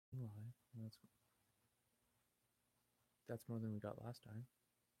That's more than we got last time,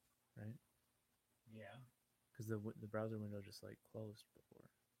 right? Yeah. Because the browser window just like closed before.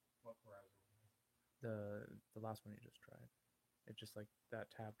 What browser? The last one you just tried, it just like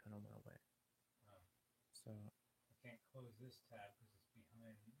that tab kind of went away. Oh. So I can't close this tab because it's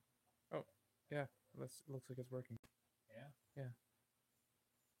behind. Oh, yeah. Looks like it's working. Yeah. Yeah.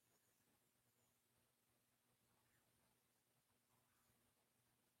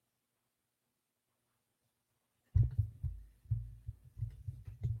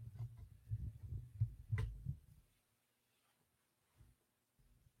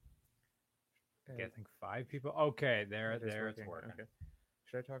 Okay, I think 5 people. Okay, there it's working. Okay.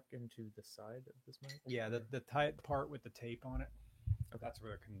 Should I talk into the side of this mic? Yeah, the tight part with the tape on it. Okay. That's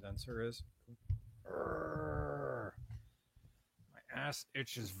where the condenser is. My ass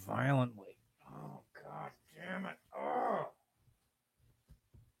itches violently. Oh, god damn it. Oh.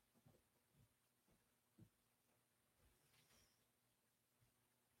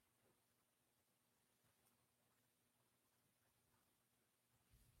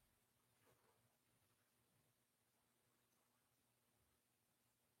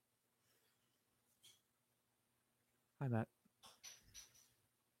 Hi, Matt.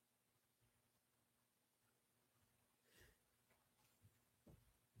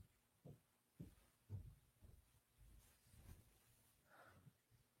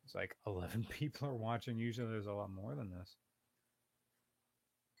 It's like 11 people are watching. Usually there's a lot more than this.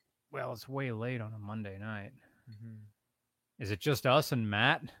 Well, it's way late on a Monday night. Mm-hmm. Is it just us and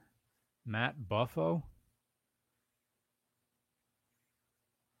Matt? Matt Buffo?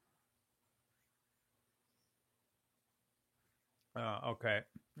 Okay.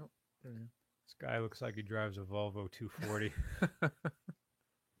 Oh, there we go. This guy looks like he drives a Volvo 240.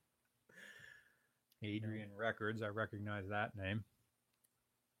 Adrian Records. I recognize that name.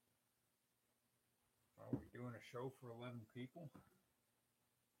 Are we doing a show for 11 people?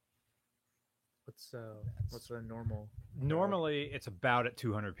 What's a normal? Normally, it's about at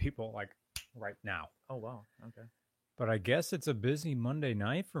 200 people, like right now. Oh, wow. Okay. But I guess it's a busy Monday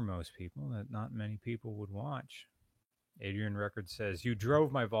night for most people that not many people would watch. Adrian Records says, you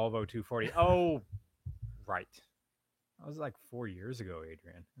drove my Volvo 240. Oh, right. That was like 4 years ago,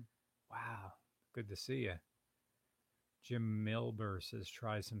 Adrian. Wow. Good to see you. Jim Milber says,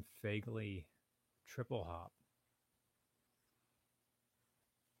 try some Fagley triple hop.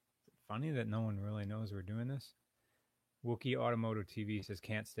 Funny that no one really knows we're doing this. Wookie Automotive TV says,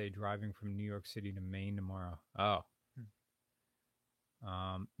 can't stay driving from New York City to Maine tomorrow. Oh.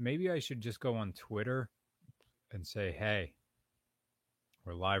 Maybe I should just go on Twitter and say, hey,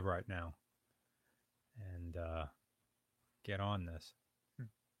 we're live right now. And get on this.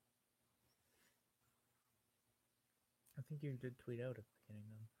 I think you did tweet out at the beginning,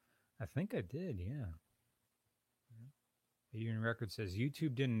 though. I think I did, yeah. Adrian Record says,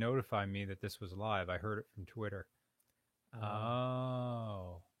 YouTube didn't notify me that this was live. I heard it from Twitter.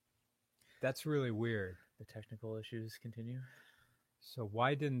 Oh. That's really weird. The technical issues continue. So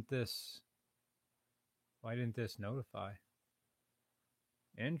why didn't this notify?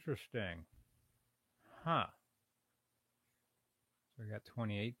 Interesting. Huh. So we got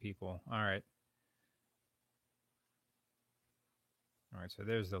 28 people. All right. All right, so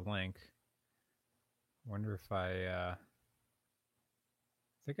there's the link. Wonder if I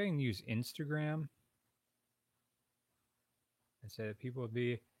think I can use Instagram and say that people would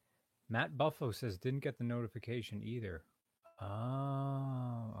be. Matt Buffalo says didn't get the notification either.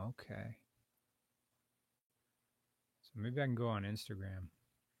 Oh, okay. So maybe I can go on Instagram.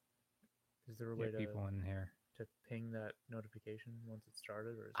 Is there a way get people in here to ping that notification once it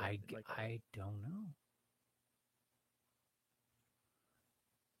started, or is I don't know.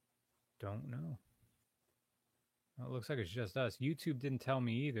 Don't know. Well, it looks like it's just us. YouTube didn't tell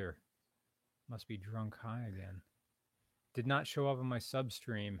me either. Must be drunk high again. Did not show up on my sub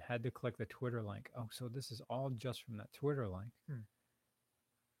stream. Had to click the Twitter link. Oh, so this is all just from that Twitter link.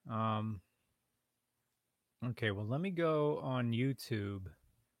 Okay, well, let me go on YouTube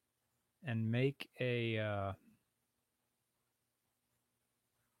and make a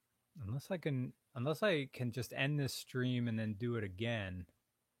unless I can just end this stream and then do it again.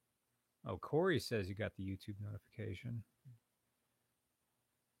 Oh, Corey says you got the YouTube notification.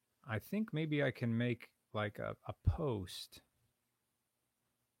 I think maybe I can make like a post.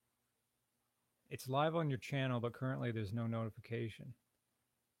 It's live on your channel, but currently there's no notification.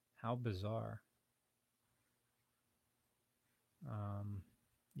 How bizarre.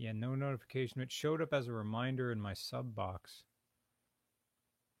 Yeah, no notification. It showed up as a reminder in my sub box.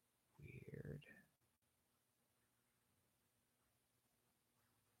 Weird.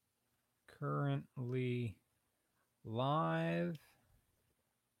 currently live.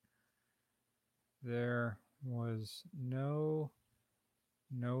 There was no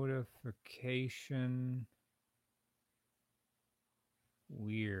notification.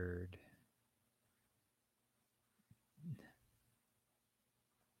 Weird.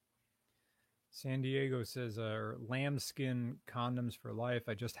 San Diego says, lambskin condoms for life.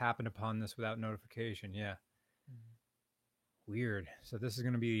 I just happened upon this without notification. Yeah. Weird. So this is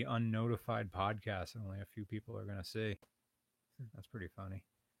going to be the unnotified podcast and only a few people are going to see. That's pretty funny.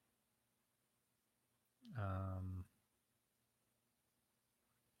 I'll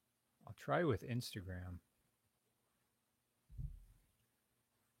try with Instagram.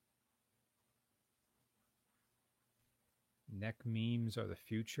 Neck memes are the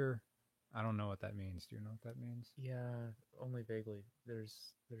future. I don't know what that means. Do you know what that means? Yeah, only vaguely.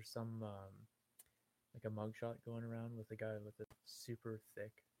 There's some like a mugshot going around with a guy with a super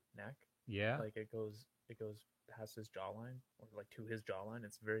thick neck. Yeah. Like it goes past his jawline or like to his jawline.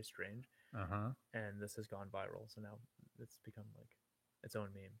 It's very strange. And this has gone viral, so now it's become like its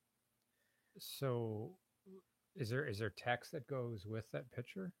own meme. So is there text that goes with that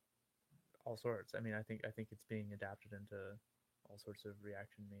picture? All sorts. I mean, I think it's being adapted into all sorts of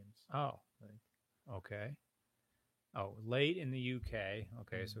reaction memes. Oh, like, okay. Oh, late in the UK.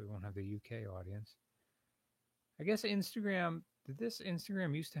 Okay, so we won't have the UK audience. I guess Instagram. Did this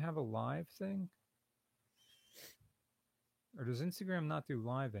Instagram used to have a live thing? Or does Instagram not do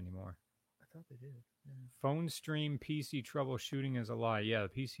live anymore? I thought they did. Yeah. Phone stream PC troubleshooting is a lie. Yeah, the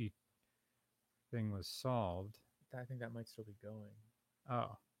PC thing was solved. I think that might still be going.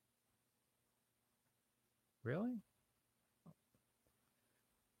 Oh. Really?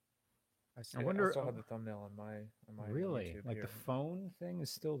 I wonder. I still have the thumbnail on my really YouTube like here. the phone thing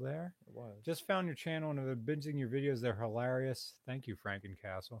is still there. It was. Just found your channel and I've been binging your videos. They're hilarious. Thank you,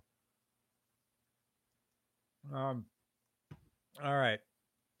 Frankencastle. All right.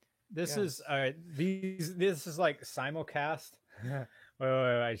 This is all right. This is like simulcast. wait,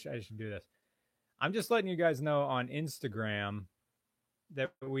 I should do this. I'm just letting you guys know on Instagram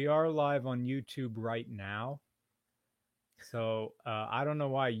that we are live on YouTube right now. So I don't know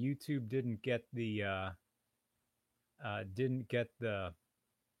why YouTube didn't get the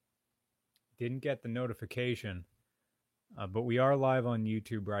notification, but we are live on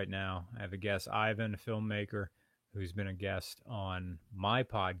YouTube right now. I have a guest, Ivan, a filmmaker, who's been a guest on my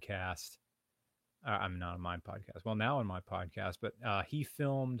podcast. I'm not on my podcast. Well, now on my podcast, but he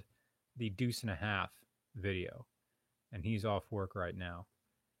filmed the Deuce and a Half video, and he's off work right now.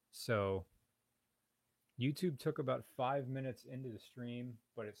 So YouTube took about 5 minutes into the stream,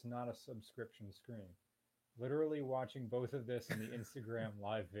 but it's not a subscription screen. Literally watching both of this in the Instagram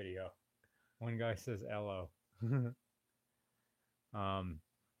live video. One guy says "Hello."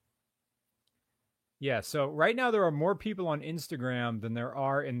 Yeah, so right now there are more people on Instagram than there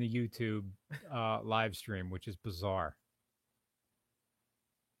are in the YouTube live stream, which is bizarre.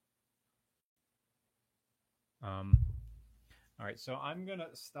 All right, so I'm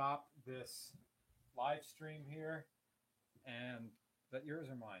gonna stop this live stream here, and that yours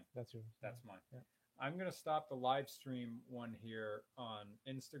or mine? That's yours. That's mine. Yeah. I'm gonna stop the live stream one here on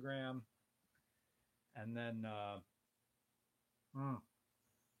Instagram, and then I'm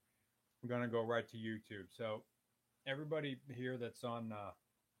gonna go right to YouTube. So everybody here that's on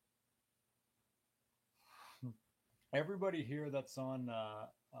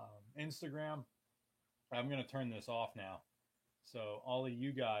Instagram, I'm gonna turn this off now. So all of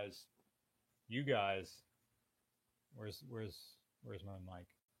you guys, where's my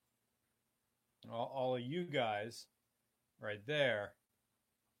mic? All of you guys right there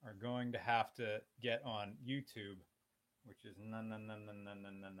are going to have to get on YouTube, which is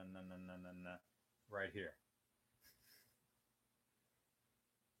right here.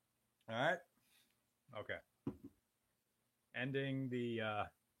 All right. Okay. Ending the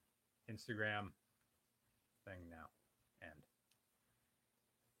Instagram thing now. End.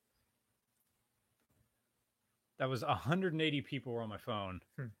 That was 180 people were on my phone,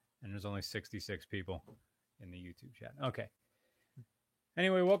 and there's only 66 people in the YouTube chat. Okay.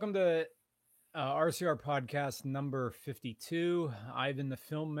 Anyway, welcome to RCR podcast number 52. Ivan, the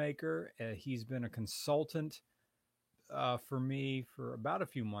filmmaker, he's been a consultant for me for about a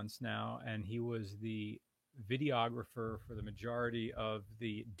few months now, and he was the videographer for the majority of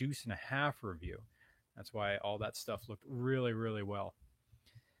the Deuce and a Half review. That's why all that stuff looked really, really well.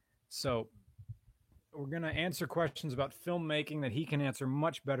 So we're going to answer questions about filmmaking that he can answer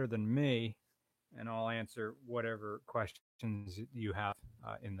much better than me, and I'll answer whatever questions you have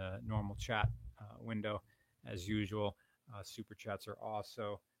in the normal chat window as usual. Super chats are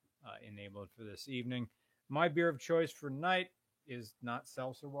also enabled for this evening. My beer of choice for night is not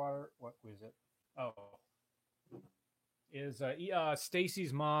seltzer water. What was it? Oh, is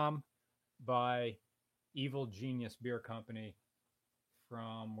Stacy's Mom by Evil Genius Beer Company.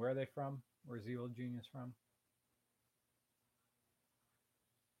 From where are they from? Where's Evil Genius from?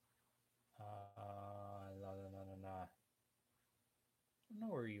 I don't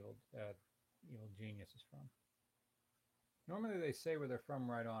know where Evil Genius is from. Normally they say where they're from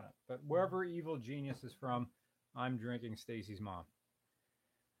right on it, but wherever Evil Genius is from, I'm drinking Stacy's Mom.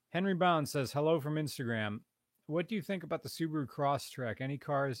 Henry Bound says, hello from Instagram. What do you think about the Subaru Crosstrek? Any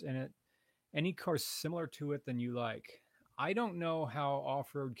cars in it? Any cars similar to it than you like? I don't know how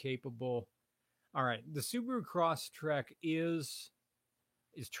off-road capable. All right, the Subaru Crosstrek is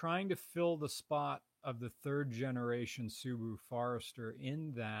trying to fill the spot of the third generation Subaru Forester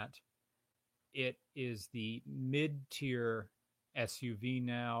in that it is the mid-tier SUV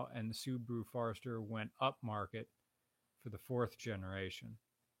now, and the Subaru Forester went up market for the fourth generation.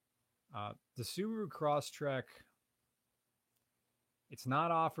 The Subaru Crosstrek, it's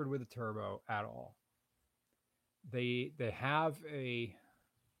not offered with a turbo at all. They have a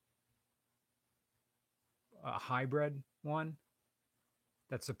hybrid one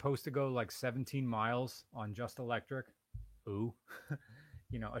that's supposed to go like 17 miles on just electric. Ooh.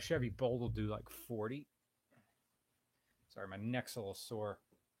 You know, a Chevy Bolt will do like 40. Sorry, my neck's a little sore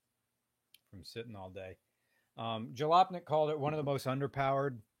from sitting all day. Jalopnik called it one of the most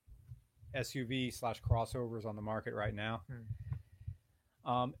underpowered SUV/crossovers on the market right now.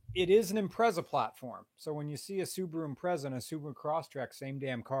 It is an Impreza platform. So when you see a Subaru Impreza and a Subaru Crosstrek, same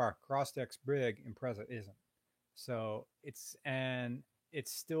damn car. Crosstrek's big, Impreza isn't. So it's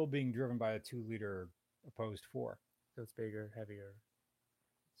still being driven by a 2-liter opposed 4. So it's bigger, heavier.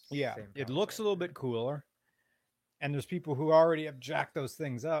 Yeah, it looks a little bit cooler. And there's people who already have jacked those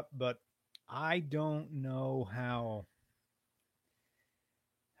things up, but I don't know how.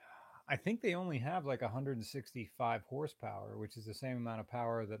 I think they only have like 165 horsepower, which is the same amount of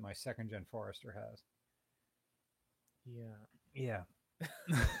power that my second-gen Forester has. Yeah.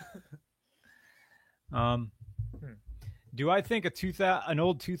 Do I think an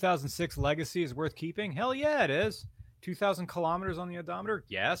old 2006 Legacy is worth keeping? Hell yeah, it is. 2,000 kilometers on the odometer?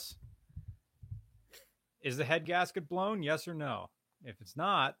 Yes. Is the head gasket blown? Yes or no? If it's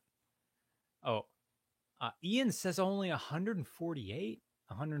not, Ian says only 148,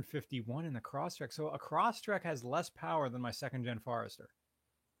 151 in the Crosstrek. So a Crosstrek has less power than my second-gen Forester.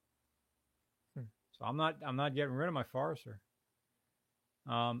 So I'm not getting rid of my Forester.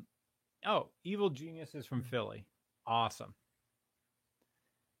 Evil Genius is from Philly. Awesome.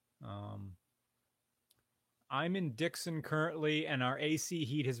 I'm in Dixon currently, and our AC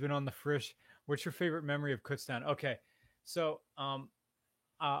heat has been on the fridge. What's your favorite memory of Kutztown? Okay, so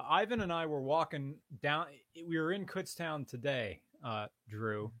Ivan and I were walking down. We were in Kutztown today,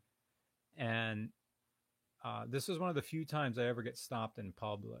 Drew, and this was one of the few times I ever get stopped in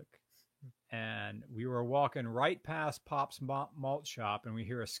public. And we were walking right past Pop's Malt Shop, and we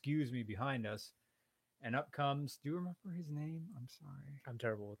hear "Excuse me" behind us. And up comes, do you remember his name? I'm sorry. I'm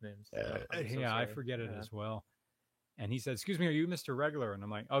terrible with names. Yeah, I forget it as well. And he said, "Excuse me, are you Mr. Regular?" And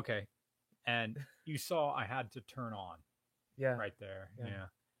I'm like, okay. And you saw I had to turn on. Yeah. Right there. Yeah.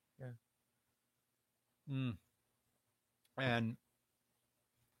 And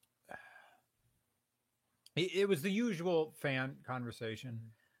it was the usual fan conversation.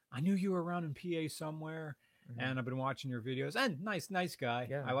 I knew you were around in PA somewhere, and I've been watching your videos. And nice guy.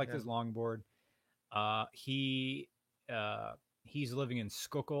 Yeah, I liked his longboard. He's living in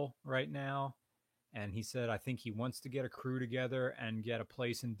Schuylkill right now, and he said I think he wants to get a crew together and get a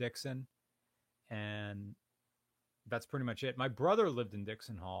place in Dixon, and that's pretty much it. My brother lived in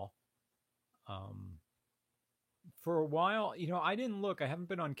Dixon Hall for a while. You know, I didn't look. I haven't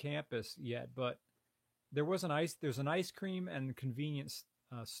been on campus yet, but there's an ice cream and convenience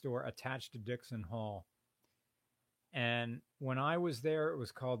store attached to Dixon Hall, and when I was there, it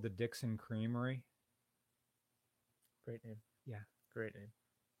was called the Dixon Creamery. Great name. Yeah. Great name.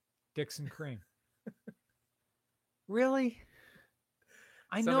 Dixon Cream. Really?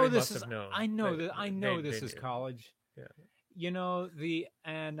 I Somebody know this must is have known. I know They- that I know they this is knew. college. Yeah. You know,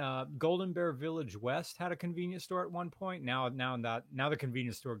 Golden Bear Village West had a convenience store at one point. Now the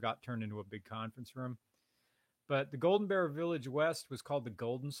convenience store got turned into a big conference room. But the Golden Bear Village West was called the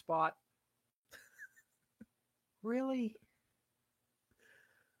Golden Spot. Really?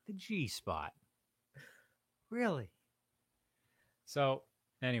 The G Spot. Really? So,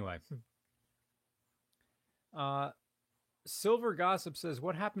 anyway. Silver Gossip says,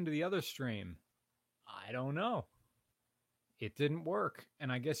 what happened to the other stream? I don't know. it didn't work.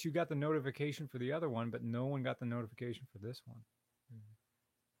 And I guess you got the notification for the other one, but no one got the notification for this one.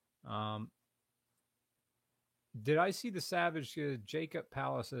 Did I see the Savage, Jacob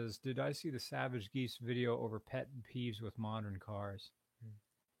Palace says, did I see the Savage Geese video over pet peeves with modern cars?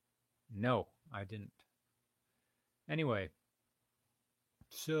 No, I didn't. Anyway,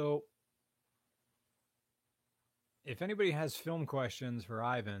 so if anybody has film questions for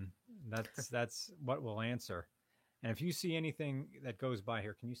Ivan, that's what we'll answer. And if you see anything that goes by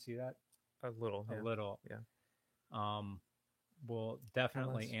here, can you see that? A little. Yeah. We'll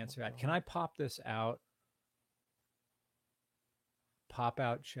definitely answer that. Can I pop this out? Pop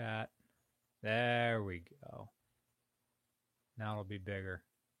out chat. There we go. Now it'll be bigger.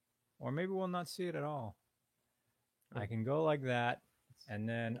 Or maybe we'll not see it at all. I can go like that, and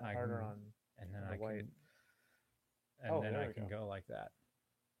then I can, go like that.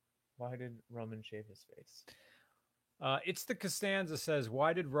 Why did Roman shave his face? It's the Costanza says,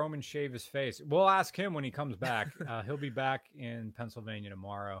 why did Roman shave his face? We'll ask him when he comes back. He'll be back in Pennsylvania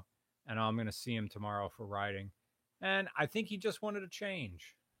tomorrow, and I'm going to see him tomorrow for riding. And I think he just wanted a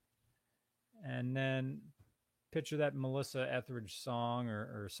change. And then picture that Melissa Etheridge song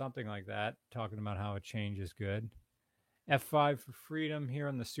or something like that, talking about how a change is good. F5 for freedom here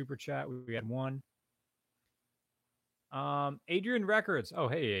on the super chat. We had one. Adrian Records. Oh,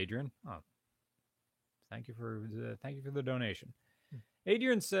 hey, Adrian. Oh, thank you for the donation.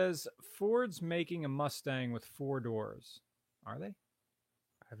 Adrian says Ford's making a Mustang with 4 doors. Are they?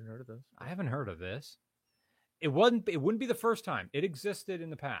 I haven't heard of those. I haven't heard of this. It wouldn't be the first time. It existed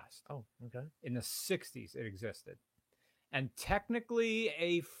in the past. Oh, okay. In the 60s, it existed. And technically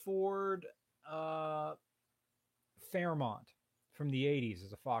a Ford Fairmont from the 80s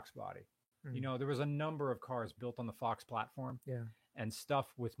is a Fox body. You know, there was a number of cars built on the Fox platform. Yeah. And stuff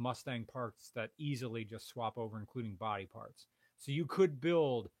with Mustang parts that easily just swap over, including body parts. So you could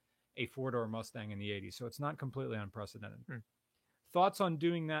build a 4-door Mustang in the 80s. So it's not completely unprecedented. Thoughts on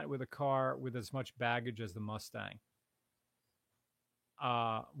doing that with a car with as much baggage as the Mustang?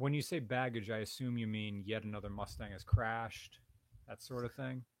 When you say baggage, I assume you mean yet another Mustang has crashed, that sort of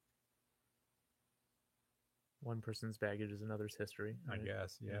thing. One person's baggage is another's history. Right? I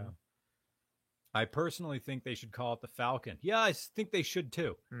guess, yeah. I personally think they should call it the Falcon. Yeah, I think they should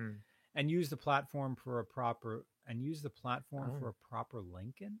too. And use the platform for a proper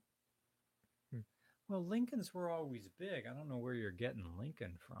Lincoln. Well, Lincolns were always big. I don't know where you're getting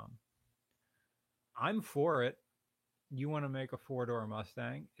Lincoln from. I'm for it. You want to make a 4-door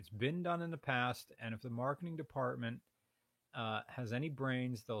Mustang? It's been done in the past, and if the marketing department has any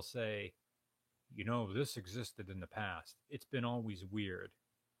brains, they'll say, you know, this existed in the past. It's been always weird.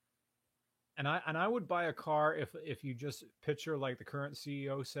 And I would buy a car if you just picture like the current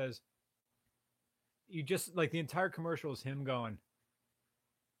CEO says, you just like the entire commercial is him going,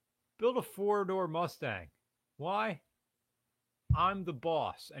 build a 4-door Mustang. Why? I'm the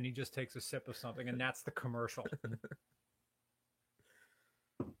boss. And he just takes a sip of something, and that's the commercial.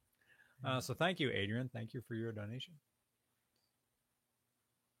 So thank you, Adrian. Thank you for your donation.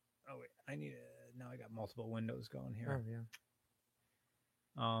 Oh, wait. Now I got multiple windows going here. Oh,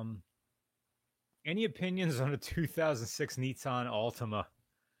 yeah. Any opinions on a 2006 Nissan Altima?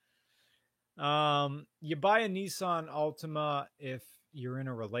 You buy a Nissan Altima if you're in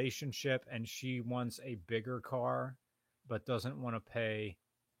a relationship and she wants a bigger car but doesn't want to pay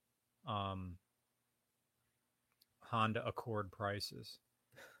Honda Accord prices.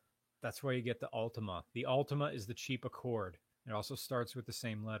 That's why you get the Altima. The Altima is the cheap Accord. It also starts with the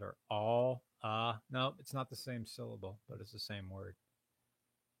same letter. No, it's not the same syllable, but it's the same word.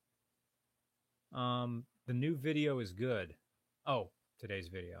 The new video is good. Oh, today's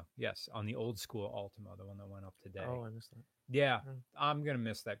video. Yes, on the old school Altima, the one that went up today. Oh, I missed that. Yeah, I'm going to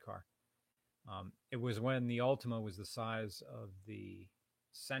miss that car. It was when the Altima was the size of the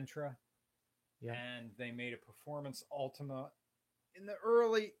Sentra. Yeah. And they made a performance Altima in the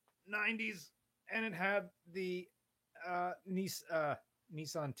early 90s, and it had the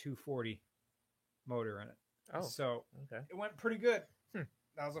Nissan 240 motor in it. Oh, so okay. It went pretty good.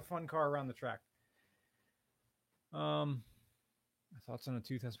 That was a fun car around the track. Thoughts on a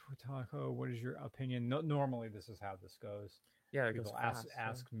 2004 Tahoe? What is your opinion? No, normally this is how this goes. Yeah, it people goes fast,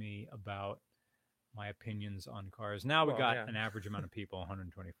 ask me about my opinions on cars. Now we got an average amount of people,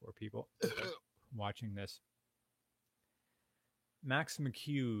 124 people watching this. Max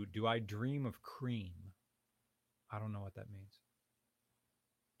McHugh, do I dream of cream? I don't know what that means.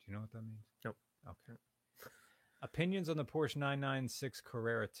 Do you know what that means? Nope. Okay. Opinions on the Porsche 996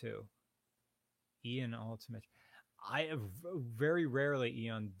 Carrera 2. Ian Ultimate. I have very rarely,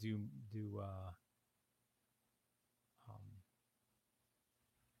 Ian, do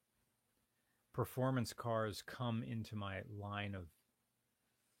performance cars come into my line of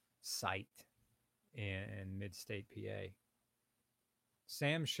sight in mid-state PA.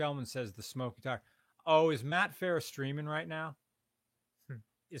 Sam Shellman says the smoking tire. Oh, is Matt Ferris streaming right now?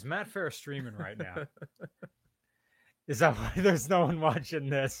 Is Matt Ferris streaming right now? Is that why there's no one watching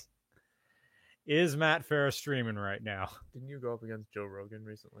this? Is Matt Ferris streaming right now? Didn't you go up against Joe Rogan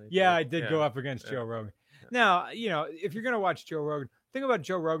recently? Yeah, I did go up against Joe Rogan. Yeah. Now, you know, if you're going to watch Joe Rogan, the thing about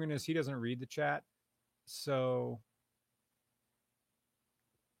Joe Rogan is he doesn't read the chat. So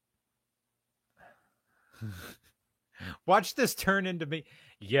watch this turn into me.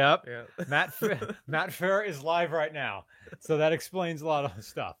 Yep. Yeah. Matt Ferris is live right now. So that explains a lot of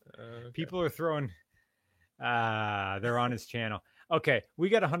stuff. Okay. People are throwing they're on his channel. Okay, we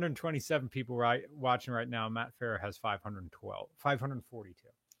got 127 people watching right now. Matt Farah has 542.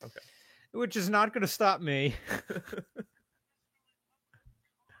 Okay. Which is not going to stop me.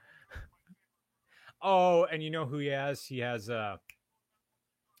 Oh, and you know who he has? He has the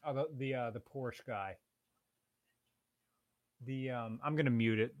Porsche guy. I'm going to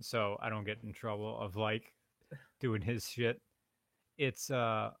mute it so I don't get in trouble of like doing his shit. It's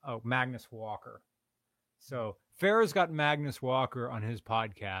Magnus Walker. So Farrah's got Magnus Walker on his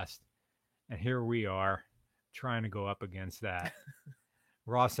podcast, and here we are trying to go up against that.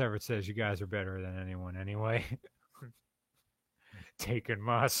 Ross Everett says you guys are better than anyone anyway. Taking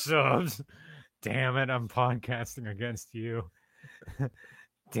my subs. Damn it, I'm podcasting against you.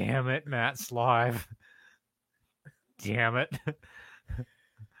 Damn it, Matt's live. Damn it.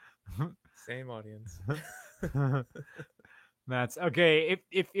 Same audience. Matt's okay.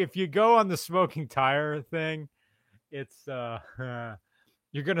 If you go on the smoking tire thing, it's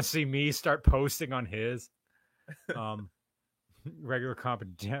you're gonna see me start posting on his. Regular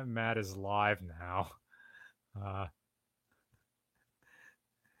competent Matt is live now.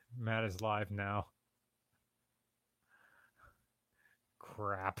 Matt is live now.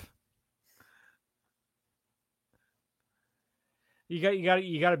 Crap. You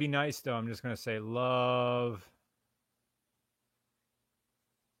got to be nice though. I'm just gonna say love.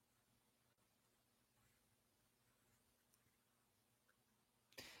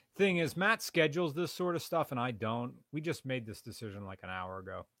 Thing is, Matt schedules this sort of stuff, and I don't. We just made this decision like an hour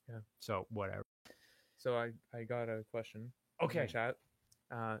ago. Yeah. So whatever. So I got a question. Okay. In chat.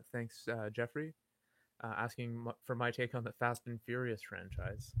 Thanks, Jeffrey, asking for my take on the Fast and Furious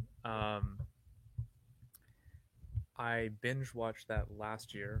franchise. I binge watched that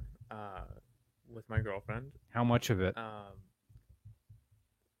last year with my girlfriend. How much of it?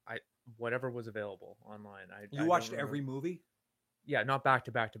 Whatever was available online. You watched every movie? Yeah, not back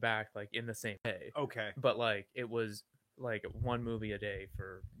to back to back, like in the same day. Okay. But like it was like one movie a day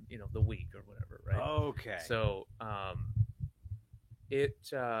for the week or whatever, right? Okay. So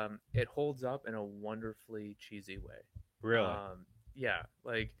it holds up in a wonderfully cheesy way. Really? Yeah,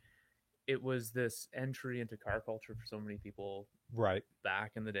 like it was this entry into car culture for so many people, right,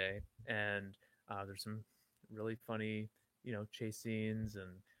 back in the day, and there's some really funny chase scenes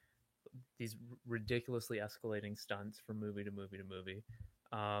and these ridiculously escalating stunts from movie to movie to movie.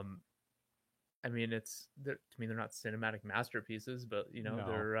 I mean, to me they're not cinematic masterpieces, but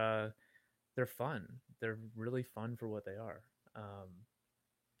no. They're fun. They're really fun for what they are.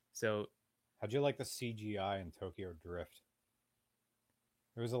 So how'd you like the CGI in Tokyo Drift?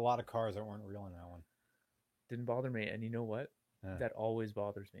 There was a lot of cars that weren't real in that one. Didn't bother me, and you know what? That always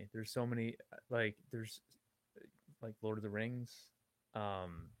bothers me. There's so many there's Lord of the Rings,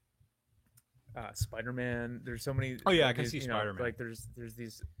 Spider-Man. There's so many. Oh yeah, I can see Spider-Man. Like there's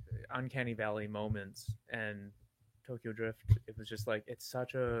these uncanny valley moments, and Tokyo Drift. It was just like it's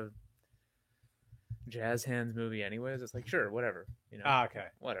such a jazz hands movie, anyways. It's like sure, whatever. Okay,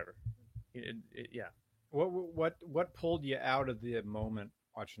 whatever. Yeah. What pulled you out of the moment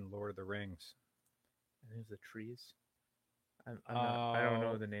watching Lord of the Rings? I think it was the trees. I don't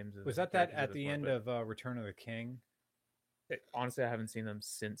know the names of. Was that at the end of Return of the King? Honestly, I haven't seen them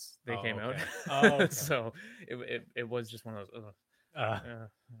since they came out. Oh, okay. So it was just one of those.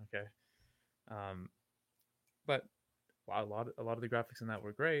 Okay. But wow, a lot of the graphics in that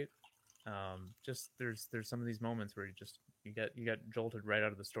were great. Just there's some of these moments where you get jolted right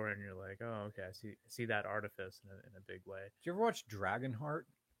out of the story, and you're like, oh, okay, I see that artifice in a big way. Did you ever watch Dragonheart?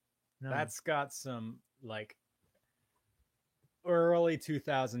 No. That's got some like early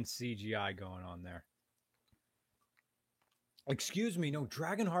 2000s CGI going on there. Excuse me, no,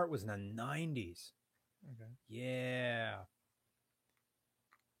 Dragonheart was in the 90s. Okay. Yeah.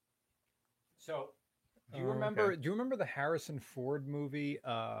 So, do you remember the Harrison Ford movie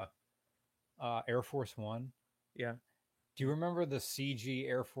Air Force One? Yeah. Do you remember the CG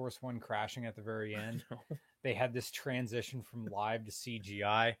Air Force One crashing at the very end? No. They had this transition from live to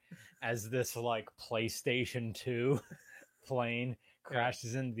CGI as this like PlayStation 2 plane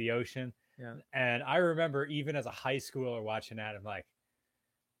crashes into the ocean. Yeah. And I remember even as a high schooler watching that, I'm like,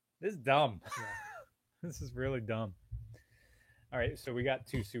 this is dumb. Yeah. This is really dumb. All right, so we got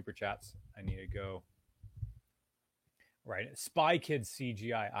 2 super chats. I need to go. Right, Spy Kids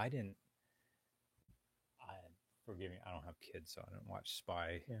CGI. Forgive me, I don't have kids, so I don't watch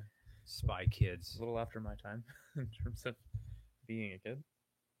Spy Kids. A little after my time in terms of being a kid.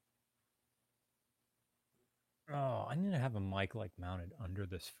 Oh, I need to have a mic like mounted under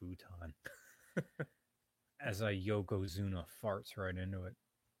this futon as a Yokozuna farts right into it.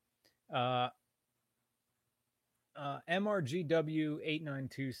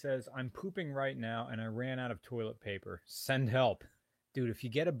 MRGW892 says, I'm pooping right now and I ran out of toilet paper. Send help. Dude, if you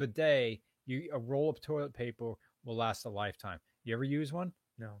get a bidet, a roll of toilet paper will last a lifetime. You ever use one?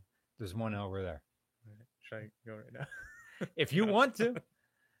 No. There's one over there. Right. Should I go right now? If you want to,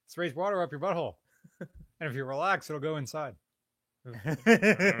 sprays water up your butthole. And if you relax, it'll go inside.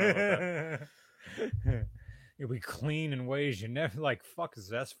 You'll be clean in ways you never like. Fuck,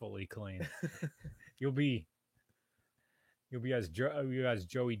 zestfully clean. You'll be as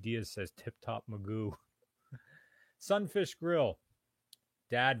Joey Diaz says, tip top Magoo. Sunfish Grill,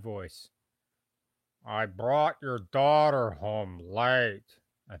 dad voice. I brought your daughter home late.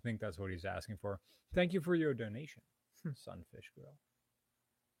 I think that's what he's asking for. Thank you for your donation, Sunfish Grill.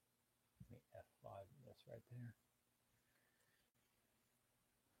 Let me F5 this right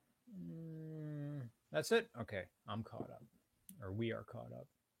there. That's it? Okay, I'm caught up. Or we are caught up.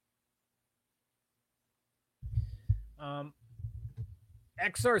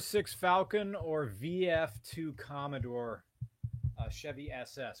 XR6 Falcon or VF2 Commodore Chevy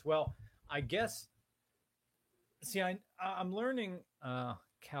SS? Well, I guess... See, I'm learning,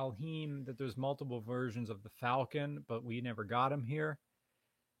 Kalheem, that there's multiple versions of the Falcon, but we never got them here.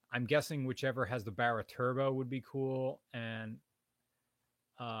 I'm guessing whichever has the Barra Turbo would be cool. And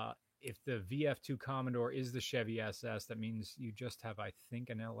if the VF2 Commodore is the Chevy SS, that means you just have, I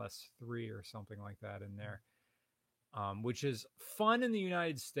think, an LS3 or something like that in there, which is fun in the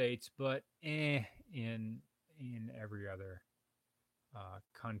United States, but in every other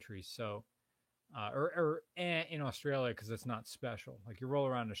country. So, or in Australia, because it's not special. Like you roll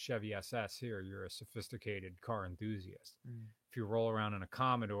around a Chevy SS here, you're a sophisticated car enthusiast. If you roll around in a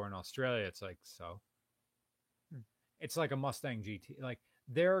Commodore in Australia, it's like, so. It's like a Mustang GT. Like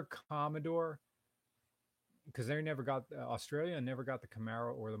their Commodore, because they never got, Australia never got the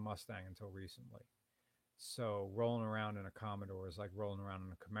Camaro or the Mustang until recently. So rolling around in a Commodore is like rolling around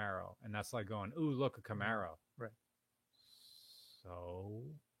in a Camaro. And that's like going, ooh, look, a Camaro. Right. So...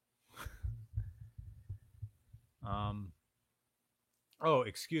 oh,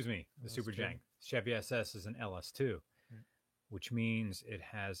 excuse me, the LS2. Super Jank. Chevy SS is an LS2, which means it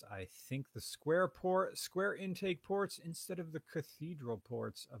has, I think, the square intake ports instead of the cathedral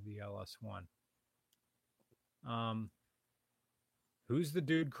ports of the LS1. Who's the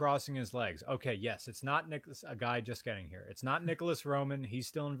dude crossing his legs? Okay, yes, it's not Nicholas, a guy just getting here. It's not Nicholas Roman. He's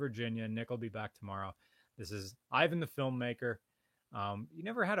still in Virginia. Nick will be back tomorrow. This is Ivan the filmmaker. You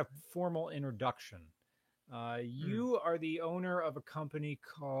never had a formal introduction. You are the owner of a company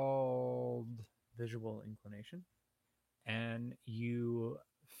called Visual Inclination. And you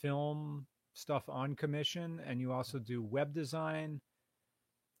film stuff on commission, and you also do web design,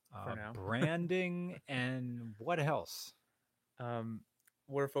 branding, and what else?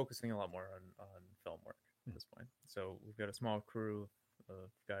 We're focusing a lot more on film work at this point. So we've got a small crew of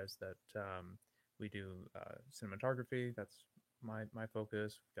guys that we do cinematography. That's my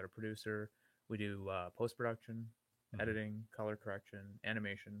focus. We've got a producer. We do post-production, editing, color correction,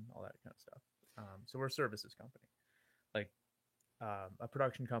 animation, all that kind of stuff. So we're a services company. Like a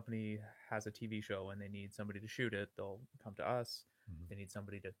production company has a TV show and they need somebody to shoot it, they'll come to us. They need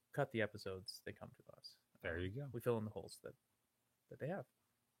somebody to cut the episodes, they come to us. There you go. We fill in the holes that they have.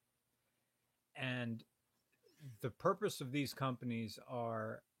 And the purpose of these companies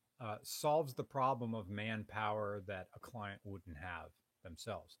are solves the problem of manpower that a client wouldn't have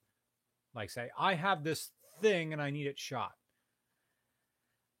themselves. Like say, I have this thing and I need it shot.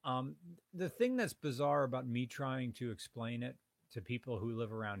 The thing that's bizarre about me trying to explain it to people who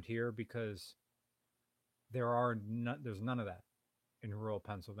live around here, because there's none of that in rural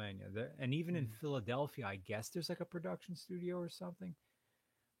Pennsylvania. And even in Philadelphia, I guess there's like a production studio or something.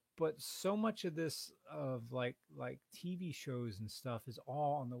 But so much of this, of like TV shows and stuff, is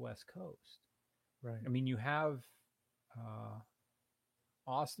all on the West Coast. Right. I mean, you have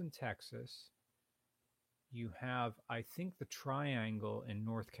Austin, Texas. you have, I think, the Triangle in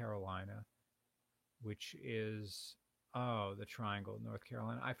North Carolina, which is, the Triangle in North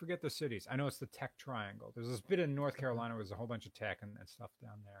Carolina. I forget the cities. I know it's the Tech Triangle. There's this bit in North Carolina where there's a whole bunch of tech and stuff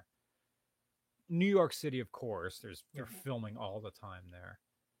down there. New York City, of course. They're filming all the time there.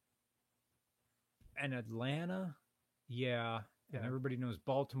 And Atlanta, yeah. And everybody knows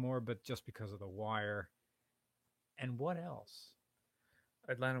Baltimore, but just because of The Wire. And what else?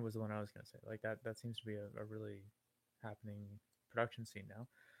 Atlanta was the one I was going to say. Like that seems to be a really happening production scene now.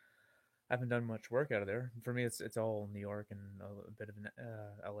 I haven't done much work out of there. For me, it's all New York and a bit of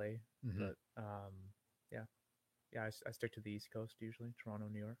LA. Mm-hmm. But I stick to the East Coast usually, Toronto,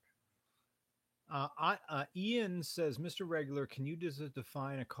 New York. Ian says, Mr. Regular, can you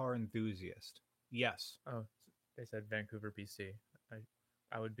define a car enthusiast? Yes. Oh, they said Vancouver, BC.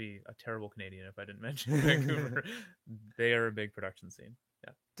 I would be a terrible Canadian if I didn't mention Vancouver. They are a big production scene.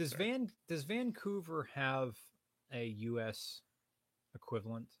 Yeah. Does Vancouver have a U.S.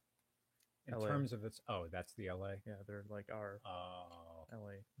 equivalent in LA. terms of its? Oh, that's the LA. Yeah, they're like our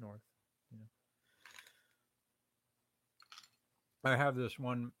LA North. I have this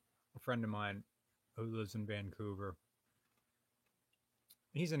one friend of mine who lives in Vancouver.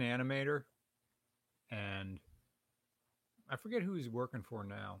 He's an animator, and I forget who he's working for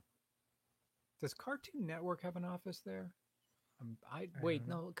now. Does Cartoon Network have an office there?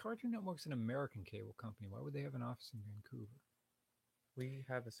 No, Cartoon Network's an American cable company. Why would they have an office in Vancouver? We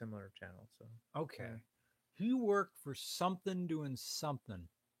have a similar channel, so. Okay. He worked for something doing something.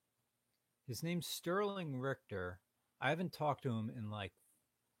 His name's Sterling Richter. I haven't talked to him in like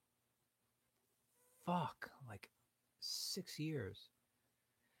 6 years.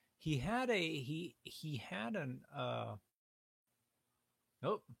 He had an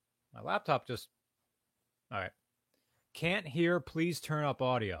nope, my laptop just, all right. Can't hear, please turn up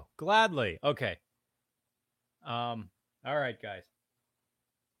audio. Gladly. Okay. All right, guys.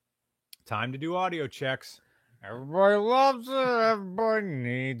 Time to do audio checks. Everybody loves it. Everybody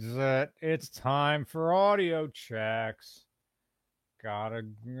needs it. It's time for audio checks. Gotta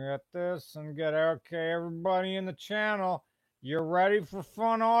get this and get okay. Everybody in the channel, you're ready for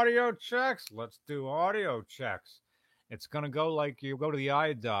fun audio checks? Let's do audio checks. It's gonna go like you go to the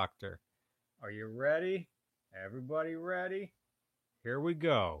eye doctor. Are you ready? Everybody ready? Here we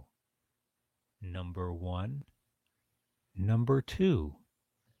go. Number 1. Number 2.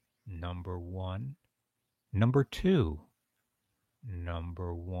 Number 1. Number 2.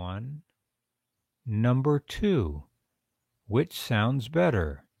 Number 1. Number 2. Which sounds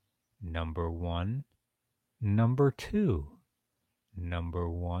better? Number 1. Number 2. Number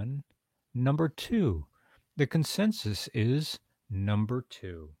 1. Number 2. The consensus is number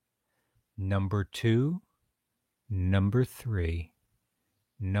 2. Number 2. Number 3.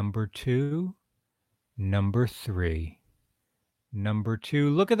 Number 2. Number 3. Number 2.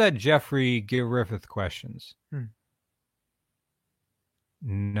 Look at that Jeffrey Griffith questions.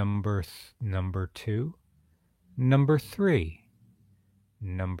 Number 2. Number 3.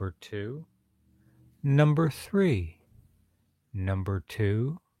 Number 2. Number 3. Number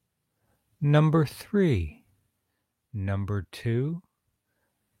 2. Number 3. Number 2.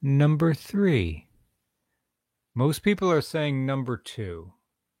 Number 3. Most people are saying number 2.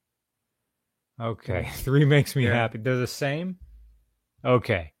 Okay, 3 makes me happy. They're the same?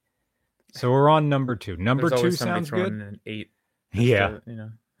 Okay. So we're on number 2. Number 2 sounds good? An 8. Yeah. Number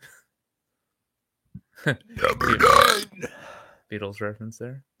 9. Beatles reference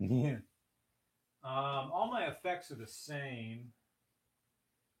there. Yeah. All my effects are the same.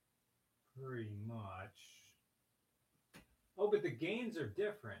 Pretty much. Oh, but the gains are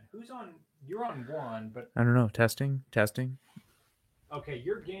different. Who's on? You're on 1, but I don't know. Testing. Okay,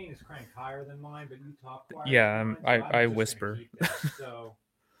 your gain is cranked higher than mine, but you talk quieter. Yeah, than mine, so I I'm just whisper. gonna keep that, so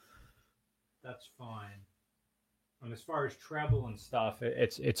that's fine. And as far as treble and stuff,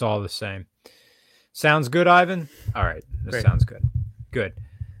 it's all the same. Sounds good, Ivan? All right, this Great. sounds good. Good.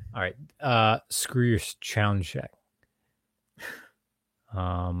 All right. Screw your challenge check.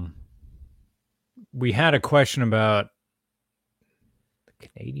 We had a question about the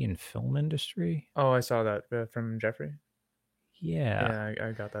Canadian film industry. Oh, I saw that from Jeffrey. Yeah. Yeah,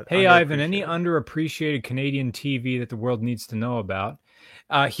 I got that. Hey, Ivan, any underappreciated Canadian TV that the world needs to know about?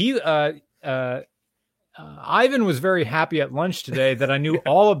 Ivan was very happy at lunch today that I knew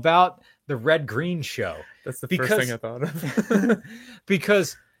all about the Red Green Show. That's the first thing I thought of.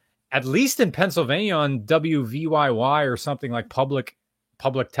 Because at least in Pennsylvania on WVYY or something like public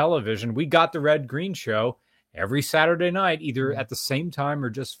television, we got the Red Green Show every Saturday night, either at the same time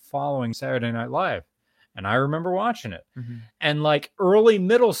or just following Saturday Night Live. And I remember watching it. Mm-hmm. And like early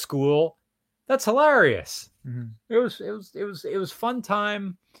middle school, That's hilarious. Mhm. It was fun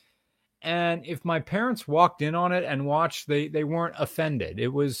time. And if my parents walked in on it and watched, they weren't offended. It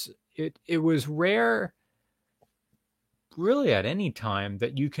was rare, really, at any time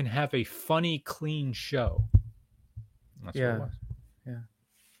that you can have a funny, clean show. That's what it Yeah. was.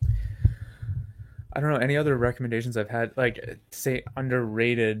 I don't know any other recommendations I've had. Like, say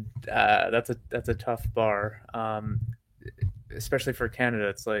underrated. That's a tough bar. Especially for Canada,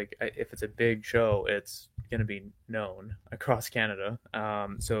 it's like if it's a big show, it's gonna be known across Canada.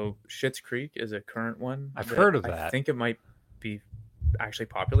 So Schitt's Creek is a current one. I've heard of I that. think it might be actually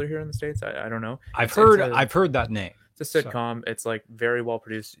popular here in the States. I don't know. I've heard that name. It's a sitcom. It's like very well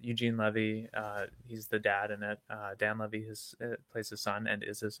produced. Eugene Levy, he's the dad in it. Dan Levy plays his son and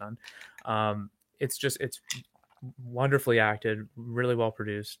is his son. It's wonderfully acted, really well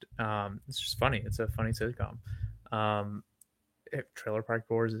produced. It's just funny. It's a funny sitcom. Trailer Park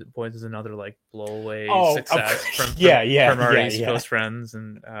Boys is another like blowaway success from our East Coast friends,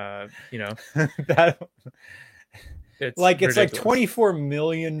 and that it's like ridiculous. It's like 24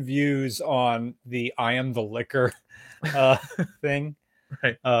 million views on the "I Am the Liquor" thing,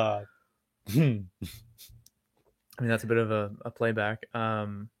 right? I mean, that's a bit of a playback.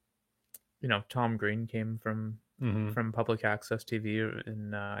 Tom Green came from public access TV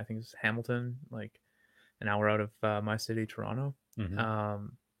in I think it's Hamilton, like an hour out of my city, Toronto.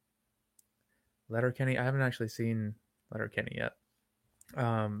 Letterkenny, I haven't actually seen Letterkenny yet.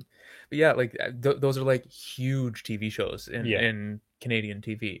 But yeah, like those are like huge TV shows in Canadian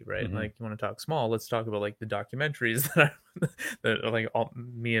TV, right? Like, you want to talk small, let's talk about like the documentaries that like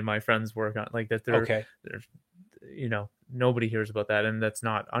me and my friends work on, like that. They're nobody hears about that, and that's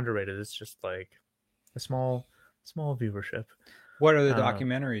not underrated. It's just like a small viewership. What are the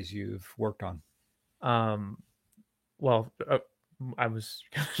documentaries you've worked on? Well, I was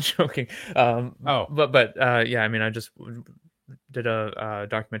kind of joking. But yeah, I mean, I just did a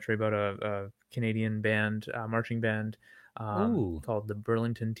documentary about a Canadian band, marching band, called the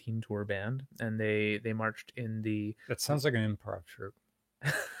Burlington Teen Tour Band, and they marched in the. That sounds like an improv troupe.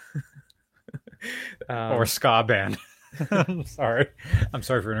 Or a ska band. I'm sorry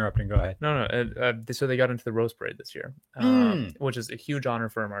for interrupting. Go ahead. No. So they got into the Rose Parade this year, which is a huge honor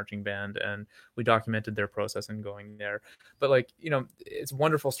for a marching band, and we documented their process in going there. But like, it's a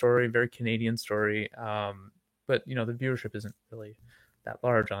wonderful story, very Canadian story. But the viewership isn't really that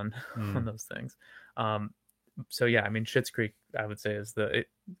large on those things. So yeah, I mean, Schitt's Creek, I would say, is the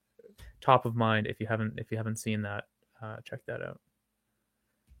top of mind. If you haven't seen that, check that out.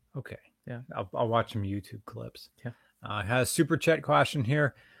 Okay. Yeah, I'll watch some YouTube clips. Yeah. Has a super chat question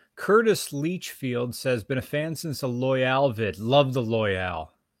here. Curtis Leachfield says, been a fan since a Loyal vid. Love the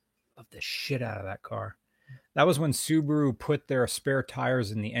Loyal. Love the shit out of that car. That was when Subaru put their spare tires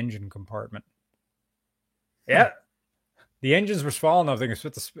in the engine compartment. Yeah. The engines were small enough they could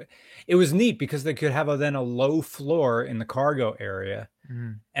fit it was neat because they could have a low floor in the cargo area,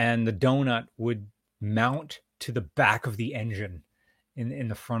 and the donut would mount to the back of the engine in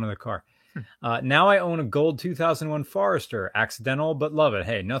the front of the car. Now I own a gold 2001 Forester. Accidental, but love it.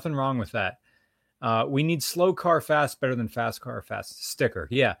 Hey, nothing wrong with that. We need slow car fast better than fast car fast. Sticker.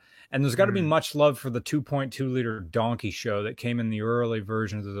 Yeah. And there's got to be much love for the 2.2 liter donkey show that came in the early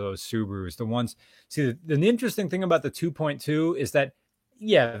versions of those Subarus. The ones, see, the interesting thing about the 2.2 is that,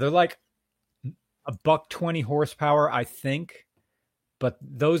 yeah, they're like $120 horsepower, I think. But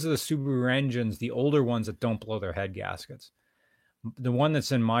those are the Subaru engines, the older ones that don't blow their head gaskets. The one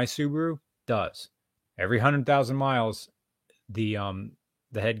that's in my Subaru does. Every 100,000 miles, the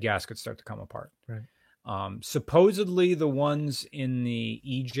head gaskets start to come apart. Right. Supposedly, the ones in the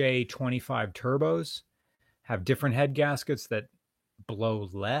EJ25 turbos have different head gaskets that blow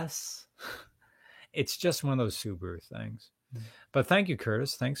less. It's just one of those Subaru things. But thank you,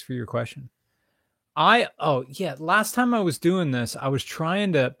 Curtis. Thanks for your question. Last time I was doing this, I was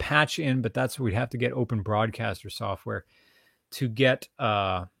trying to patch in, but that's we'd have to get Open Broadcaster software to get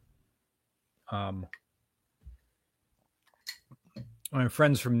my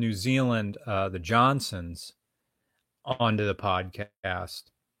friends from New Zealand, the Johnsons, onto the podcast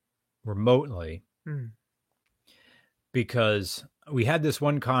remotely, because we had this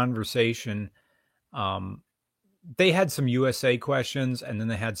one conversation. They had some USA questions, and then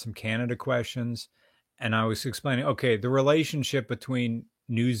they had some Canada questions, and I was explaining, okay, the relationship between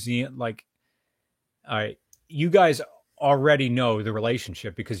New Zealand, like, all right, you guys already know the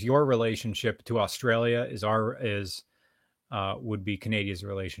relationship because your relationship to Australia would be Canada's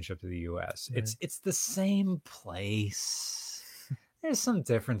relationship to the US. Right. It's the same place. There's some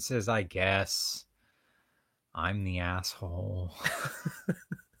differences, I guess. I'm the asshole.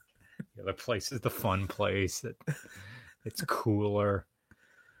 The other place is the fun place. It's cooler.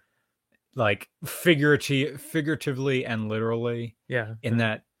 Like figuratively and literally. Yeah. In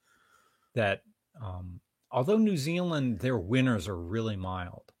that although New Zealand, their winters are really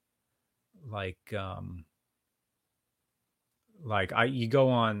mild. Like you go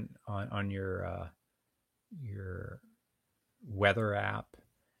on your weather app,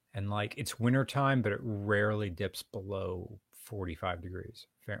 and like it's wintertime, but it rarely dips below 45 degrees.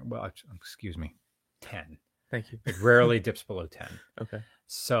 Well, excuse me, 10. Thank you. It rarely dips below 10. Okay.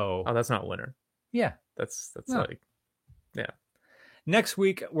 So that's not winter. Yeah. That's No. like, yeah. Next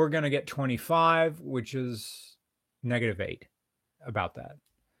week we're gonna get 25, which is -8. About that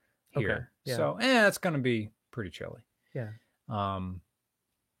here. Okay, yeah. So it's gonna be pretty chilly. Yeah.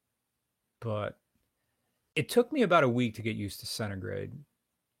 But it took me about a week to get used to centigrade.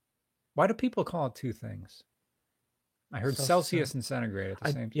 Why do people call it two things? I heard Celsius and centigrade at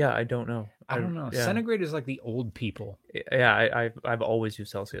the same time. Yeah, I don't know. I don't know. Yeah. Centigrade is like the old people. Yeah, I've always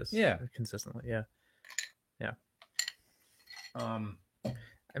used Celsius. Yeah. Consistently. Yeah. Yeah. I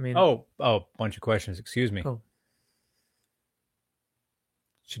mean, bunch of questions. Excuse me. Oh.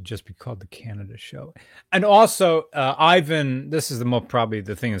 Should just be called the Canada Show. And also, Ivan, this is probably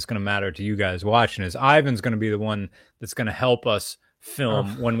the thing that's going to matter to you guys watching, is Ivan's going to be the one that's going to help us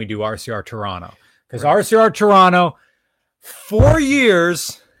film when we do RCR Toronto. Because RCR Toronto, 4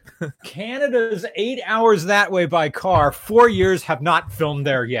 years, Canada's 8 hours that way by car, 4 years have not filmed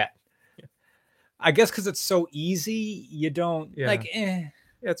there yet. I guess because it's so easy, you don't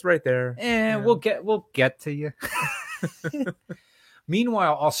it's right there. We'll get to you.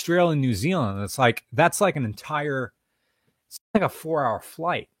 Meanwhile, Australia and New Zealand, that's like an entire, it's like a 4-hour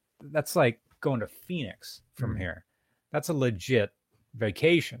flight. That's like going to Phoenix from here. That's a legit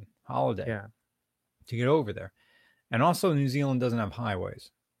vacation holiday to get over there. And also New Zealand doesn't have highways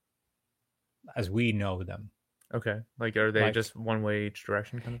as we know them. Okay. Like, are they just one way each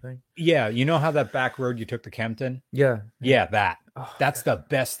direction kind of thing? Yeah. You know how that back road you took to Kempton? Yeah. Yeah, that. That's the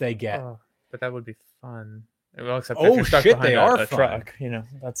best they get. But that would be fun. Well, except if you're stuck behind they are a fun. truck. You know,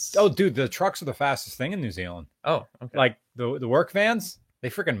 that's. Oh, dude, the trucks are the fastest thing in New Zealand. Oh, okay. Like the work vans, they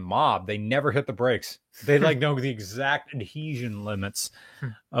freaking mob. They never hit the brakes. They like know the exact adhesion limits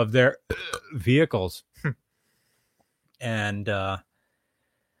of their vehicles. And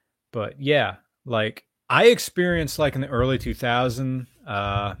but yeah, like I experienced like in the early 2000s.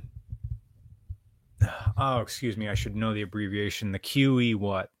 Excuse me, I should know the abbreviation. The QE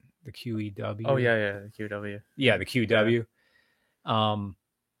what? The QEW. Oh yeah, the QW. Yeah, the QW. Yeah.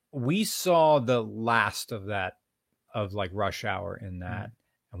 We saw the last of that, of like rush hour in that,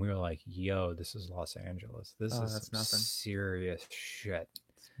 and we were like, "Yo, this is Los Angeles. This is some serious shit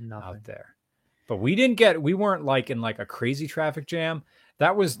out there." But we weren't like in like a crazy traffic jam.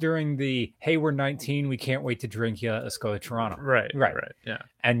 That was during the, hey, we're 19, we can't wait to drink you. Let's go to Toronto. Right. Yeah.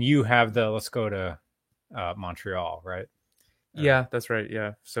 And you have the let's go to Montreal, right? Yeah, that's right.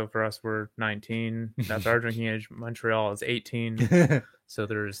 Yeah. So for us, we're 19. That's our drinking age. Montreal is 18. So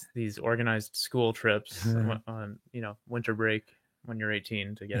there's these organized school trips on, winter break when you're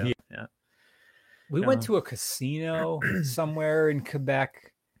 18 to get out. Yeah. We went to a casino somewhere in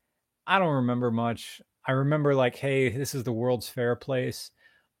Quebec. I don't remember much. I remember like, hey, this is the World's Fair place,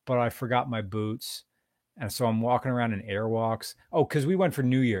 but I forgot my boots. And so I'm walking around in Airwalks. Oh, because we went for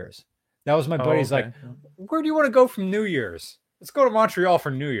New Year's. That was my buddy's like, where do you want to go from New Year's? Let's go to Montreal for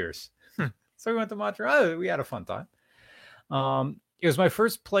New Year's. So we went to Montreal. We had a fun time. It was my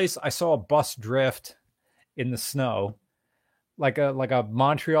first place I saw a bus drift in the snow. Like a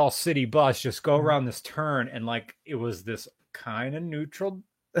Montreal city bus just go around this turn, and like it was this kind of neutral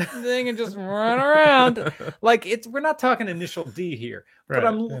thing and just run around. Like we're not talking initial D here, but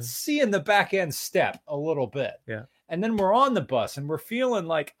I'm seeing the back end step a little bit. Yeah. And then we're on the bus and we're feeling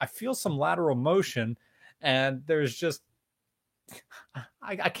like I feel some lateral motion, and there's just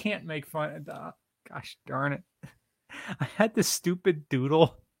I can't make fun. Gosh darn it! I had this stupid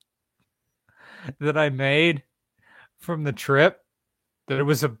doodle that I made from the trip. That it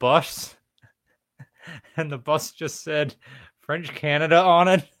was a bus, and the bus just said French Canada on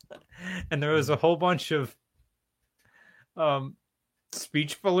it, and there was a whole bunch of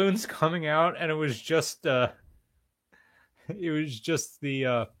speech balloons coming out, and it was just the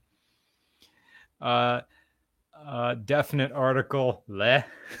definite article le.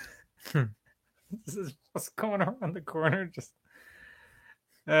 This is what's going around the corner. Just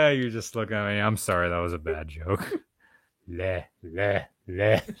you're just looking at me. I'm sorry, that was a bad joke. Le.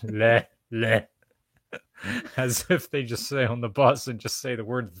 As if they just say on the bus and just say the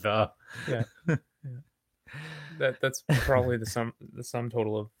word the. Yeah. That's probably the sum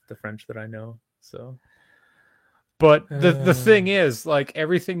total of the French that I know. So, But the thing is, like,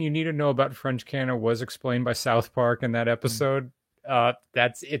 everything you need to know about French Canada was explained by South Park in that episode.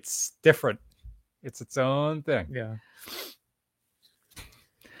 It's different. It's its own thing. yeah.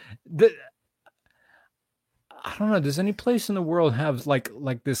 I don't know. Does any place in the world have like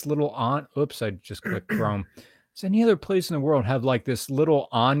this little Oops, I just clicked Chrome. Does any other place in the world have like this little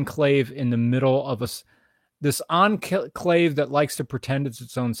enclave in the middle of this enclave that likes to pretend it's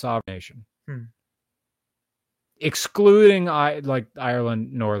its own sovereign nation? Excluding like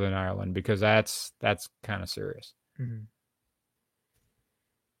Ireland, Northern Ireland, because that's kind of serious. Mm-hmm.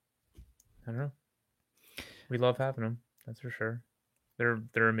 I don't know. We love having them. That's for sure.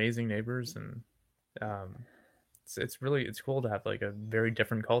 They're amazing neighbors, and it's cool to have like a very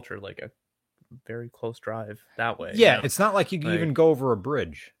different culture, like a very close drive that way. Yeah, it's not like you can even go over a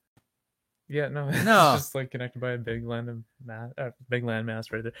bridge. Yeah, no, it's just like connected by a big landmass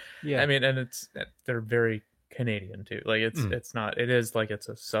right there. Yeah, I mean, and they're very Canadian too. Like it's like it's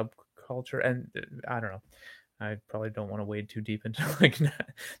a subculture, and I don't know. I probably don't want to wade too deep into like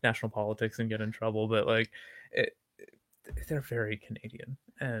national politics and get in trouble, but like they're very Canadian,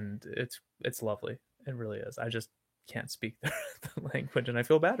 and it's lovely. It really is. I just can't speak the language, and I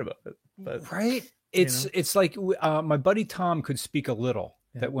feel bad about it. But right, it's like my buddy Tom could speak a little.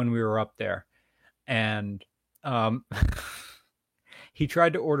 Yeah. That when we were up there, and he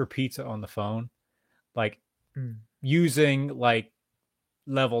tried to order pizza on the phone, like using like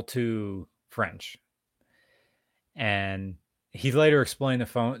level 2 French. And he later explained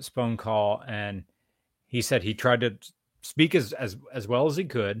the phone call, and he said he tried to speak as well as he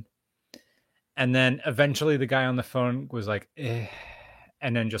could, and then eventually the guy on the phone was like,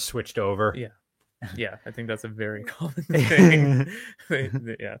 and then just switched over. Yeah, I think that's a very common thing. They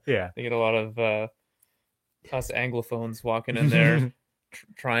get a lot of us Anglophones walking in there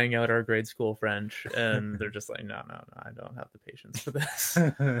trying out our grade school French, and they're just like, no, I don't have the patience for this.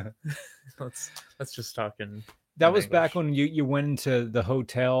 let's just talk in that was English. Back when you went into the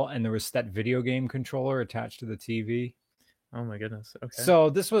hotel and there was that video game controller attached to the TV. Oh my goodness. Okay. So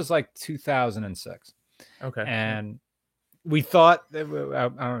this was like 2006. Okay. And we thought that, I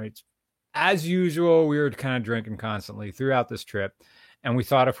don't know, as usual, we were kind of drinking constantly throughout this trip. And we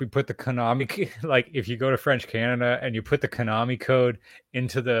thought if we put the Konami, like if you go to French Canada and you put the Konami code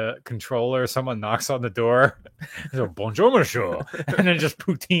into the controller, someone knocks on the door, so bonjour, monsieur, and then just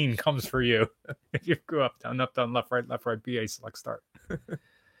poutine comes for you. If you go up, down, left, right, BA, select start.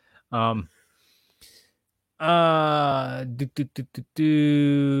 Loyal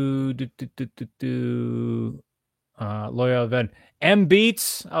event. M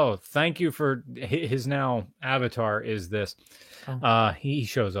Beats. Oh, thank you for his now avatar is this. He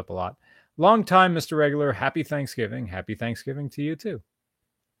shows up a lot. Long time, Mr. Regular. Happy Thanksgiving. Happy Thanksgiving to you too.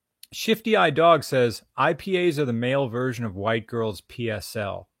 Shifty Eye Dog says IPAs are the male version of White Girl's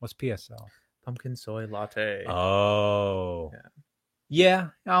PSL. What's PSL? Pumpkin soy latte. Oh. Yeah,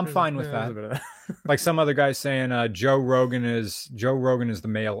 I'm fine with that. Like some other guy saying Joe Rogan is the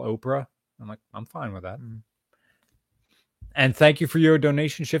male Oprah. I'm like, I'm fine with that. And thank you for your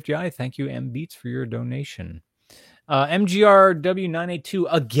donation, Shifty Eye. Thank you, M Beats, for your donation. MGRW982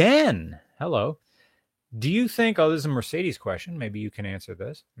 again. Hello. Do you think, this is a Mercedes question. Maybe you can answer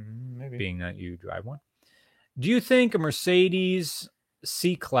this, maybe. Being that you drive one. Do you think a Mercedes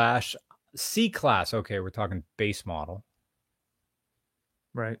C-Class, okay, we're talking base model.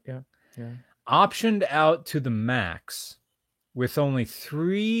 Right, yeah. Optioned out to the max with only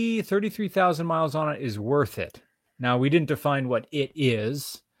 33,000 miles on it is worth it? Now, we didn't define what it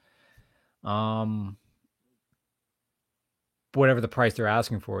is. Whatever the price they're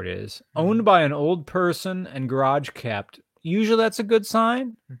asking for it is. Owned by an old person and garage kept. Usually that's a good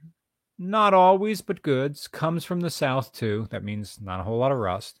sign. Not always, but goods. Comes from the south too. That means not a whole lot of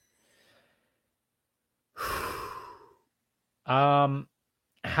rust.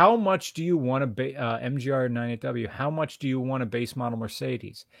 How much do you want a MGR 98W? How much do you want a base model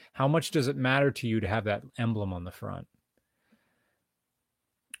Mercedes? How much does it matter to you to have that emblem on the front?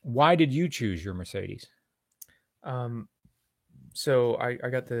 Why did you choose your Mercedes? So I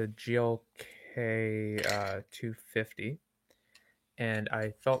got the GLK 250, and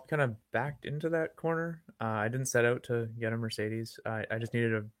I felt kind of backed into that corner. I didn't set out to get a Mercedes. I just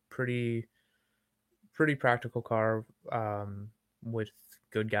needed a pretty practical car with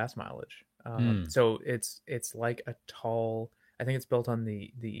good gas mileage. So it's like a tall. I think it's built on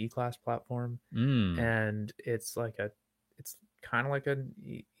the E-Class platform, and it's kind of like an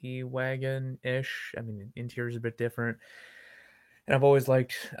E-Wagon ish. I mean, interior is a bit different. And I've always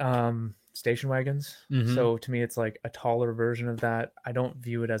liked station wagons. Mhm. So to me, it's like a taller version of that. I don't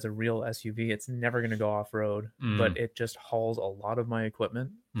view it as a real SUV. It's never going to go off road, but it just hauls a lot of my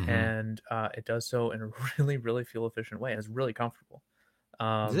equipment, and it does so in a really, really fuel efficient way. And it's really comfortable.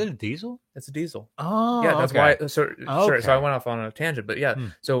 Is it a diesel? It's a diesel. Oh, Yeah, that's okay. why. Sorry, so I went off on a tangent, but yeah.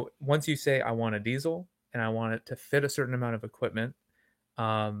 So once you say I want a diesel and I want it to fit a certain amount of equipment,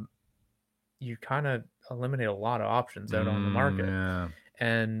 you kind of eliminate a lot of options out on the market. Yeah.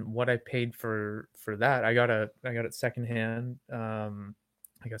 And what I paid for that, I got it secondhand. I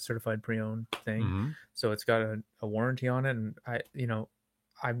got certified pre-owned thing, so it's got a warranty on it, and I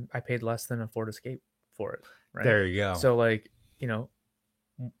paid less than a Ford Escape for it. Right there, you go. So like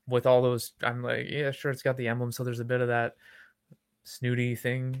with all those, I'm like, yeah, sure, it's got the emblem, so there's a bit of that snooty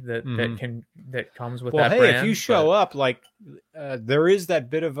thing that comes with that brand. If you show up, like there is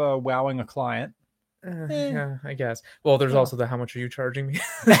that bit of a wowing a client. Yeah, I guess. Well, there's also the how much are you charging me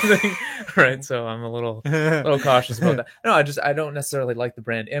thing, right? So I'm a little cautious about that. No, I don't necessarily like the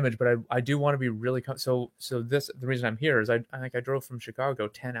brand image, but I do want to be really so the reason I'm here is I think I drove from Chicago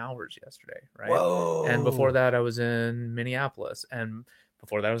 10 hours yesterday, right? Whoa. And before that I was in Minneapolis, and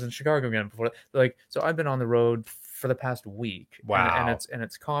before that I was in Chicago again. So I've been on the road for the past week. Wow. And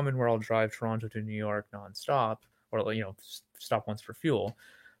it's common where I'll drive Toronto to New York nonstop, or stop once for fuel,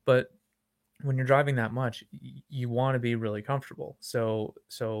 but when you're driving that much, you want to be really comfortable. So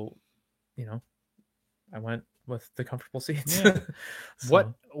I went with the comfortable seats. Yeah.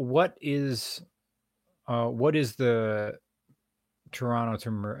 What is the Toronto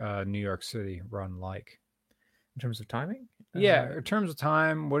to New York City run like in terms of timing? Yeah, in terms of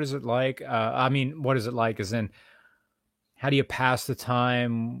time, what is it like? What is it like? As in, how do you pass the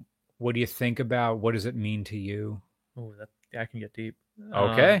time? What do you think about? What does it mean to you? Oh, I can get deep.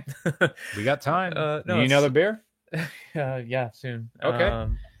 Okay, we got time. No, need another beer? Yeah, soon. Okay,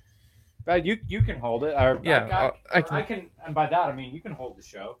 but you can hold it. I can, and by that I mean you can hold the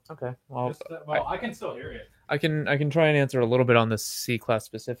show. Okay. Well, I can still hear you. I can try and answer a little bit on the C class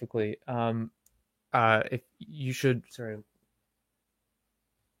specifically. If you should, sorry,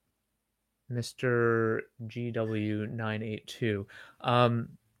 Mr. GW982.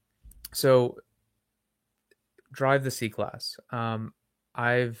 So drive the C class.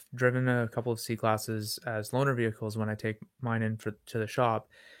 I've driven a couple of C classes as loaner vehicles when I take mine in to the shop,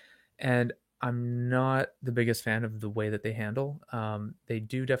 and I'm not the biggest fan of the way that they handle. They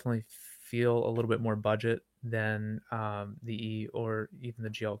do definitely feel a little bit more budget than the E or even the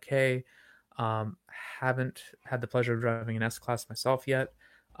GLK. Haven't had the pleasure of driving an S class myself yet,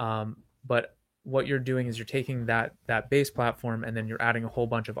 but what you're doing is you're taking that base platform and then you're adding a whole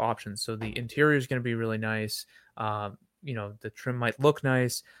bunch of options. So the interior is going to be really nice. The trim might look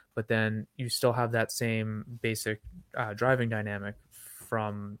nice, but then you still have that same basic driving dynamic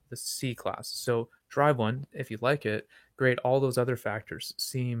from the C class. So drive one if you like it. Great. All those other factors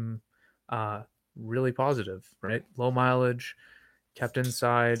seem really positive, right? Low mileage, kept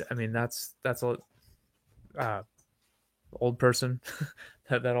inside. I mean, that's a old person.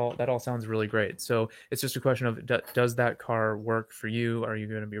 that all sounds really great. So it's just a question of does that car work for you? Are you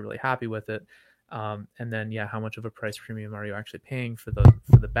going to be really happy with it? And then how much of a price premium are you actually paying for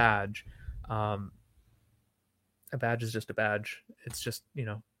the badge? A badge is just a badge. It's just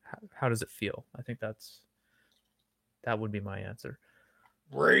how does it feel? I think that would be my answer.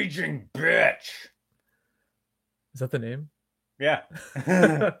 Raging bitch. Is that the name? Yeah.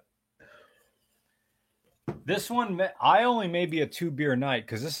 This one, I only may be a 2-beer night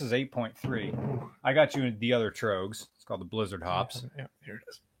because this is 8.3. I got you the other Trogs. It's called the Blizzard Hops. Yeah, here it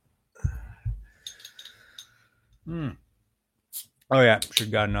is. Oh yeah,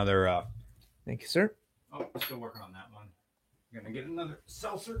 should got another. Thank you, sir. Oh, still working on that one. I'm gonna get another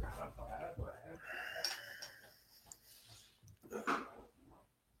seltzer. I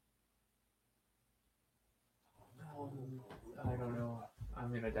don't know.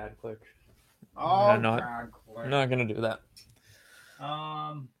 I'm gonna dad click. Oh, I'm not gonna do that.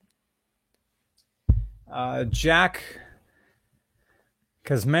 Jack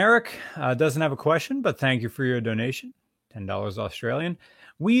Kazmarek doesn't have a question, but thank you for your donation. $10 Australian.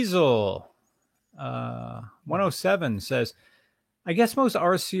 Weasel 107 says, I guess most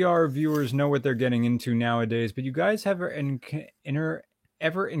RCR viewers know what they're getting into nowadays, but you guys ever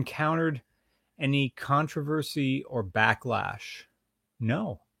encountered any controversy or backlash?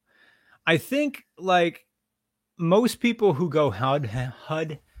 No. I think like most people who go head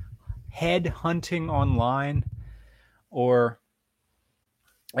hunting online or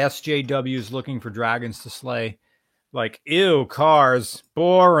SJWs looking for dragons to slay, like, ew, cars,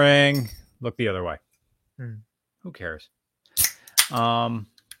 boring. Look the other way. Who cares?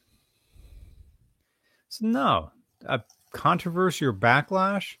 No. A controversy or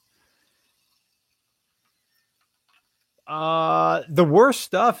backlash? The worst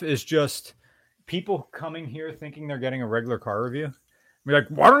stuff is just people coming here thinking they're getting a regular car review. Be like,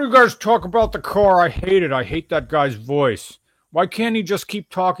 why don't you guys talk about the car? I hate it. I hate that guy's voice. Why can't he just keep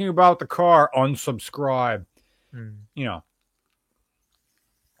talking about the car? Unsubscribe. You know.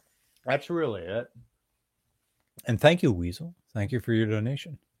 That's really it. And thank you, Weasel. Thank you for your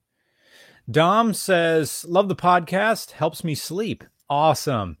donation. Dom says, love the podcast. Helps me sleep.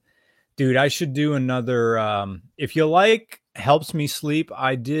 Awesome. Dude, I should do another. If you like Helps Me Sleep,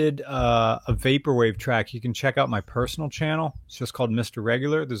 I did a Vaporwave track. You can check out my personal channel. It's just called Mr.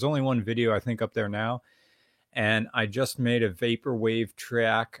 Regular. There's only one video, I think, up there now. And I just made a Vaporwave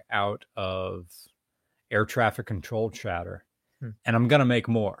track out of air traffic control chatter. And I'm going to make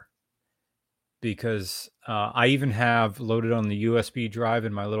more. Because I even have loaded on the USB drive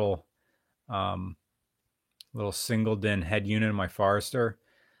in my little single DIN head unit in my Forester.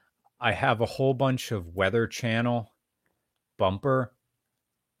 I have a whole bunch of Weather Channel bumper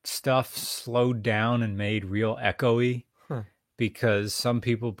stuff slowed down and made real echoey because some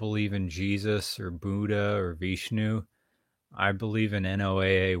people believe in Jesus or Buddha or Vishnu. I believe in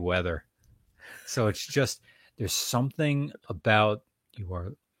NOAA weather. So it's just, there's something about you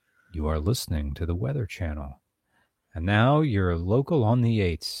are listening to the Weather Channel. And now you're local on the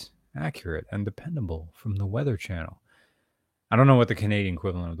 8s, accurate and dependable from the Weather Channel. I don't know what the Canadian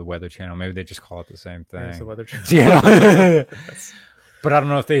equivalent of the Weather Channel. Maybe they just call it the same thing. It's the Weather Channel. Yeah. But I don't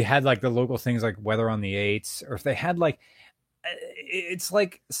know if they had like the local things like Weather on the 8s, or if they had like, it's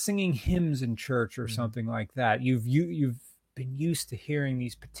like singing hymns in church or something like that. You've been used to hearing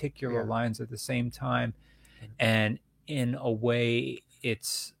these particular lines at the same time. And in a way,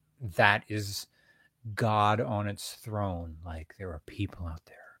 that is God on its throne. Like there are people out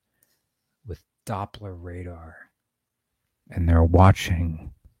there with Doppler radar. And they're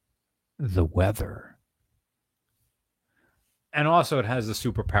watching the weather. And also it has the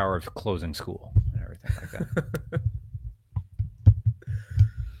superpower of closing school and everything like that.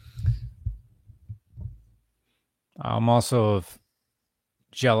 I'm also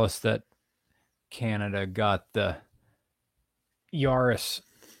jealous that Canada got the Yaris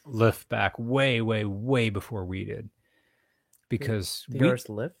lift back way, way, way before we did. Because the Yaris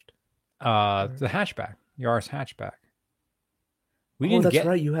lift? The hatchback. Yaris hatchback. That's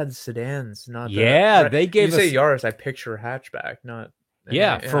right. You had sedans, not they gave us. You say Yaris, I picture hatchback, not.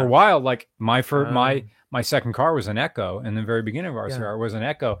 For a while, like my second car was an Echo, and the very beginning of our car was an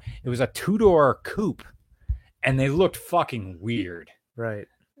Echo. It was a 2-door coupe, and they looked fucking weird. Right.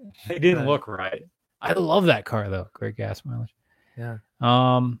 They didn't look right. I love that car though. Great gas mileage. Yeah.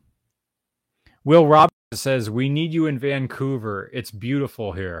 Will Robinson says, "We need you in Vancouver. It's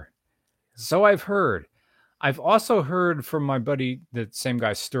beautiful here." So I've heard. I've also heard from my buddy, the same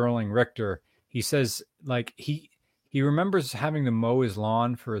guy, Sterling Richter. He says, like, he remembers having to mow his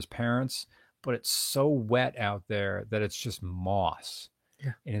lawn for his parents, but it's so wet out there that it's just moss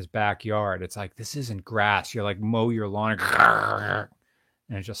in his backyard. It's like, this isn't grass. You're like, mow your lawn, and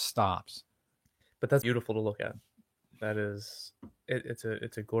it just stops. But that's beautiful to look at. That is, it's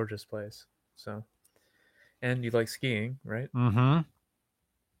a gorgeous place. So, and you like skiing, right? Mm-hmm.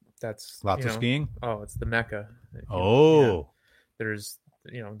 That's lots of skiing. Oh, it's the Mecca. There's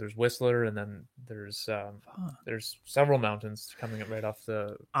Whistler, and then there's several mountains coming up right off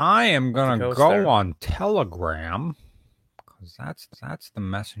the. I am gonna go on Telegram because that's the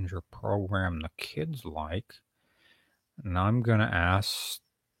messenger program the kids like, and I'm gonna ask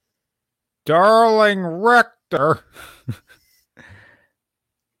Darling Richter.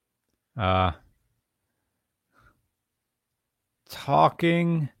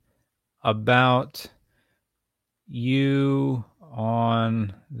 Talking about you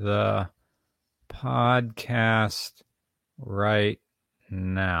on the podcast right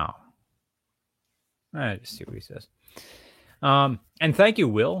now. I just see what he says. And thank you,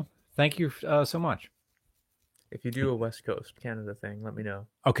 Will. Thank you so much. If you do a West Coast Canada thing, let me know.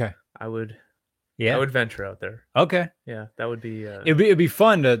 Okay. I would venture out there. Okay. Yeah, that would be. It'd be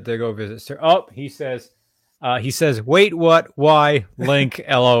fun to go visit. Sir. Oh, he says, wait, what? Why? Link,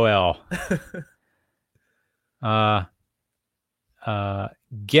 LOL.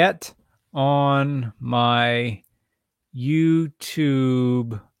 Get on my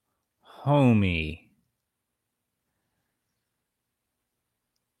YouTube, homie.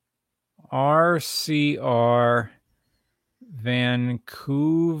 RCR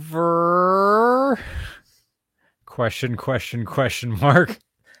Vancouver? Question mark.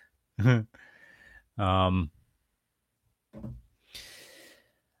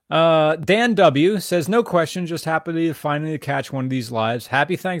 Dan W says, no question, just happy to finally catch one of these lives.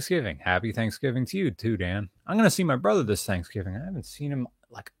 Happy Thanksgiving. Happy Thanksgiving to you too, Dan. I'm going to see my brother this Thanksgiving. I haven't seen him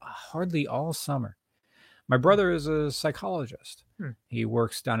like hardly all summer. My brother is a psychologist. He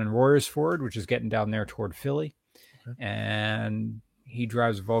works down in Royersford, which is getting down there toward Philly. Okay. And he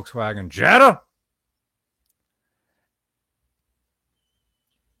drives a Volkswagen Jetta.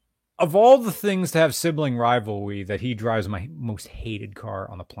 Of all the things to have sibling rivalry, that he drives my most hated car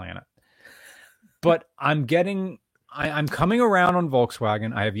on the planet. But I'm coming around on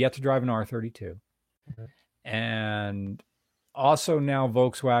Volkswagen. I have yet to drive an R32. Okay. And also now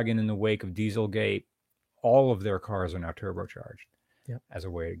Volkswagen, in the wake of Dieselgate, all of their cars are now turbocharged as a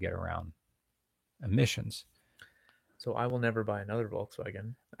way to get around emissions. So I will never buy another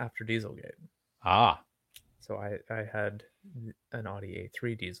Volkswagen after Dieselgate. So I had an Audi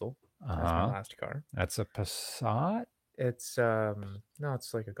A3 diesel. That's my last car. That's a Passat? It's no,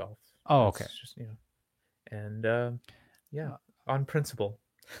 it's like a Golf. Oh, okay. It's just, and on principle.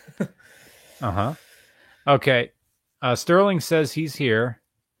 Okay. Sterling says he's here.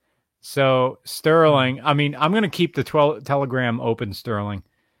 So Sterling, I mean, I'm going to keep the Telegram open, Sterling.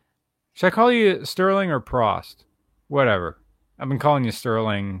 Should I call you Sterling or Prost? Whatever. I've been calling you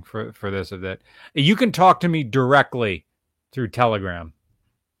Sterling for this or that. You can talk to me directly through Telegram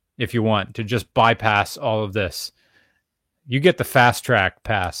if you want to just bypass all of this. You get the fast track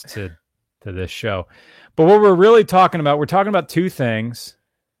pass to this show. But what we're really talking about, we're talking about two things.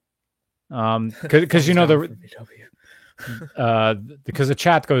 Because because the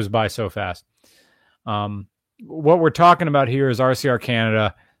chat goes by so fast. What we're talking about here is RCR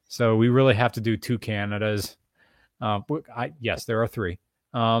Canada, so we really have to do two Canadas. Yes, there are three.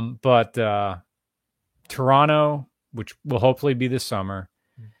 But Toronto, which will hopefully be this summer,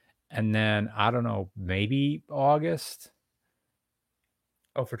 and then I don't know, maybe August.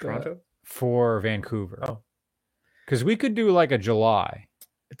 Oh, for Toronto? For Vancouver. Oh, because we could do like a July.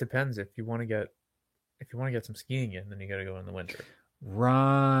 It depends. If you want to get some skiing in, then you got to go in the winter.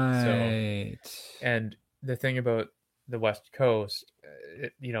 Right. So, and the thing about the West Coast,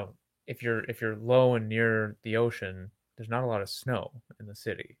 if you're low and near the ocean, there's not a lot of snow in the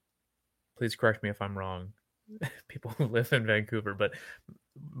city. Please correct me if I'm wrong, people who live in Vancouver, but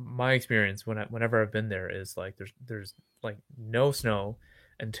my experience whenever I've been there is like there's like no snow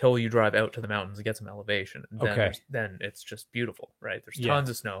until you drive out to the mountains and get some elevation. And then it's just beautiful, right? There's tons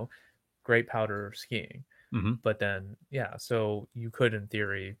of snow, great powder skiing. Mm-hmm. But then, so you could, in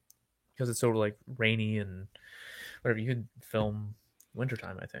theory, because it's sort of like rainy and whatever, you could film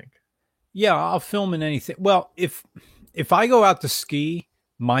wintertime, I think. Yeah, I'll film in anything. Well, if I go out to ski,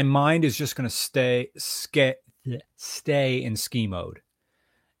 my mind is just going to stay in ski mode.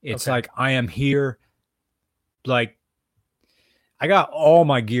 It's like I am here, like I got all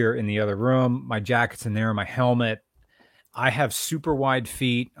my gear in the other room. My jacket's in there, my helmet. I have super wide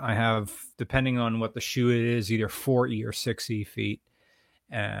feet. I have, depending on what the shoe it is, either 4E or 6E feet.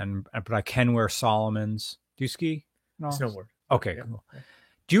 But I can wear Salomons. Do you ski? No. Snowboard. Okay, cool.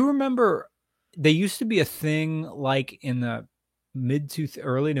 Do you remember they used to be a thing like in the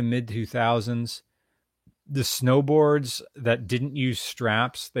early to mid 2000s? The snowboards that didn't use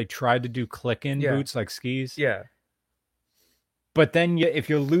straps, they tried to do click-in boots like skis. Yeah. But then if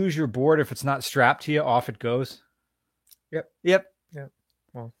you lose your board, if it's not strapped to you, off it goes. Yep. Yeah.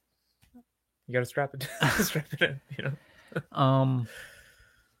 Well, you got to strap it in,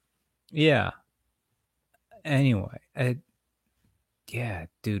 Yeah. Anyway,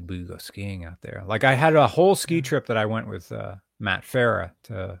 dude, we go skiing out there. Like I had a whole ski trip that I went with Matt Farah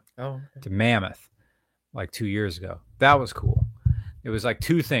to Mammoth like 2 years ago. That was cool. It was like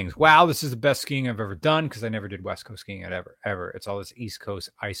two things. Wow, this is the best skiing I've ever done because I never did West Coast skiing ever. It's all this East Coast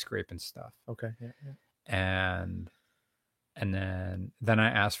ice scraping stuff. Okay. Yeah. And then I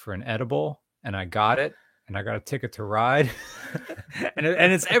asked for an edible and I got it and I got a ticket to ride. and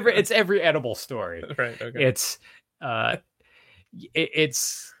it's every edible story. Right. Okay. It's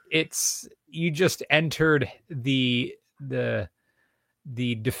you just entered the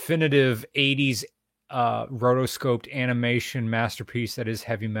definitive 80s rotoscoped animation masterpiece that is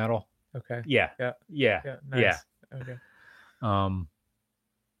heavy metal. Okay. Yeah. Nice. Okay.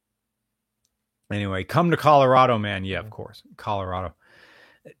 Anyway, come to Colorado, man. Yeah, of course. Colorado.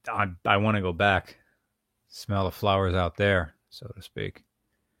 I want to go back. Smell the flowers out there, so to speak.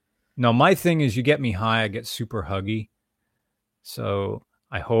 No, my thing is you get me high, I get super huggy. So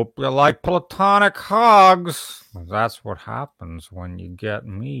I hope you like platonic hugs. That's what happens when you get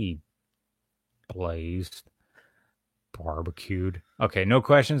me blazed, barbecued. Okay, no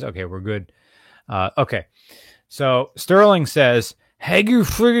questions? Okay, we're good. Okay, so Sterling says, Hager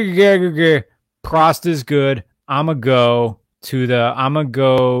Frigger Prost is good. I'ma go to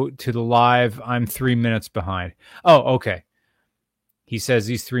the live. I'm 3 minutes behind. Oh, okay. He says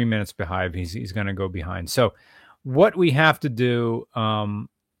he's 3 minutes behind. He's gonna go behind. So what we have to do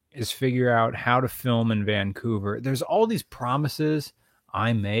is figure out how to film in Vancouver. There's all these promises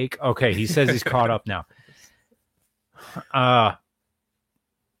I make. Okay, he says he's caught up now.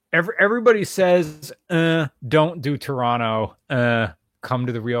 Everybody says, don't do Toronto, come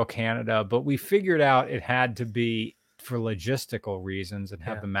to the real Canada. But we figured out it had to be for logistical reasons and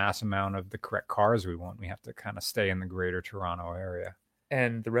have the mass amount of the correct cars we want. We have to kind of stay in the greater Toronto area.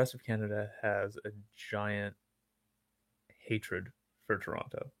 And the rest of Canada has a giant hatred for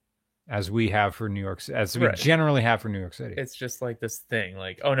Toronto. As we have for New York, as we generally have for New York City. It's just like this thing,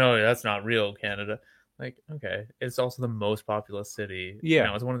 like, oh no, that's not real Canada. Like, okay, it's also the most populous city. Yeah, you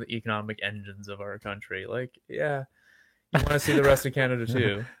know, it's one of the economic engines of our country. Like, yeah, you want to see the rest of Canada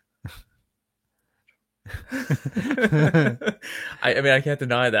too. I mean, I can't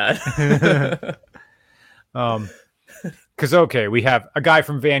deny that. Because okay, we have a guy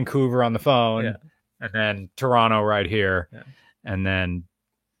from Vancouver on the phone, and then Toronto right here, and then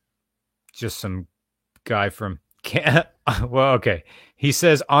just some guy from well, okay. He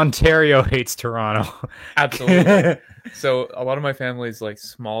says Ontario hates Toronto. Absolutely. So a lot of my family's like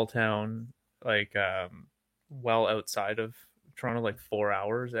small town, like well outside of Toronto, like 4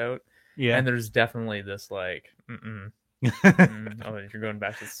 hours out. Yeah. And there's definitely this like, oh, you're going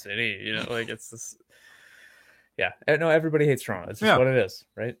back to the city, you know, like it's this. Yeah. No, everybody hates Toronto. It's just what it is,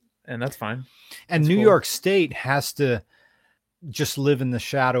 right? And that's fine. And New York State has to just live in the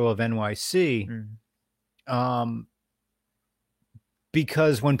shadow of NYC.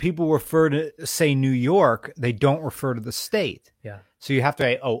 Because when people refer to, say, New York, they don't refer to the state. Yeah. So you have to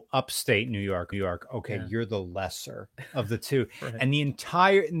say, oh, upstate New York. Okay, you're the lesser of the two. Right. And the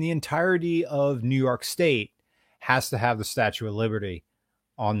entirety of New York State has to have the Statue of Liberty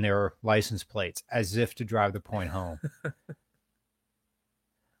on their license plates, as if to drive the point home.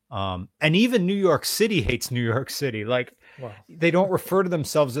 And even New York City hates New York City. Like, they don't refer to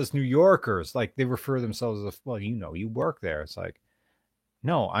themselves as New Yorkers. Like, they refer to themselves as, well, you know, you work there. It's like,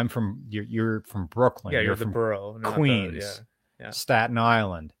 no, I'm from, you're from Brooklyn. Yeah, you're from the borough. Queens, Staten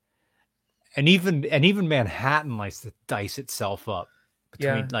Island. And even Manhattan likes to dice itself up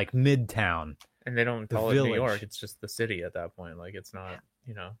between like Midtown. And they don't call it New York. It's just the city at that point. Like, it's not,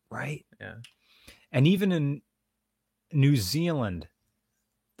 you know. Right. Yeah. And even in New Zealand,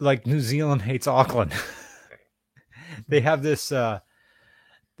 like, New Zealand hates Auckland. They have this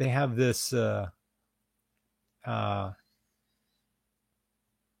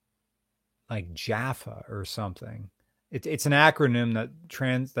like Jaffa or something. It's an acronym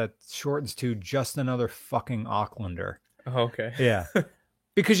that shortens to just another fucking Aucklander. Oh, okay. Yeah.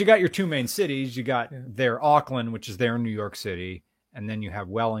 Because you got your two main cities. You got their Auckland, which is there in New York City, and then you have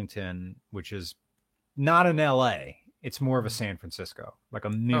Wellington, which is not in LA. It's more of a San Francisco, like a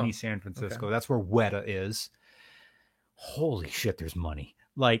mini San Francisco. Okay. That's where Weta is. Holy shit, there's money.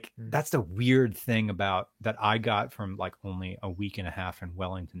 Like, that's the weird thing about that I got from like only a week and a half in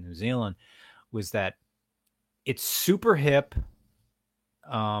Wellington, New Zealand, was that it's super hip,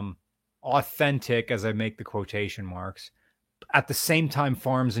 authentic, as I make the quotation marks, at the same time,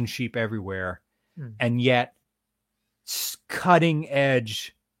 farms and sheep everywhere, and yet cutting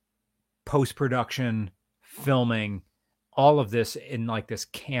edge post-production filming, all of this in like this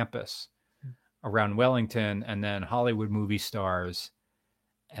campus around Wellington, and then Hollywood movie stars,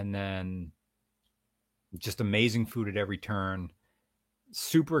 and then just amazing food at every turn,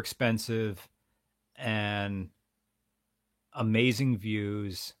 super expensive, and amazing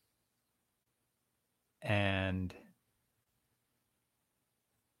views, and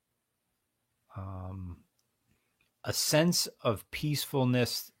a sense of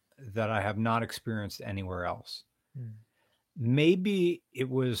peacefulness that I have not experienced anywhere else. Maybe it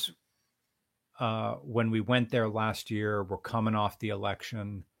was when we went there last year, we're coming off the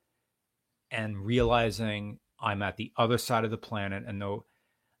election and realizing I'm at the other side of the planet. And though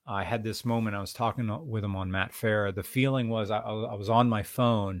I had this moment, I was talking with him on Matt Farah, the feeling was I was on my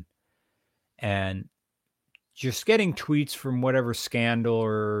phone and just getting tweets from whatever scandal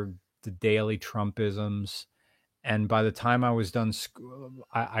or the daily Trumpisms. And by the time I was done,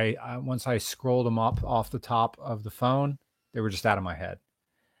 I once I scrolled them up off the top of the phone, they were just out of my head.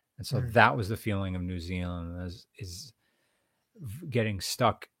 And so that was the feeling of New Zealand, is getting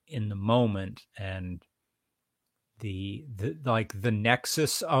stuck in the moment, and the like the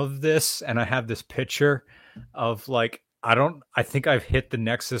nexus of this. And I have this picture of like, I think I've hit the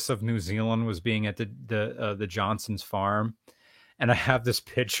nexus of New Zealand was being at the Johnson's farm. and I have this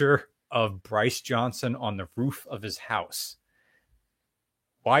picture of Bryce Johnson on the roof of his house.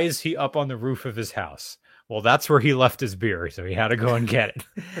 Why is he up on the roof of his house? Well, that's where he left his beer, so he had to go and get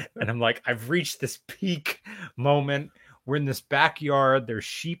it. And I'm like, I've reached this peak moment. We're in this backyard. There's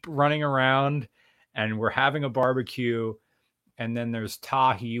sheep running around, and we're having a barbecue. And then there's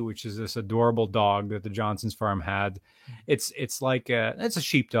Tahi, which is this adorable dog that the Johnson's farm had. It's like it's a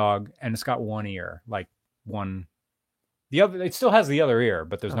sheepdog, and it's got one ear, like one. The other, it still has the other ear,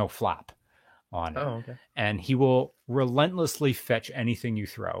 but there's no flap on it. Oh, okay. And he will relentlessly fetch anything you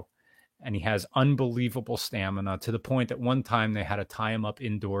throw. And he has unbelievable stamina, to the point that one time they had to tie him up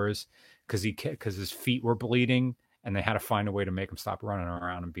indoors because his feet were bleeding, and they had to find a way to make him stop running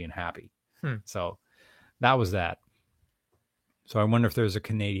around and being happy. So that was that. So I wonder if there's a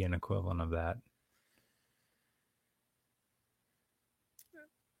Canadian equivalent of that.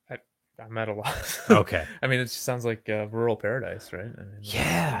 I'm at a loss. Okay. I mean, it just sounds like rural paradise, right? I mean,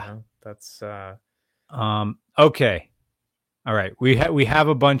 Yeah. you know, that's okay. All right. We have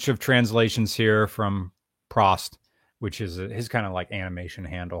a bunch of translations here from Prost, which is his kind of like animation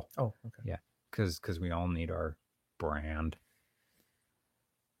handle. Oh, okay. Yeah, because we all need our brand.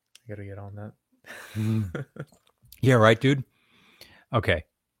 I gotta get on that. Yeah, right, dude. Okay.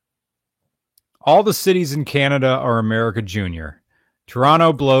 All the cities in Canada are America Junior.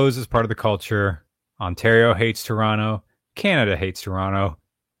 Toronto blows as part of the culture. Ontario hates Toronto. Canada hates Toronto.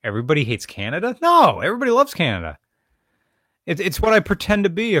 Everybody hates Canada? No, everybody loves Canada. It's what I pretend to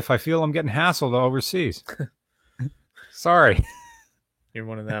be if I feel I'm getting hassled overseas. Sorry. You're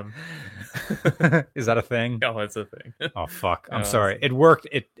one of them. Is that a thing? Oh, it's a thing. Oh, fuck. I'm sorry. It worked.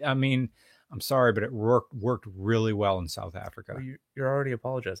 I'm sorry, but it worked really well in South Africa. Well, you're already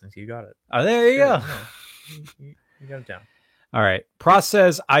apologizing, so you got it. Oh, there you go. You got it down. All right. Pross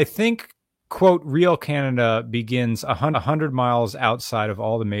says, I think, quote, real Canada begins 100 miles outside of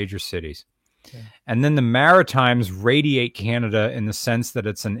all the major cities. Okay. And then the Maritimes radiate Canada in the sense that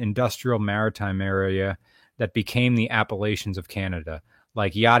it's an industrial maritime area that became the Appalachians of Canada,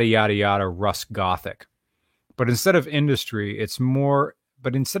 like yada, yada, yada, Rust Gothic. But instead of industry, it's more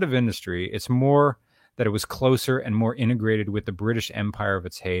that it was closer and more integrated with the British Empire of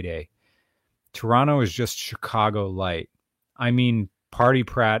its heyday. Toronto is just Chicago light. I mean, Party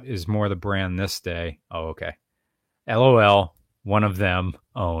Pratt is more the brand this day. Oh, okay. LOL, one of them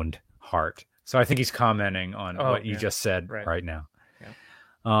owned Heart. So I think he's commenting on what you just said right now.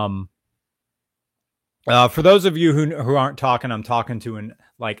 Yeah. For those of you who aren't talking, I'm talking to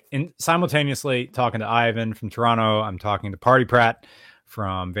simultaneously talking to Ivan from Toronto. I'm talking to Party Pratt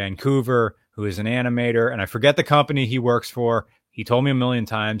from Vancouver, who is an animator, and I forget the company he works for. He told me a million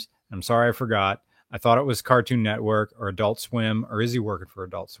times. I'm sorry, I forgot. I thought it was Cartoon Network or Adult Swim, or is he working for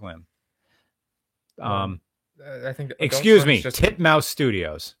Adult Swim? I think. Excuse me, Titmouse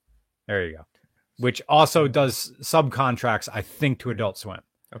Studios. There you go. Which also does subcontracts, I think, to Adult Swim.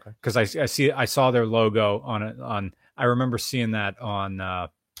 Okay. Because I saw their logo on. I remember seeing that on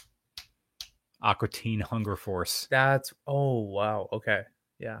Aqua Teen Hunger Force. Oh wow, okay,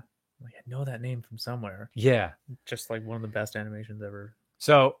 yeah. I know that name from somewhere. Yeah, just like one of the best animations ever.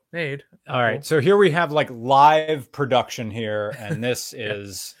 So made. All right. So here we have like live production here, and this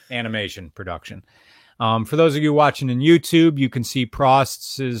is animation production. For those of you watching on YouTube, you can see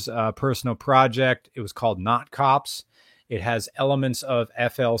Prost's personal project. It was called Not Cops. It has elements of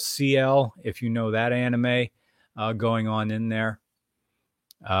FLCL, if you know that anime, going on in there.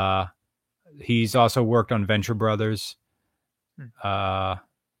 He's also worked on Venture Brothers.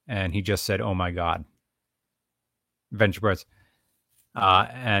 And he just said, oh my God. Venture Brothers.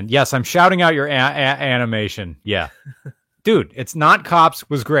 And yes, I'm shouting out your animation. Yeah. Dude, It's Not Cops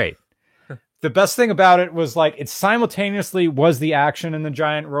was great. The best thing about it was like it simultaneously was the action in the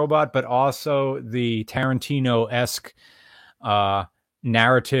giant robot, but also the Tarantino-esque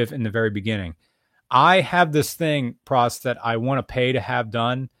narrative in the very beginning. I have this thing, Prost, that I want to pay to have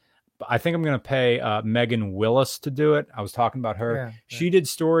done. I think I'm going to pay Megan Willis to do it. I was talking about her. Yeah. She did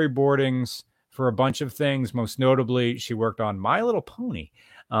storyboardings for a bunch of things. Most notably, she worked on My Little Pony.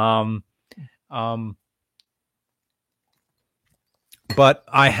 But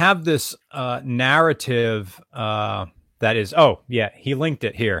I have this narrative that is, he linked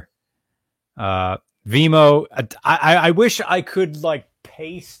it here. Vimo, I wish I could like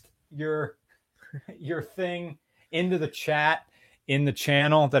paste your thing into the chat in the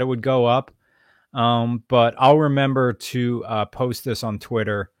channel that it would go up. But I'll remember to post this on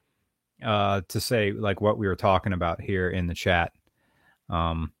Twitter to say like what we were talking about here in the chat.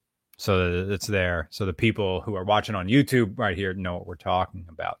 So that it's there. So the people who are watching on YouTube right here know what we're talking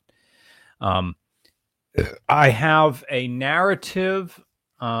about. I have a narrative.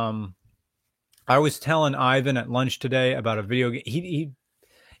 I was telling Ivan at lunch today about a video game. He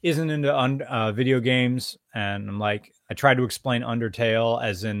isn't into video games, and I'm like, I tried to explain Undertale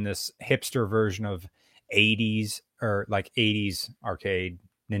as in this hipster version of 80s or like 80s arcade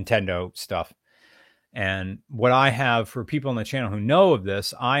Nintendo stuff. And what I have for people on the channel who know of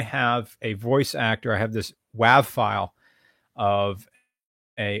this, I have a voice actor. I have this WAV file of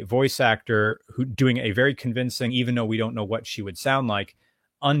a voice actor who doing a very convincing, even though we don't know what she would sound like,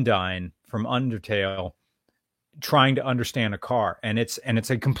 Undyne from Undertale, trying to understand a car. And it's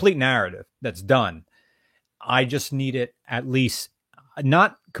a complete narrative that's done. I just need it at least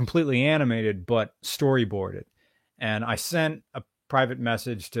not completely animated, but storyboarded. And I sent a private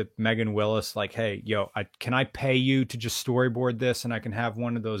message to Megan Willis, like, hey, can I pay you to just storyboard this? And I can have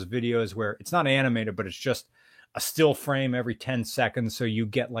one of those videos where it's not animated, but it's just a still frame every 10 seconds. So you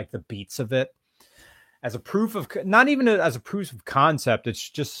get like the beats of it as a proof of, not even as a proof of concept. It's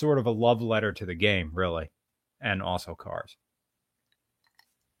just sort of a love letter to the game, really. And also cars.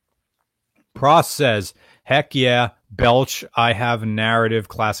 Pross says, heck yeah, Belch, I have a narrative,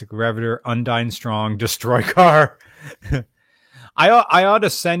 classic Revitor, Undyne Strong, destroy car. I ought to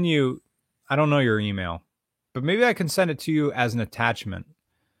send you, I don't know your email, but maybe I can send it to you as an attachment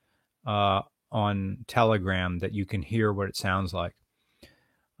on Telegram that you can hear what it sounds like.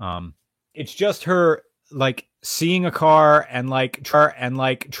 It's just her like seeing a car and like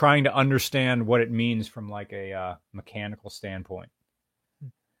trying to understand what it means from like a mechanical standpoint.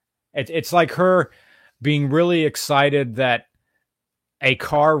 It's like her being really excited that a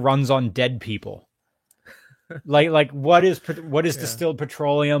car runs on dead people. like what is distilled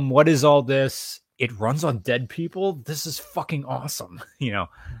petroleum? What is all this? It runs on dead people? This is fucking awesome.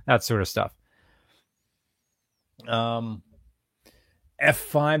 That sort of stuff.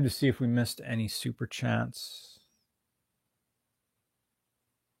 F5 to see if we missed any super chats.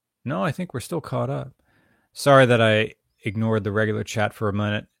 No, I think we're still caught up. Sorry that I ignored the regular chat for a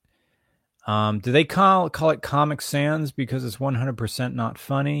minute. Do they call it Comic Sans because it's 100% not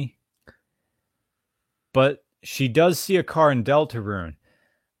funny? But she does see a car in Deltarune.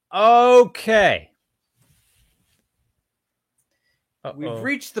 Okay. Uh-oh. We've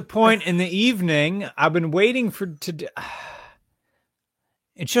reached the point in the evening. I've been waiting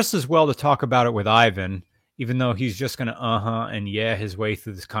it's just as well to talk about it with Ivan, even though he's just going to and yeah his way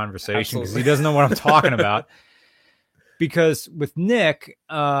through this conversation because he doesn't know what I'm talking about. Because with Nick,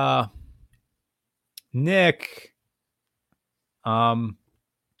 I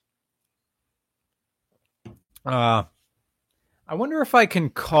wonder if I can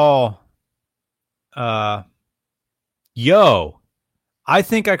call I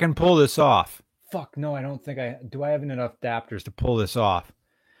think I can pull this off. Fuck, no, I don't think do I have enough adapters to pull this off?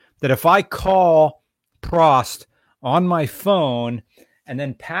 That if I call Prost on my phone and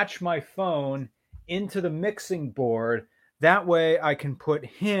then patch my phone into the mixing board, that way I can put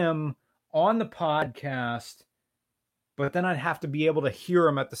him on the podcast, but then I'd have to be able to hear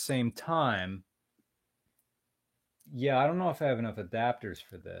him at the same time. Yeah, I don't know if I have enough adapters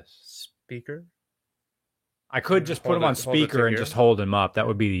for this. Speaker? I could just put him on speaker and just hold him up. That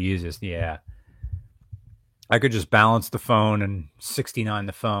would be the easiest, yeah. I could just balance the phone and 69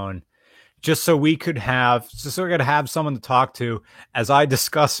 the phone. Just so we could have someone to talk to as I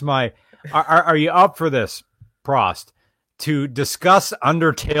discuss my... Are you up for this, Prost? To discuss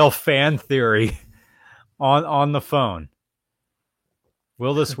Undertale fan theory on the phone.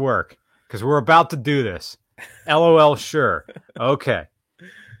 Will this work? Because we're about to do this. LOL, sure. Okay.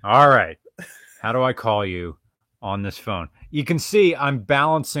 All right. How do I call you on this phone? You can see I'm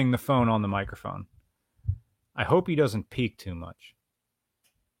balancing the phone on the microphone. I hope he doesn't peak too much.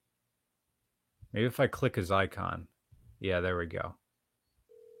 Maybe if I click his icon. Yeah, there we go.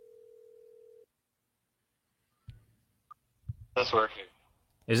 That's working.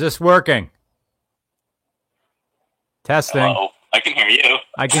 Is this working? Testing. Hello. I can hear you.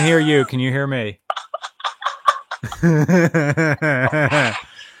 I can hear you. Can you hear me?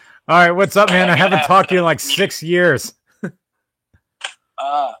 All right, what's up, man? I haven't talked to you in like 6 years.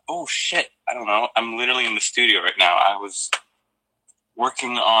 Oh shit. I don't know. I'm literally in the studio right now. I was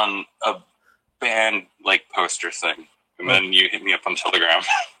working on a band like poster thing, and then you hit me up on Telegram.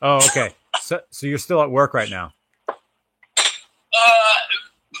 Oh, okay. So you're still at work right now?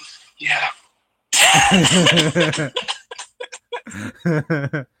 Yeah.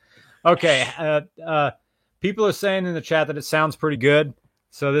 Okay. People are saying in the chat that it sounds pretty good,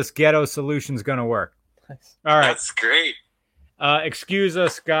 so this ghetto solution is going to work. Nice. All right. That's great. Excuse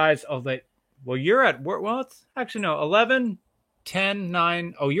us, guys. Well, you're at work. Well, it's actually no 11. 10,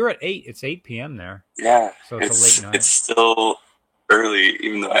 9. Oh, you're at 8. It's 8 p.m. there. Yeah, So it's a late night. It's still early,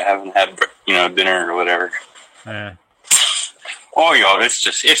 even though I haven't had dinner or whatever. Oh,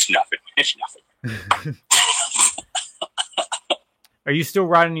 it's nothing. It's nothing. Are you still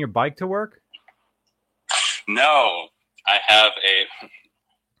riding your bike to work? No, I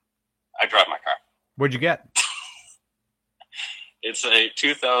drive my car. What'd you get? It's a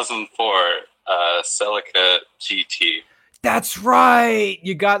 2004 Celica GT. That's right.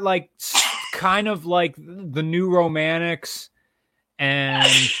 You got like kind of like the new Romantics, and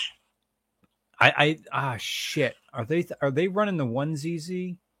shit. Are they running the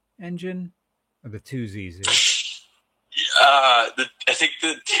 1ZZ engine or the 2ZZ? I think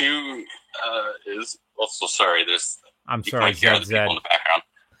the 2 is also sorry. I'm sorry, hear other people in the background,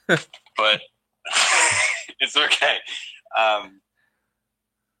 but it's okay.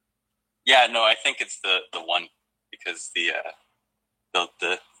 Yeah, no, I think it's the 1 because the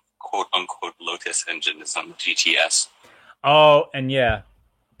quote unquote Lotus engine is on the GTS. Oh, and yeah,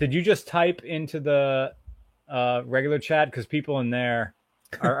 did you just type into the regular chat? Because people in there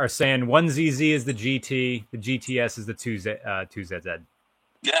are saying 1ZZ is the GT, the GTS is the 2ZZ.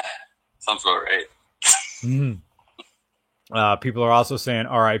 Yeah, sounds about right. Mm-hmm. People are also saying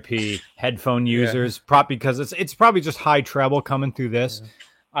RIP headphone users, because it's probably just high treble coming through this. Yeah.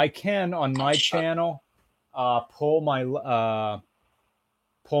 I can on my channel pull my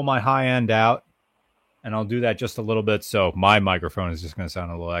high end out, and I'll do that just a little bit. So my microphone is just going to sound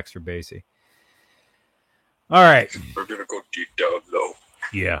a little extra bassy. All right, we're gonna go deep down low.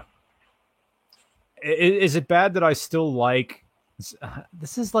 Yeah. Is it bad that I still like?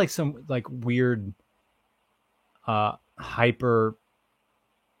 This is like some like weird, hyper.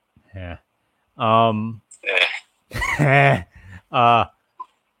 Yeah.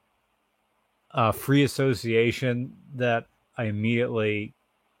 Free association that I immediately.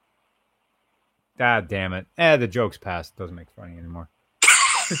 God damn it! The joke's past. It doesn't make it funny anymore.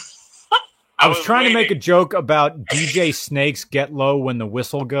 I was trying to make a joke about DJ Snake's "Get Low When the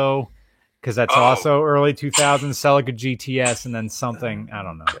Whistle Go," because that's also early 2000s Celica GTS, and then something I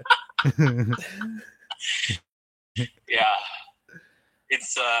don't know. Yeah,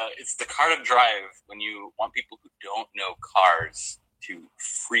 it's the car to drive when you want people who don't know cars to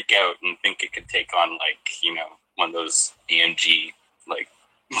freak out and think it could take on one of those AMG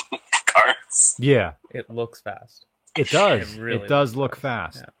cars. Yeah, it looks fast. It does. It does look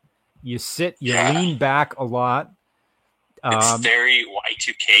fast. Yeah. You sit, you lean back a lot. It's very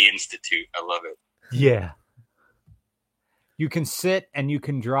Y2K Institute. I love it. Yeah. You can sit and you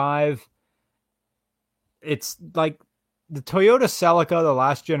can drive. It's like the Toyota Celica, the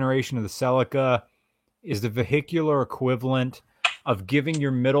last generation of the Celica, is the vehicular equivalent of giving your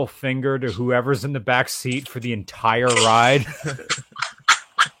middle finger to whoever's in the back seat for the entire ride.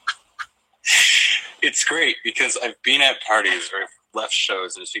 It's great because I've been at parties or left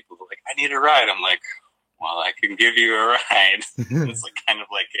shows and there's people who are like, I need a ride. I'm like, well, I can give you a ride. It's like kind of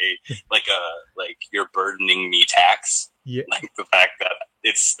like you're burdening me tax. Yeah. Like the fact that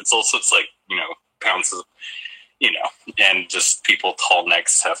it's pounds of, and just people tall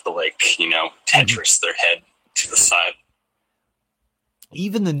necks have to Tetris their head to the side.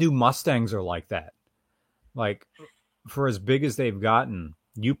 Even the new Mustangs are like that. Like for as big as they've gotten,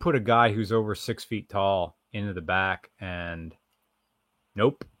 you put a guy who's over 6 feet tall into the back and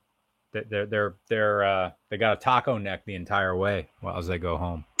nope. They got a taco neck the entire way as they go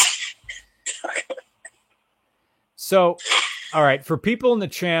home. So, all right, for people in the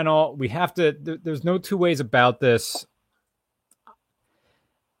channel, we have to. There's no two ways about this.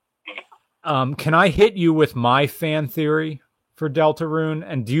 Can I hit you with my fan theory for Deltarune?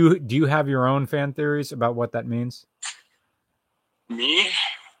 And do you have your own fan theories about what that means? Me?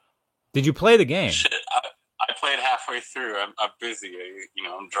 Did you play the game? Shit, I played halfway through. I'm busy.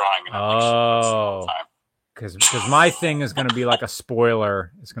 I'm drawing. And all the time. Because my thing is going to be like a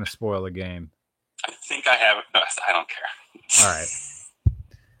spoiler. It's going to spoil the game. I think I have it. No, I don't care. All right.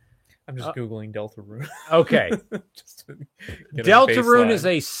 I'm just Googling Deltarune. Okay. Deltarune is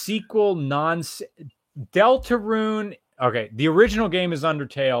a sequel Deltarune. Okay. The original game is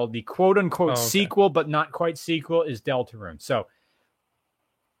Undertale. The quote unquote sequel, but not quite sequel, is Deltarune. So,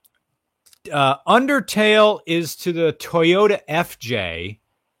 Undertale is to the Toyota FJ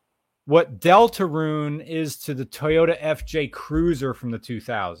what Deltarune is to the Toyota FJ Cruiser from the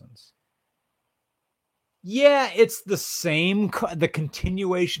 2000s. Yeah, it's the same, the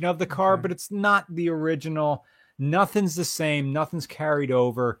continuation of the car, but it's not the original. Nothing's the same. Nothing's carried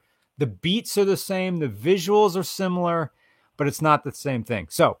over. The beats are the same. The visuals are similar, but it's not the same thing.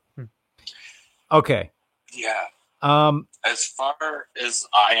 So, okay. Yeah. As far as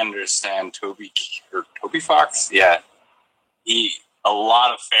I understand, Toby Fox, yeah, he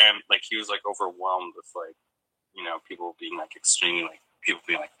was like overwhelmed with like, you know, people being like extremely like people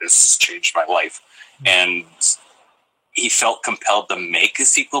being like, this changed my life, and he felt compelled to make a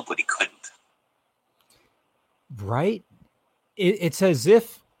sequel, but he couldn't. Right? It's as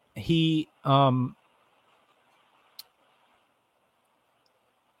if he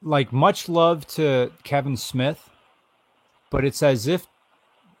like, much love to Kevin Smith, but it's as if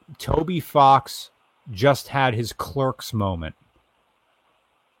Toby Fox just had his Clerks moment.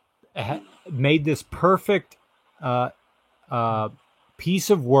 Made this perfect piece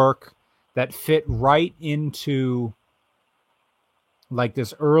of work that fit right into like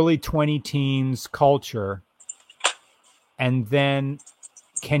this early 20-teens culture. And then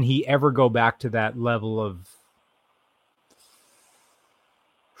can he ever go back to that level of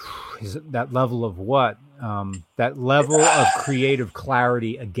what? That level of creative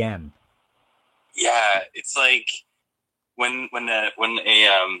clarity again. Yeah, it's like when a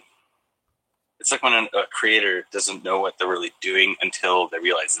creator doesn't know what they're really doing until they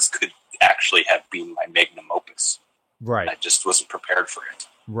realize this could actually have been my magnum opus. Right. I just wasn't prepared for it.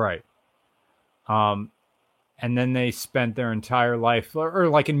 Right. And then they spent their entire life, or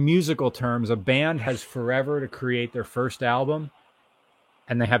like in musical terms, a band has forever to create their first album,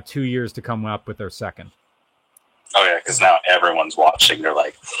 and they have 2 years to come up with their second. Oh yeah, because now everyone's watching. They're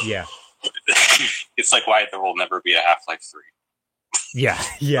like, yeah. It's like why there will never be a Half-Life 3. Yeah,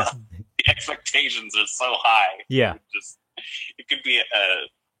 yeah. The expectations are so high. Yeah. It could be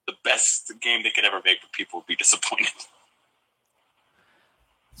the best game they could ever make, but people would be disappointed.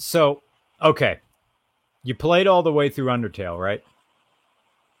 So, okay. You played all the way through Undertale, right?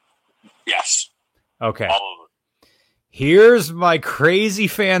 Yes. Okay. All of it. Here's my crazy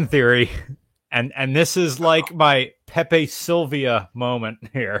fan theory, and this is like my Pepe Sylvia moment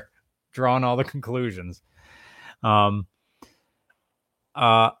here, drawing all the conclusions.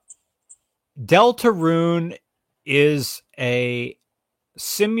 Deltarune is a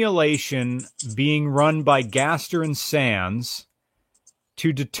simulation being run by Gaster and Sans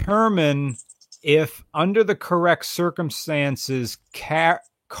to determine if, under the correct circumstances,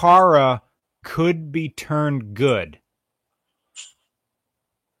 Kara could be turned good.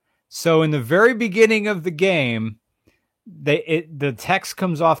 So in the very beginning of the game, the text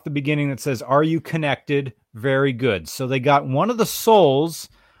comes off the beginning that says, "Are you connected? Very good." So they got one of the souls,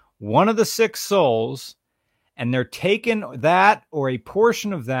 one of the 6 souls, and they're taking that or a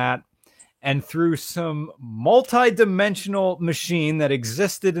portion of that, and through some multi-dimensional machine that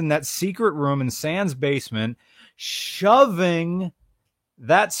existed in that secret room in Sans' basement, shoving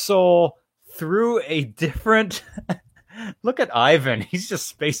that soul through a different... Look at Ivan. He's just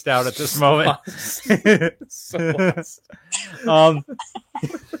spaced out at this moment.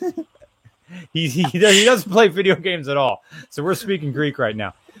 He doesn't play video games at all. So we're speaking Greek right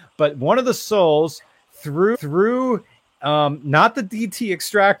now. But one of the souls through not the DT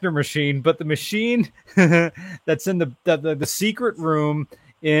extractor machine, but the machine that's in the secret room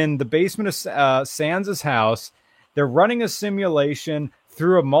in the basement of Sans' house. They're running a simulation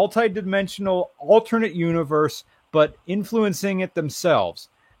through a multi-dimensional alternate universe, but influencing it themselves.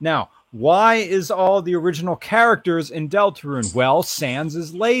 Now, why is all the original characters in Deltarune? Well, Sans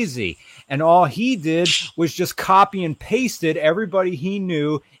is lazy, and all he did was just copy and pasted everybody he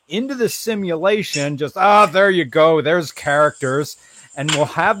knew into the simulation. Just, there you go, there's characters, and we'll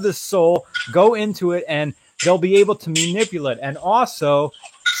have the soul go into it, and they'll be able to manipulate. And also,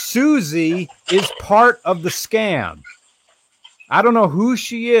 Susie is part of the scam. I don't know who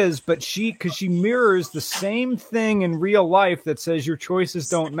she is, but because she mirrors the same thing in real life that says your choices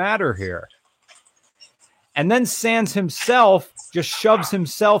don't matter here. And then Sans himself just shoves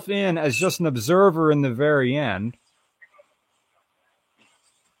himself in as just an observer in the very end.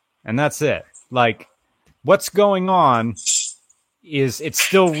 And that's it. Like, what's going on is it's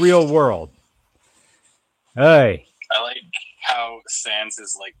still real world. Hey. I like how Sans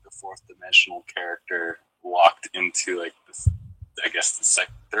is like the 4th dimensional character walked into like this, I guess the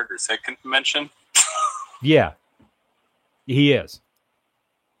 3rd or 2nd dimension. Yeah, he is.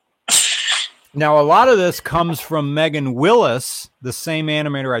 Now, a lot of this comes from Megan Willis, the same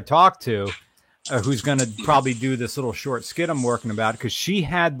animator I talked to, who's going to probably do this little short skit I'm working about, because she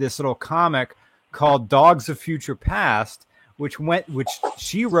had this little comic called Dogs of Future Past, which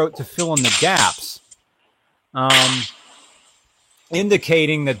she wrote to fill in the gaps,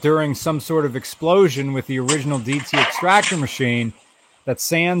 indicating that during some sort of explosion with the original DT extractor machine, that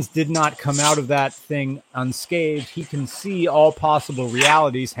Sans did not come out of that thing unscathed. He can see all possible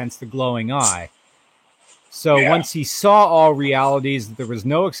realities, hence the glowing eye. So once he saw all realities, that there was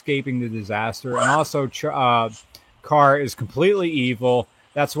no escaping the disaster, and also Carr is completely evil.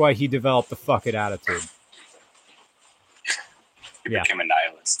 That's why he developed the fuck it attitude. He became a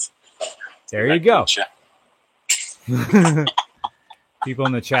nihilist. There you go. People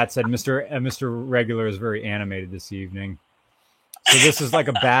in the chat said Mr. Regular is very animated this evening. So this is like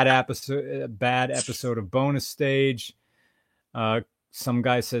a bad episode of Bonus Stage. Some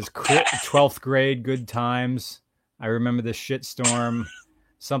guy says 12th grade, good times. I remember the shitstorm.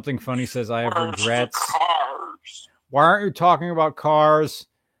 Something funny says I have regrets. Why aren't you talking about cars?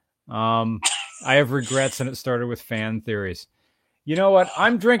 I have regrets, and it started with fan theories. You know what?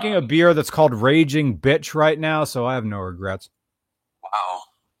 I'm drinking a beer that's called Raging Bitch right now, so I have no regrets. Wow.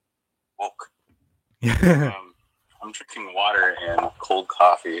 Woke. I'm drinking water and cold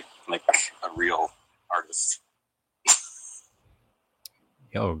coffee like a real artist.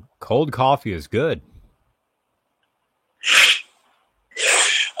 Yo, cold coffee is good.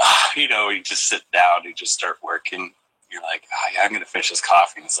 You know, you just sit down, you just start working. You're like, oh, yeah, I'm going to finish this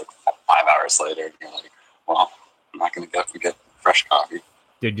coffee. And it's like 5 hours later. And you're like, well, I'm not going to go and get fresh coffee.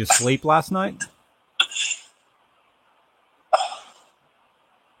 Did you sleep last night?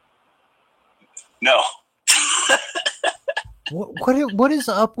 No. What is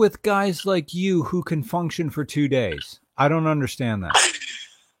up with guys like you who can function for 2 days? I don't understand that.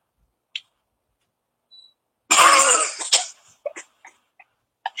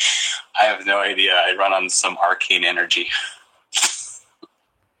 I have no idea. I run on some arcane energy.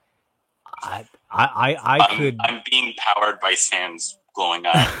 I'm being powered by Sam's glowing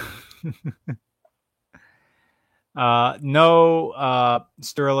eye. No,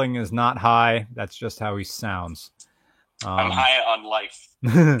 Sterling is not high. That's just how he sounds. I'm high on life.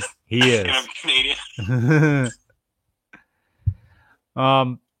 He is. And I'm Canadian.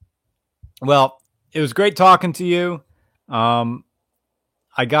 Well, it was great talking to you.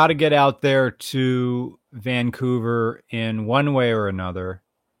 I got to get out there to Vancouver in one way or another.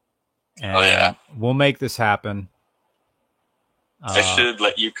 And we'll make this happen. I should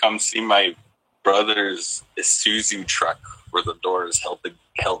let you come see my brother's Isuzu truck where the door is held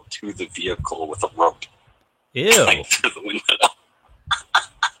to the vehicle with a rope. Ew. Like through the window.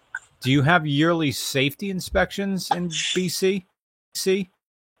 Do you have yearly safety inspections in BC?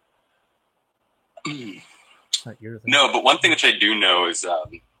 No, but one thing which I do know is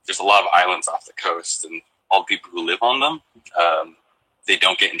there's a lot of islands off the coast, and all the people who live on them, they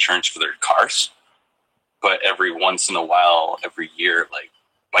don't get insurance for their cars. But every once in a while, every year, like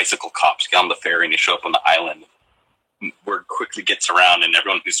bicycle cops get on the ferry and they show up on the island. Word quickly gets around, and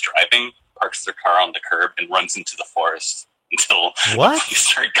everyone who's driving parks their car on the curb and runs into the forest until the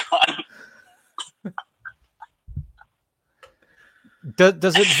police are gone.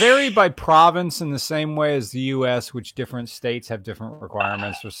 Does it vary by province in the same way as the U.S., which different states have different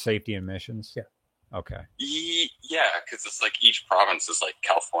requirements for safety emissions? Yeah. Okay. Yeah, because it's like each province is like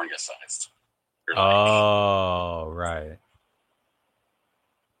California sized. Right.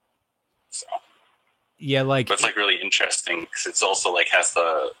 So. Yeah, but it's like really interesting because it's also like has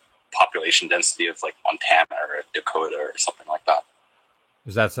the population density of like Montana or Dakota or something like that.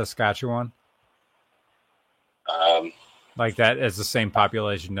 Is that Saskatchewan? Like that is the same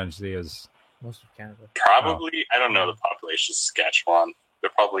population density as most of Canada. Probably. I don't know the population of Saskatchewan.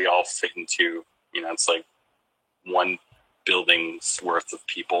 They're probably all fit into, it's like one building's worth of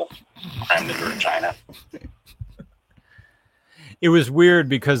people crammed into Regina. It was weird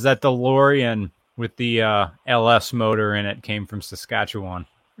because that DeLorean with the LS motor in it came from Saskatchewan.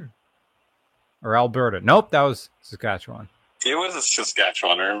 Or Alberta. Nope, that was Saskatchewan. It was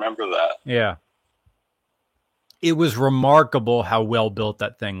Saskatchewan. I remember that. Yeah. It was remarkable how well built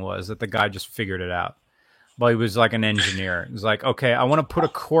that thing was, that the guy just figured it out. Well, he was like an engineer. He was like, okay, I want to put a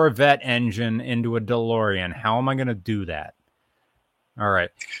Corvette engine into a DeLorean. How am I going to do that? All right.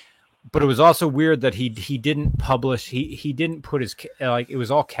 But it was also weird that he didn't publish, he didn't put his, it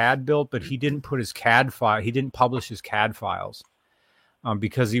was all CAD built, but he didn't put his CAD file, he didn't publish his CAD files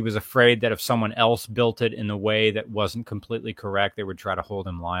because he was afraid that if someone else built it in a way that wasn't completely correct, they would try to hold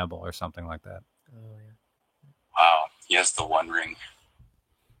him liable or something like that. Oh, yeah. Wow, he has the One Ring.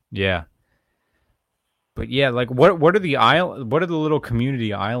 Yeah, but yeah, like what are the little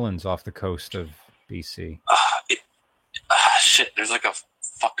community islands off the coast of BC? Shit, there's like a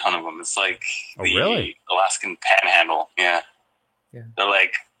fuck ton of them. It's like really? Alaskan Panhandle. Yeah, they're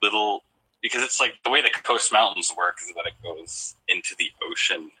like little because it's like the way the coast mountains work is that it goes into the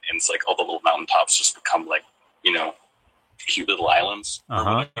ocean, and it's like all the little mountaintops just become like cute little islands or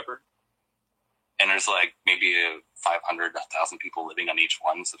whatever. and there's like maybe 500, 1,000 people living on each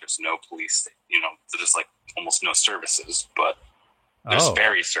one, so there's no police. There's just like almost no services, but there's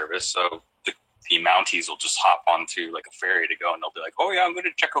ferry service, so the Mounties will just hop onto like a ferry to go, and they'll be like, "Oh yeah, I'm going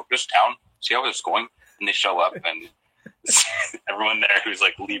to check out this town, see how it's going," and they show up, and everyone there who's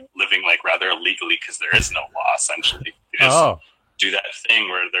like living like rather illegally because there is no law essentially. They just do that thing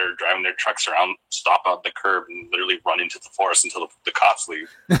where they're driving their trucks around, stop out the curb, and literally run into the forest until the cops leave.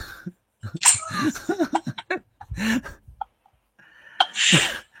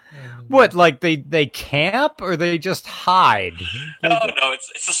 What, like they camp or they just hide? No,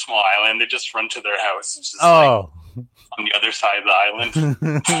 it's a small island. They just run to their house. It's just like on the other side of the island.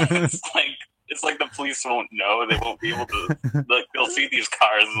 it's like the police won't know. They won't be able to. Like, they'll see these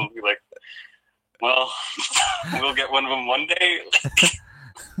cars and they'll be like, "Well, we'll get one of them one day."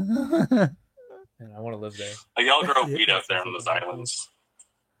 And I want to live there. Like, y'all grow weed out there on those islands.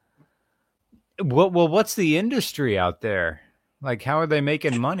 Well, what's the industry out there? Like, how are they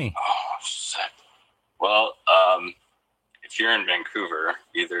making money? Oh, shit. Well, if you're in Vancouver,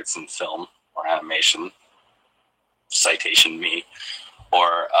 either it's in film or animation, citation me,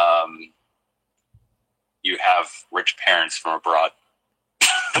 or you have rich parents from abroad.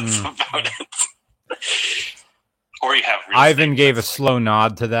 That's about it. Or you have Ivan gave a slow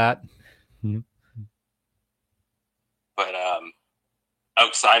nod to that. But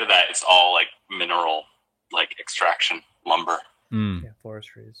outside of that, it's all like mineral, like extraction, lumber,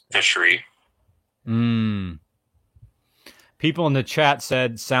 forestry, fishery. People in the chat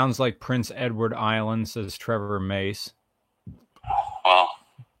said, "Sounds like Prince Edward Island," says Trevor Mace. Well,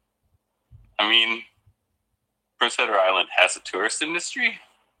 I mean, Prince Edward Island has a tourist industry.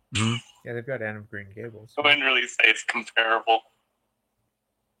 Yeah, they've got Anne of Green Gables. I wouldn't really say it's comparable.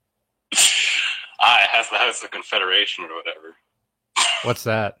 It has the House of Confederation or whatever. What's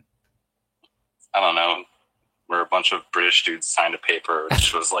that? I don't know. Where a bunch of British dudes signed a paper,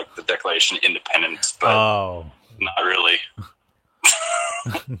 which was like the Declaration of Independence, but not really.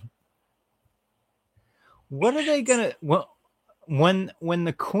 What are they gonna? Well, when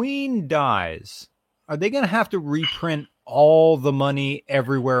the Queen dies, are they gonna have to reprint all the money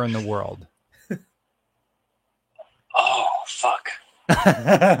everywhere in the world? Oh, fuck.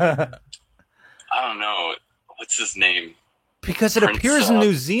 I don't know. What's his name? Because it appears in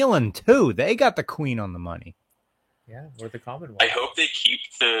New Zealand, too. They got the Queen on the money. Yeah, or the Commonwealth. I hope they keep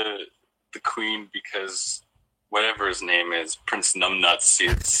the Queen because whatever his name is, Prince Numbnuts,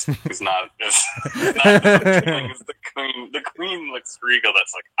 he's not as appealing as the Queen. The Queen looks regal.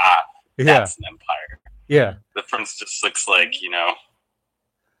 That's like, that's an empire. Yeah. The Prince just looks like, he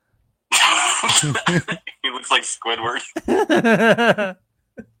looks like Squidward.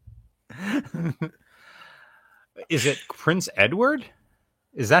 Is it Prince Edward?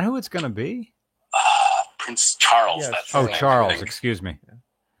 Is that who it's going to be? Prince Charles. Yeah, that's Charles. Excuse me.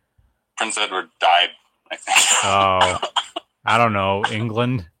 Prince Edward died, I think. I don't know.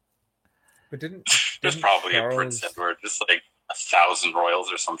 England. But didn't There's probably Charles... a Prince Edward. Just like 1,000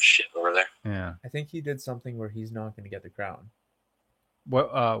 royals or some shit over there. Yeah. I think he did something where he's not going to get the crown.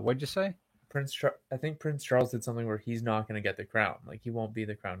 What'd you say? I think Prince Charles did something where he's not going to get the crown. Like, he won't be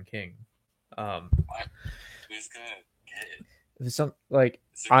the crown king. What? Who's gonna get it?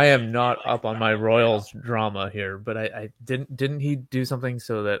 I am not up on my royals drama here, but I didn't he do something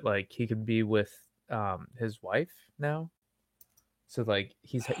so that like he could be with his wife now? So like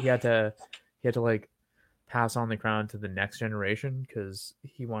he had to like pass on the crown to the next generation because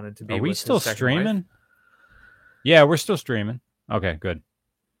he wanted to be. Are we with still his second streaming? wife. Yeah, we're still streaming. Okay, good.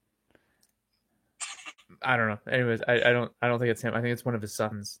 I don't know. Anyways, I don't think it's him. I think it's one of his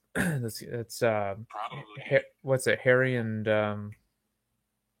sons. it's Probably. what's it? Harry and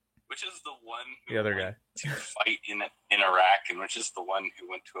which is the one who the other went guy to fight in Iraq, and which is the one who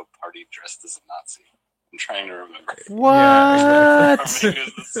went to a party dressed as a Nazi? I'm trying to remember. What? Yeah, Or maybe it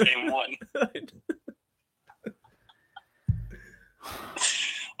was the same one.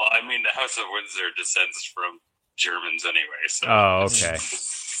 Well, I mean, the House of Windsor descends from Germans anyway, so Okay.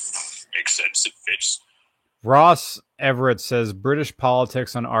 Makes sense. It fits. Ross Everett says British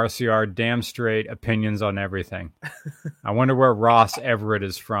politics on RCR, damn straight opinions on everything. I wonder where Ross Everett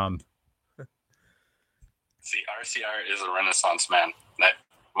is from. See, RCR is a Renaissance man. That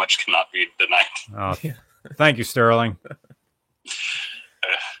much cannot be denied. Oh, thank you, Sterling.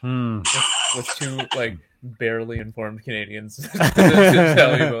 with two like barely informed Canadians to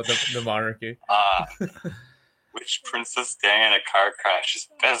tell you about the monarchy. Which Princess Diana car crash is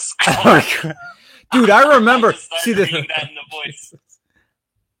best? Dude, I remember. See that in the voice.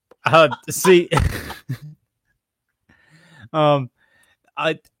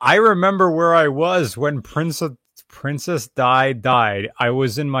 I remember where I was when Princess died. I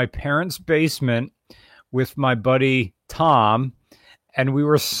was in my parents' basement with my buddy Tom, and we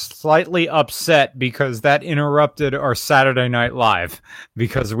were slightly upset because that interrupted our Saturday Night Live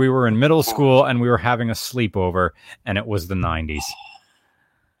because we were in middle school and we were having a sleepover, and it was the 90s.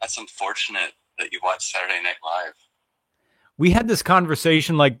 That's unfortunate that you watched Saturday Night Live. We had this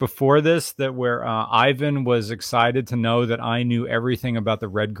conversation like before this that where Ivan was excited to know that I knew everything about the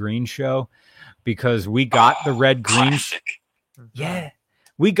Red Green show because we got the Red Green. Yeah.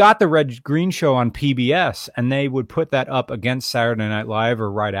 We got the Red Green show on PBS, and they would put that up against Saturday Night Live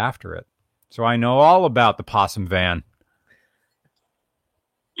or right after it. So I know all about the Possum Van.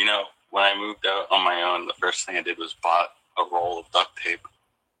 You know, when I moved out on my own, the first thing I did was bought a roll of duct tape.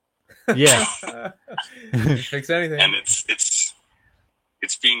 Yeah. Fix anything. And it's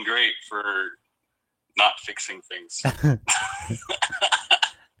been great for not fixing things.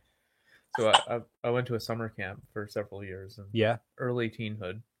 So I went to a summer camp for several years in early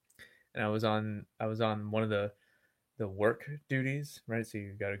teenhood, and I was on one of the work duties, right? So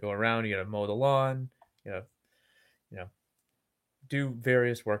you got to go around, you got to mow the lawn, you know, do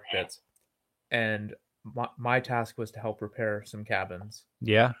various work bits, and my task was to help repair some cabins.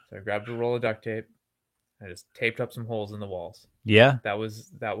 Yeah. So I grabbed a roll of duct tape, I just taped up some holes in the walls. Yeah. That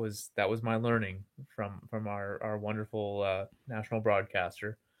was my learning from our wonderful national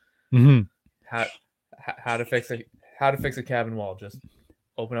broadcaster. Mm-hmm. How to fix a cabin wall? Just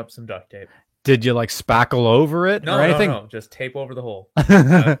open up some duct tape. Did you like spackle over it or anything? No. Just tape over the hole.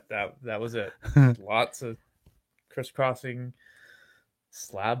 that was it. Lots of crisscrossing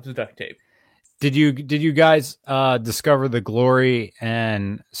slabs of duct tape. Did you guys discover the glory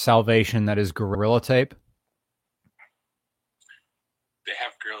and salvation that is Gorilla Tape? They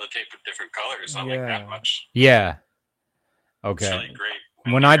have Gorilla Tape with different colors. Not like that much. Yeah. Okay. It's really great.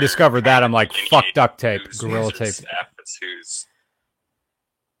 When I discovered that, I'm like, fuck duct tape, Gorilla Tape.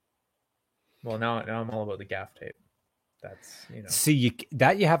 Well, now I'm all about the gaff tape. That's, you know. See, you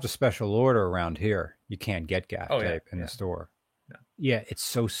have to special order around here. You can't get gaff tape in the store. No. Yeah, it's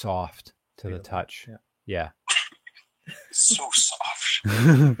so soft to the touch. Yeah. So soft.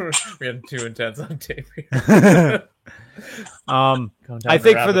 We're getting too intense on tape here. I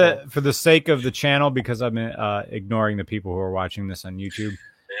think for the sake of the channel, because I'm ignoring the people who are watching this on YouTube.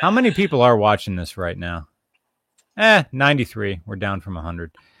 How many people are watching this right now? 93. We're down from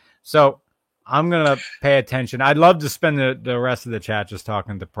 100. So I'm gonna pay attention. I'd love to spend the rest of the chat just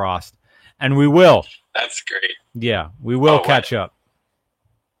talking to Prost, and we will. That's great. Yeah, we will catch up.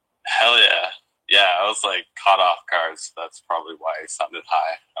 Hell yeah. Yeah, I was like caught off guard, so that's probably why I sounded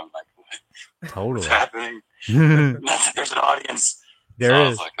high. I'm like, what? Totally. What's happening? There's an audience. There is. I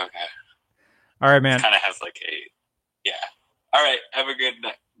was like, okay. All right, man. Kind of has like all right, have a good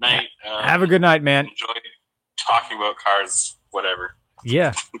night. Have a good night, man. Enjoy talking about cars, whatever.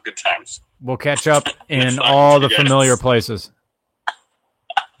 Yeah. Good times. We'll catch up in all the familiar places.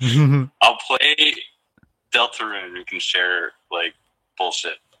 I'll play Deltarune. We can share like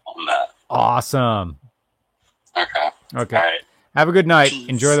bullshit on that. Awesome. Okay. All right. Have a good night. Jeez.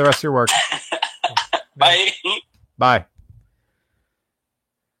 Enjoy the rest of your work. Bye. Bye.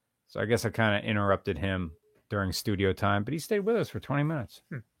 So I guess I kind of interrupted him during studio time, but he stayed with us for 20 minutes.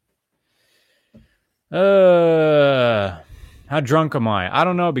 How drunk am I? I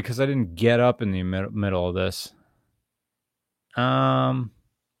don't know, because I didn't get up in the middle of this.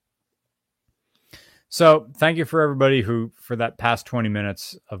 So thank you for everybody for that past 20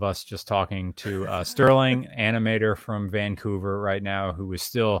 minutes of us just talking to Sterling, animator from Vancouver right now, who is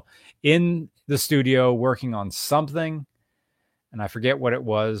still in the studio working on something. And I forget what it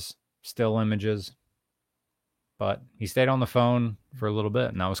was, still images. But he stayed on the phone for a little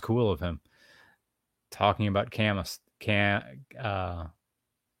bit, and that was cool of him. Talking about Canada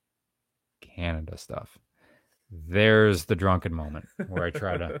stuff. There's the drunken moment where I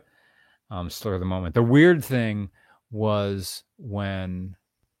try to slur the moment. The weird thing was when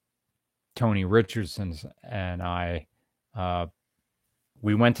Tony Richardson and I,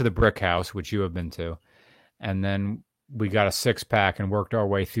 we went to the Brick House, which you have been to, and then we got a 6-pack and worked our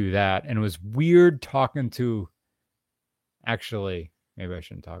way through that. And it was weird talking to, actually, maybe I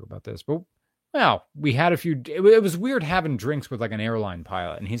shouldn't talk about this, but well, we had a few, it was weird having drinks with like an airline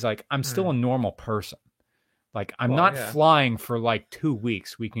pilot. And he's like, I'm still a normal person. Like, I'm not flying for like 2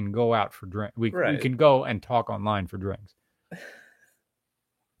 weeks. We can go out for drink. We can go and talk online for drinks.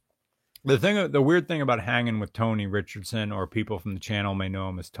 The weird thing about hanging with Tony Richardson, or people from the channel may know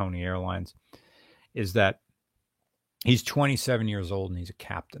him as Tony Airlines, is that he's 27 years old and he's a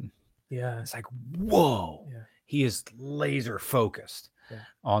captain. Yeah. It's like, whoa. Yeah. He is laser focused.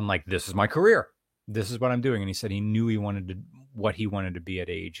 on like, this is my career. This is what I'm doing. And he said he knew what he wanted to be at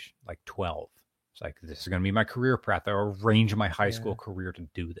age like 12. It's like, this is going to be my career path. I'll arrange my high school career to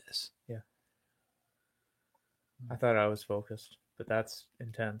do this. Yeah. I thought I was focused, but that's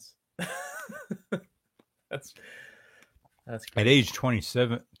intense. That's At great. age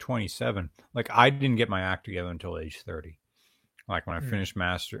 27, like I didn't get my act together until age 30. Like when I finished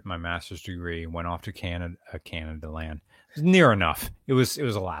my master's degree, went off to Canada land. It was near enough. It was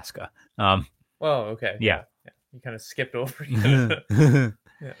Alaska. Well, okay. Yeah. You kind of skipped over. Yeah.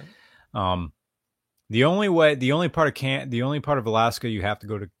 The only part of Alaska you have to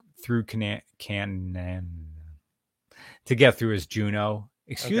go through to get through is Juneau.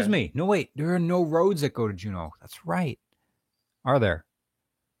 Excuse me. No, wait. There are no roads that go to Juneau. That's right. Are there?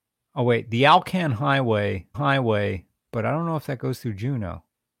 Oh, wait. The Alcan Highway, but I don't know if that goes through Juneau.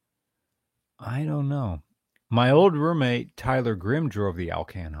 I don't know. My old roommate, Tyler Grimm, drove the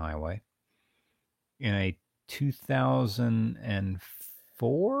Alcan Highway in a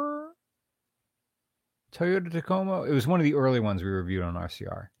 2004 Toyota Tacoma. It was one of the early ones we reviewed on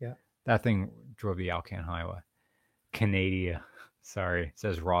RCR. Yeah. That thing drove the Alcan Highway. Canada. Sorry,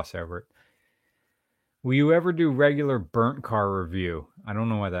 says Ross Everett. Will you ever do regular burnt car review? I don't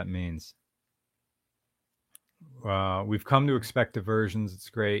know what that means. We've come to expect diversions.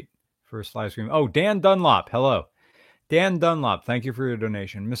 It's great. First live stream. Oh, Dan Dunlop. Hello. Dan Dunlop, thank you for your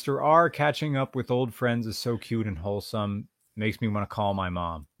donation. Mr. R, catching up with old friends is so cute and wholesome. Makes me want to call my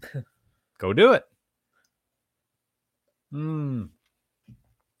mom. Go do it.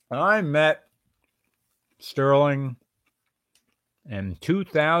 I met Sterling in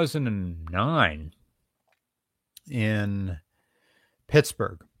 2009 in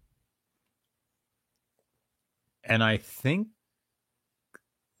Pittsburgh. And I think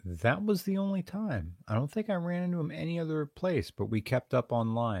that was the only time. I don't think I ran into him any other place, but we kept up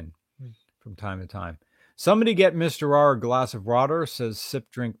online from time to time. Somebody get Mr. R a glass of water, says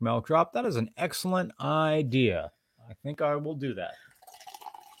sip, drink, milk drop. That is an excellent idea. I think I will do that.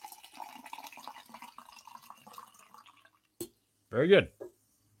 Very good.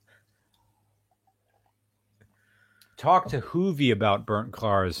 Talk to Hoovy about burnt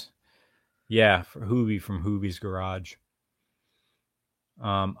cars. Yeah, for Hoovy from Hoovy's Garage.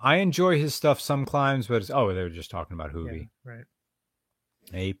 I enjoy his stuff some climbs, but they were just talking about Hoovy. Yeah, right.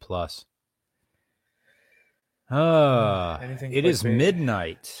 A+. Anything it is clickbait,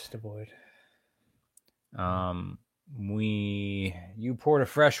 midnight. just avoid. You poured a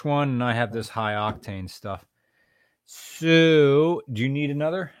fresh one, and I have this high octane stuff. So, do you need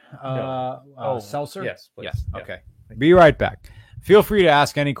another seltzer? Yes, please. Yes. Yeah. Okay. Be right back. Feel free to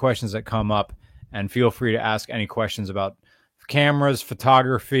ask any questions that come up, and feel free to ask any questions about cameras,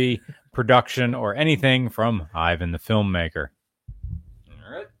 photography, production, or anything from Ivan the Filmmaker.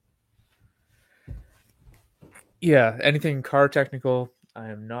 All right. Yeah, anything car technical, I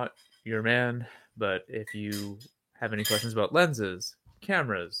am not your man, but if you have any questions about lenses,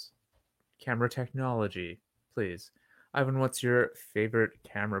 cameras, camera technology, please. Ivan, what's your favorite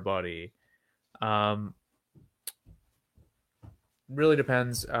camera body? Really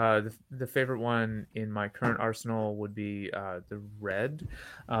depends. The favorite one in my current arsenal would be the Red.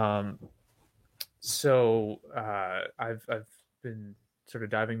 So I've been sort of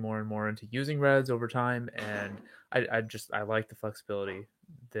diving more and more into using Reds over time, and I like the flexibility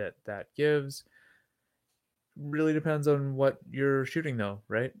that gives. Really depends on what you're shooting, though,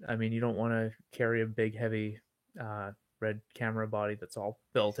 right? I mean, you don't want to carry a big, heavy Red camera body that's all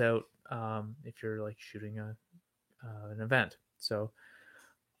built out if you're like shooting an event. So,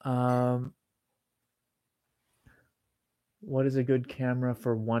 what is a good camera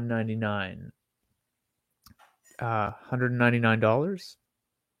for $199? $199?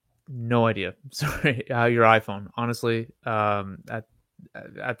 No idea. Sorry, your iPhone. Honestly,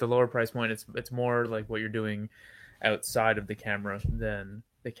 at the lower price point, it's more like what you're doing outside of the camera than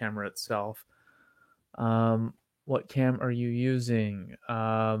the camera itself. What cam are you using?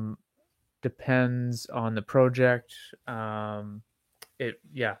 Depends on the project. I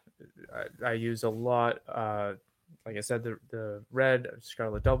use a lot. Like I said, the Red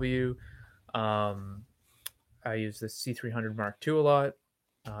Scarlett W. I use the C300 Mark II a lot.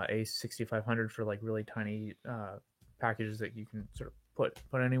 A6500 for like really tiny packages that you can sort of put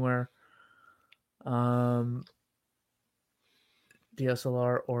anywhere. DSLR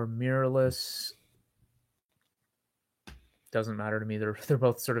or mirrorless. Doesn't matter to me. They're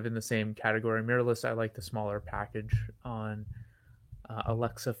both sort of in the same category. Mirrorless, I like the smaller package on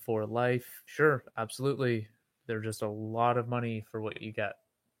Alexa for life. Sure, absolutely. They're just a lot of money for what you get.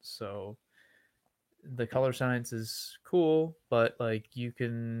 So the color science is cool, but like you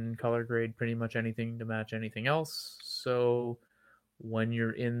can color grade pretty much anything to match anything else. So when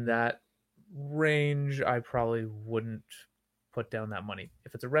you're in that range, I probably wouldn't put down that money.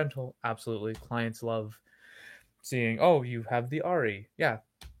 If it's a rental, absolutely. Clients love seeing, oh, you have the Ari. Yeah,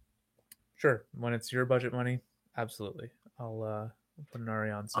 sure. When it's your budget money, absolutely. I'll put an Ari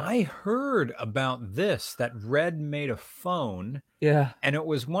on set. I heard about this, that Red made a phone. Yeah. And it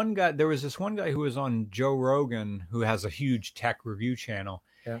was one guy, there was this one guy who was on Joe Rogan, who has a huge tech review channel.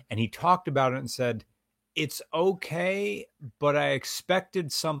 Yeah. And he talked about it and said, it's okay, but I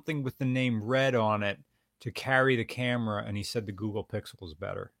expected something with the name Red on it to carry the camera. And he said the Google Pixel is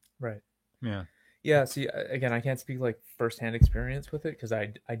better. Right. Yeah. Yeah, see, again, I can't speak like firsthand experience with it because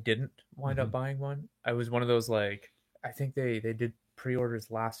I didn't wind up buying one. I was one of those, like, I think they did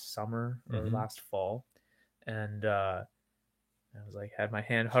pre-orders last summer or last fall, and I was like, had my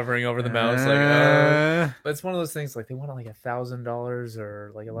hand hovering over the mouse, like, but it's one of those things, like, they want like $1,000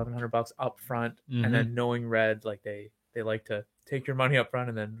 or like $1,100 up front, and then knowing Red, like they like to take your money up front,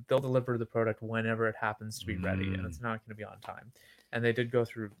 and then they'll deliver the product whenever it happens to be ready, and it's not going to be on time. And they did go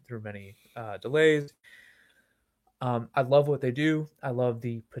through many delays. I love what they do. I love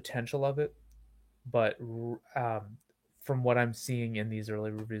the potential of it. But from what I'm seeing in these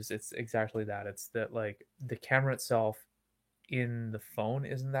early reviews, it's exactly that. It's that, like, the camera itself in the phone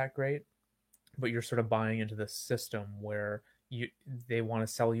isn't that great, but you're sort of buying into the system where they want to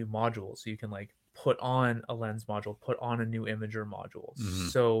sell you modules. So you can, like, put on a lens module, put on a new imager module.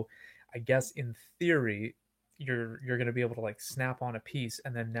 So I guess in theory, you're going to be able to, like, snap on a piece,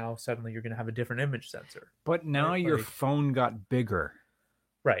 and then now suddenly you're going to have a different image sensor. But now your phone got bigger.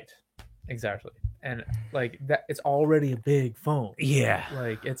 Right. Exactly. And like that, it's already a big phone. Yeah.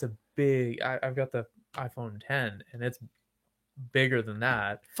 Like, it's a big, I've got the iPhone 10 and it's bigger than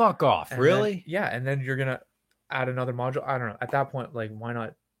that. Fuck off. And really? Then, yeah. And then you're going to add another module. I don't know. At that point, like, why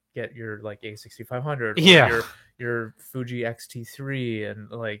not get your, like, A6500 or your Fuji X-T3 and,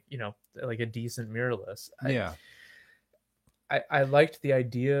 like, you know, like a decent mirrorless. I liked the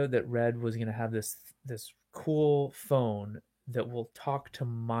idea that Red was going to have this cool phone that will talk to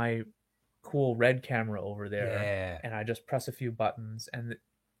my cool Red camera over there, and I just press a few buttons, and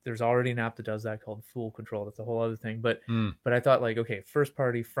there's already an app that does that called Full Control. That's a whole other thing, but I thought, like, okay, first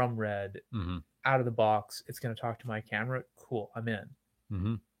party from Red, out of the box, it's going to talk to my camera. Cool, I'm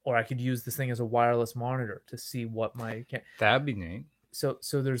in. Or I could use this thing as a wireless monitor to see what my that'd be neat. So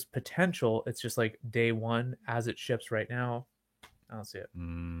there's potential. It's just like day one as it ships right now, I don't see it.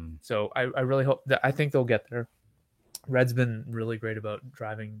 So I really hope that, I think they'll get there. Red's been really great about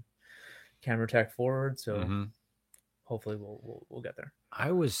driving camera tech forward, so hopefully we'll get there.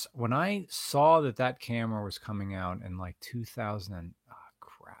 When I saw that camera was coming out in like 2000,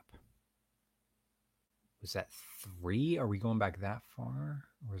 was that 3? Are we going back that far,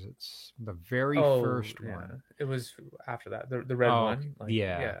 or was it the very first one? It was after that, the Red one. Like,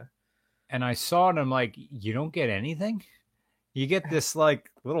 yeah. And I saw it, and I'm like, you don't get anything. You get this,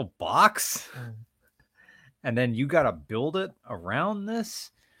 like, little box. And then you got to build it around this.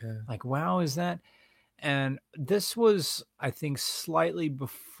 Like, wow, is that? And this was, I think, slightly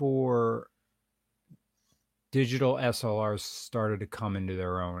before digital SLRs started to come into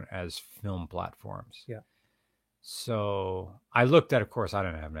their own as film platforms. Yeah. So I looked at, of course, I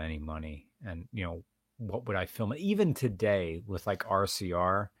didn't have any money. And, you know, what would I film? Even today with, like,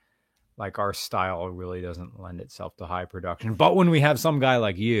 RCR, like, our style really doesn't lend itself to high production. But when we have some guy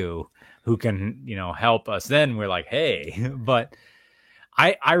like you who can, you know, help us, then we're like, hey. But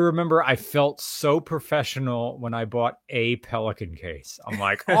I remember I felt so professional when I bought a Pelican case. I'm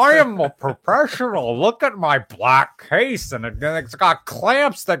like, I am a professional. Look at my black case. And it's got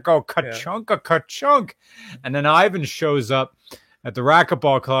clamps that go ka-chunk. And then Ivan shows up at the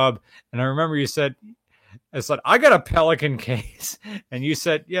Racquetball Club. And I remember you said, I got a Pelican case. And you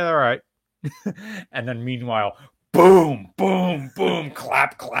said, yeah, all right. And then meanwhile, boom, boom, boom,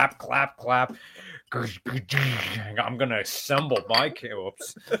 clap, clap, clap, clap. I'm going to assemble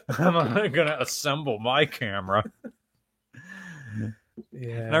my camera.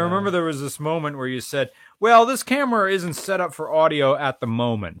 Yeah. And I remember there was this moment where you said, well, this camera isn't set up for audio at the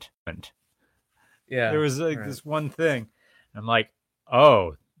moment. Yeah. There was this one thing. I'm like,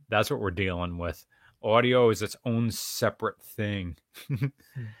 oh, that's what we're dealing with. Audio is its own separate thing.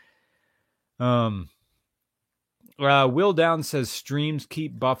 Will Down says streams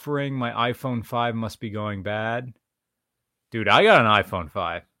keep buffering. My iPhone 5 must be going bad. Dude, I got an iPhone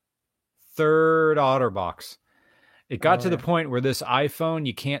 5. 3rd OtterBox. It got Oh, to the yeah. point where this iPhone,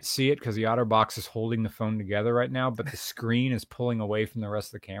 you can't see it because the OtterBox is holding the phone together right now, but the screen is pulling away from the rest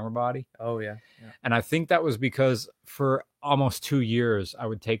of the camera body. Oh yeah. Yeah. And I think that was because for almost 2 years, I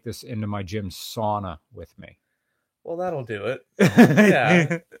would take this into my gym sauna with me. Well, that'll do it.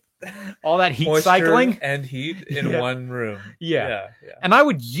 Yeah. All that heat Moisture cycling. and heat in Yeah. one room. Yeah. Yeah. And I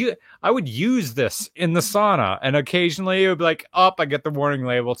would use this in the sauna, and occasionally it would be like, I get the warning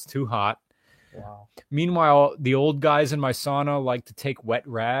label, it's too hot. Wow. Meanwhile, the old guys in my sauna like to take wet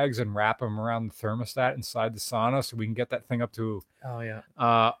rags and wrap them around the thermostat inside the sauna so we can get that thing up to Oh yeah.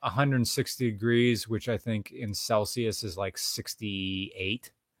 160 degrees, which I think in Celsius is like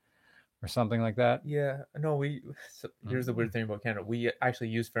 68 or something like that. Yeah. No, here's the weird thing about Canada. We actually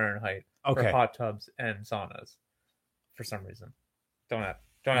use Fahrenheit for Okay. hot tubs and saunas for some reason. Don't ask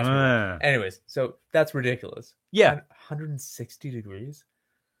me. Why. Anyways, so that's ridiculous. Yeah. 160 degrees.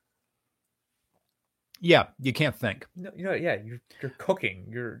 Yeah, you can't think. No, yeah, you're cooking.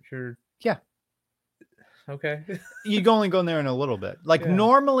 You're Yeah. Okay. You only go in there in a little bit. Like Yeah.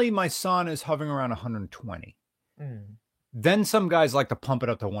 normally my sauna is hovering around 120. Mm. Then some guys like to pump it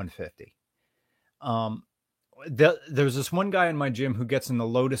up to 150. There's this one guy in my gym who gets in the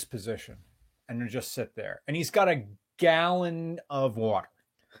lotus position and he'll just sit there. And he's got a gallon of water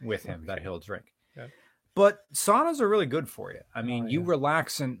with him that he'll drink. Yeah. But saunas are really good for you. I mean, you yeah.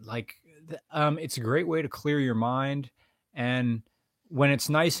 relax and like, it's a great way to clear your mind. And when it's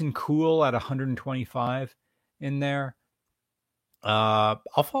nice and cool at 125 in there,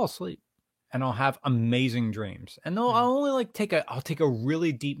 I'll fall asleep and I'll have amazing dreams. And I'll only like I'll take a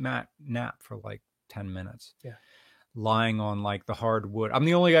really deep nap for like 10 minutes. Yeah. Lying on like the hardwood. I'm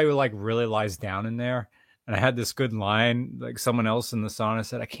the only guy who like really lies down in there. And I had this good line, like someone else in the sauna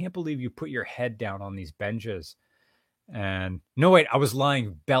said, I can't believe you put your head down on these benches. And no, wait, I was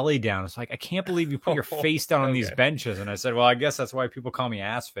lying belly down. It's like, I can't believe you put your face down on these benches. And I said, well, I guess that's why people call me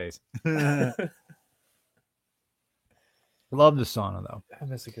ass face. Love the sauna though. I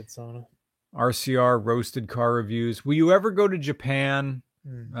miss a good sauna. RCR roasted car reviews. Will you ever go to Japan?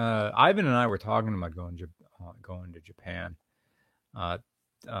 Mm. Ivan and I were talking about going to Japan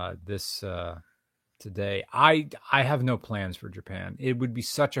today. I have no plans for Japan. It would be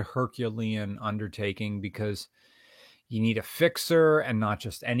such a Herculean undertaking because you need a fixer, and not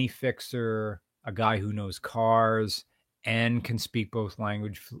just any fixer, a guy who knows cars and can speak both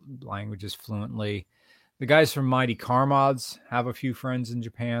languages fluently. The guys from Mighty Car Mods have a few friends in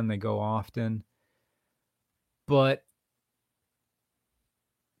Japan. They go often. But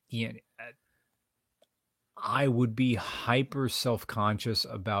yeah, I would be hyper self-conscious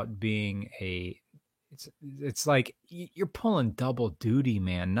about being it's like you're pulling double duty,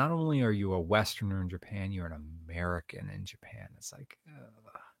 man. Not only are you a Westerner in Japan, you're an American in Japan. It's like,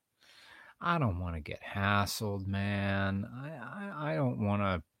 I don't want to get hassled, man. I don't want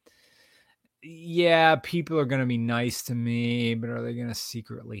to. Yeah, people are going to be nice to me, but are they going to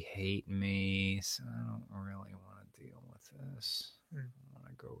secretly hate me? So I don't really want to deal with this. I don't want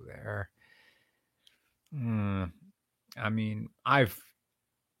to go there. I mean,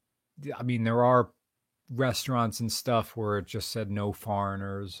 there are restaurants and stuff where it just said no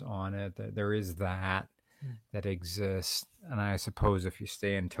foreigners on it. There is that exists, and I suppose if you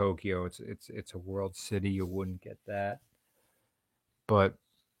stay in Tokyo, it's a world city, you wouldn't get that. But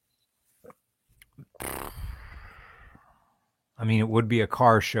I mean, it would be a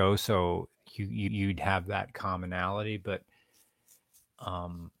car show, so you'd have that commonality, but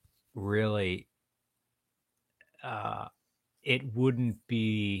really, it wouldn't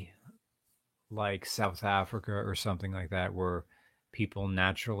be like South Africa or something like that, where people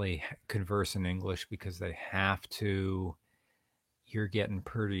naturally converse in English because they have to. You're getting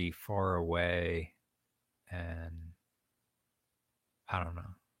pretty far away, and I don't know.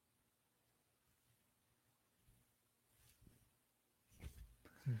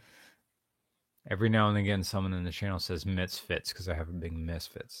 Every now and again, someone in the channel says Misfits because I have a big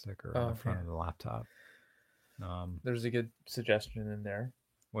Misfits sticker on the front of the laptop. There's a good suggestion in there.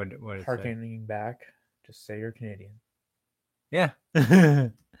 What Harkening back, just say you're Canadian. Yeah,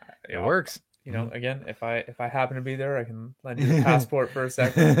 it works. You know, again, if I happen to be there, I can lend you a passport for a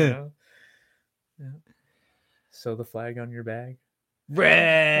second. You know? Yeah. Sew the flag on your bag. Was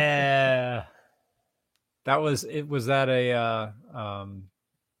that a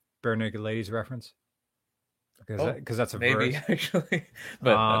Bare Naked Ladies reference? Because that's a maybe verse. Actually,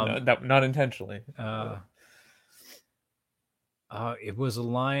 but not intentionally. It was a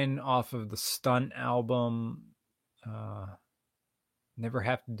line off of the Stunt album. Never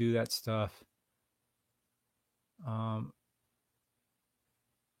have to do that stuff.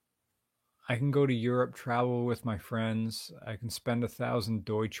 I can go to Europe, travel with my friends. I can spend 1,000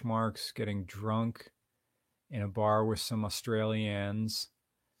 Deutschmarks getting drunk in a bar with some Australians.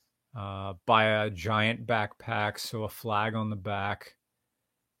 Buy a giant backpack, sew a flag on the back,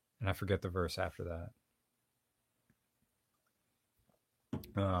 and I forget the verse after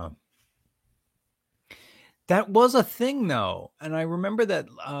that. That was a thing, though, and I remember that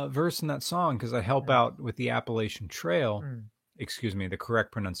verse in that song because I help out with the Appalachian Trail. Excuse me, the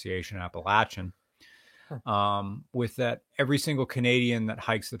correct pronunciation, Appalachian. With that, every single Canadian that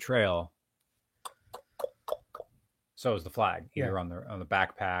hikes the trail, so is the flag, either on the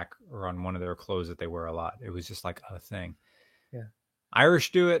backpack or on one of their clothes that they wear a lot. It was just like a thing. Yeah,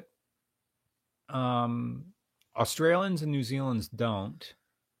 Irish do it. Australians and New Zealanders don't.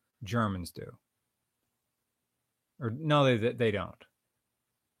 Germans do. Or no, they don't.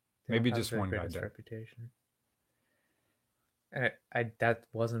 Maybe just one guy does. Reputation. That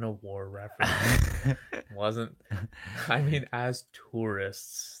wasn't a war reference. Wasn't. I mean, as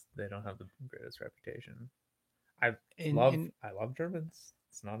tourists, they don't have the greatest reputation. I love Germans.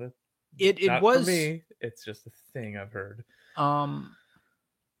 It's not a. It was for me. It's just a thing I've heard.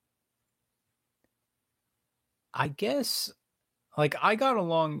 I guess, like, I got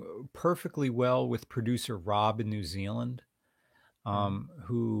along perfectly well with producer Rob in New Zealand,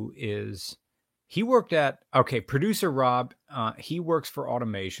 who is. He worked at, producer Rob, he works for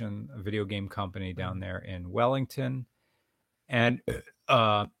Automation, a video game company down there in Wellington. And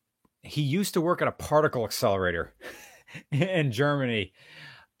he used to work at a particle accelerator in Germany,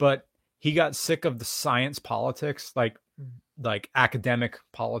 but he got sick of the science politics, like academic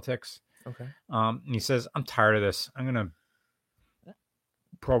politics. Okay. And he says, I'm tired of this. I'm going to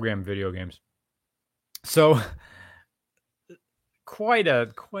program video games. So quite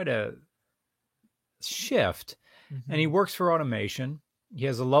a shift. And he works for Automation. He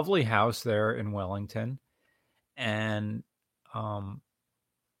has a lovely house there in Wellington, and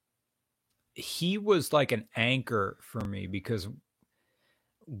he was like an anchor for me, because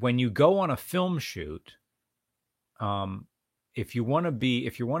when you go on a film shoot, if you want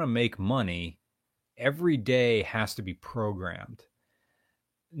to make money, every day has to be programmed.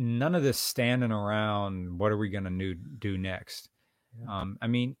 None of this standing around, what are we going to do next? Yeah. I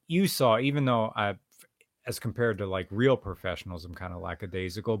mean, you saw, even though as compared to like real professionals, I'm kind of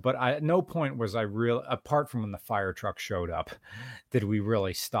lackadaisical, but at no point was I apart from when the fire truck showed up, did we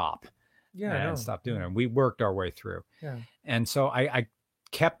really stop and stop doing it. We worked our way through. Yeah. And so I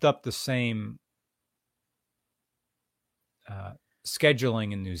kept up the same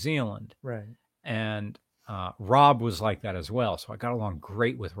scheduling in New Zealand. Right. And Rob was like that as well. So I got along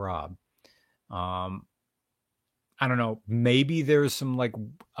great with Rob. I don't know, maybe there's some like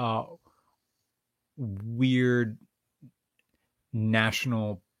weird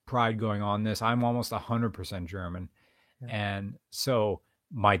national pride going on this. I'm almost 100% German. Yeah. And so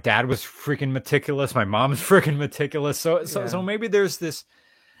my dad was freaking meticulous. My mom's freaking meticulous. So maybe there's this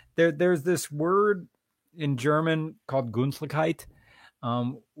word in German called Gunstlichkeit,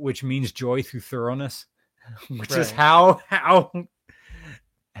 which means joy through thoroughness, which is how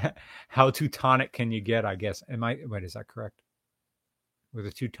Teutonic can you get, I guess. Wait, is that correct? Were the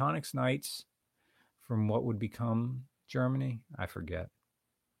Teutonics knights from what would become Germany? I forget.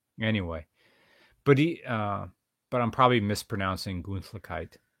 Anyway, but I'm probably mispronouncing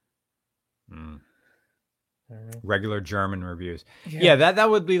Gunstlichkeit. Regular German reviews. Yeah, that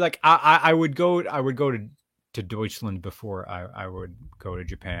would be like I would go to Deutschland before I would go to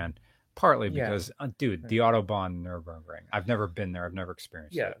Japan. Partly because, dude, the Autobahn Nürburgring. I've never been there. I've never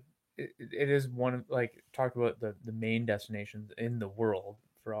experienced it. It is one of, like, talk about the main destinations in the world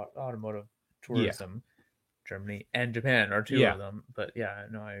for automotive tourism. Germany and Japan are two of them. But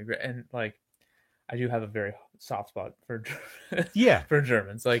I agree. And like, I do have a very soft spot for for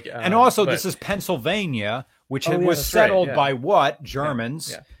Germans. Like, and also this is Pennsylvania, which was settled by what?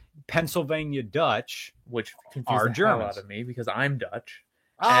 Germans. Yeah. Pennsylvania Dutch, which confused the hell out of me because I'm Dutch.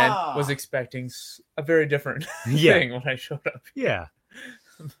 And was expecting a very different thing when I showed up. Yeah.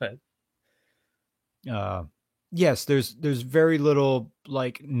 But yes, there's very little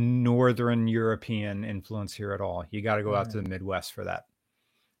like Northern European influence here at all. You got to go out to the Midwest for that,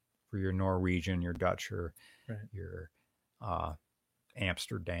 for your Norwegian, your Dutch, or your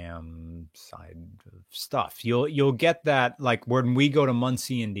Amsterdam side of stuff. You'll get that, like when we go to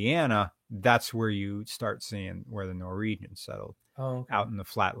Muncie, Indiana. That's where you start seeing where the Norwegians settled. Out in the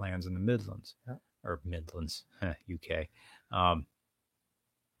flatlands in the Midlands, or Midlands, UK, the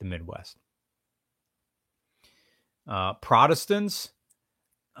Midwest. Protestants,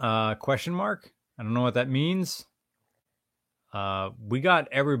 question mark. I don't know what that means. We got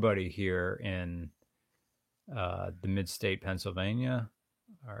everybody here in the mid-state Pennsylvania.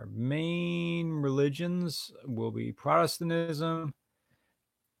 Our main religions will be Protestantism,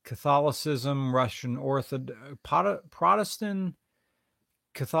 Catholicism, Russian Orthodox, Protestant,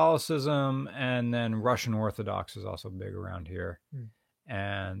 Catholicism, and then Russian Orthodox is also big around here.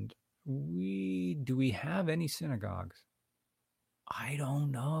 And do we have any synagogues? I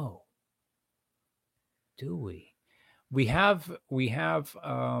don't know. Do we? We have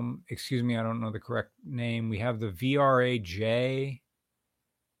excuse me, I don't know the correct name. We have the VRAJ,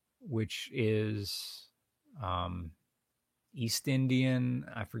 which is East Indian.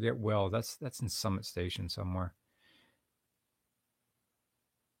 I forget. Well, that's in Summit Station somewhere.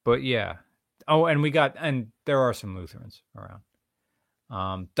 But yeah. Oh, and there are some Lutherans around.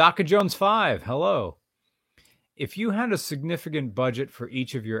 DACA Jones 5, hello. If you had a significant budget for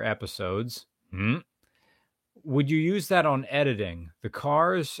each of your episodes, would you use that on editing the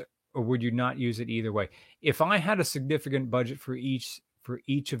cars, or would you not use it either way? If I had a significant budget for each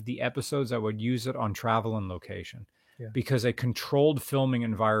of the episodes, I would use it on travel and location, because a controlled filming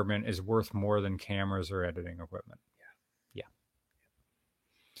environment is worth more than cameras or editing equipment.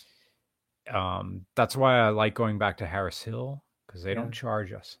 That's why I like going back to Harris Hill, because they don't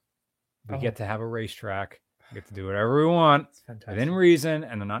charge us. We get to have a racetrack. We get to do whatever we want within reason,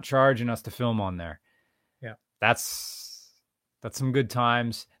 and they're not charging us to film on there. Yeah. That's some good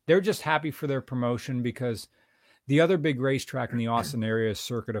times. They're just happy for their promotion, because the other big racetrack in the Austin area is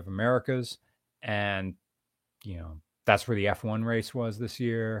Circuit of Americas, and that's where the F1 race was this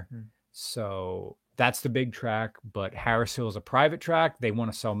year. So that's the big track, but Harris Hill is a private track. They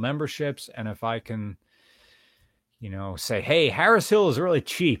want to sell memberships, and if I can say, hey, Harris Hill is really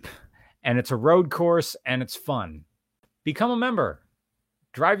cheap and it's a road course and it's fun, become a member,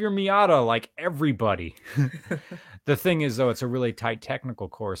 drive your Miata like everybody. The thing is, though, it's a really tight technical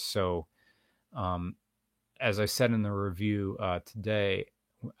course. So as I said in the review today,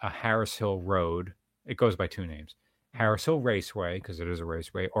 a Harris Hill Road, it goes by two names: Harris Hill Raceway, because it is a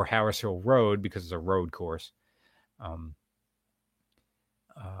raceway, or Harris Hill Road, because it's a road course,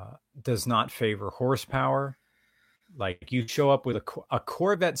 does not favor horsepower. Like, you show up with a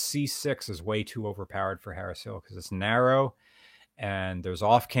Corvette C6 is way too overpowered for Harris Hill, because it's narrow and there's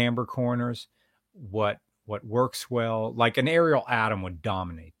off-camber corners. What works well, like an Ariel Atom would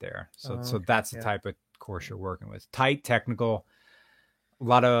dominate there. So that's the type of course you're working with. Tight, technical, a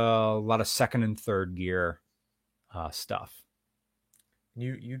lot of second and third gear stuff.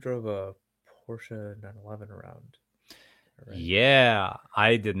 You drove a Porsche 911 around, right? Yeah,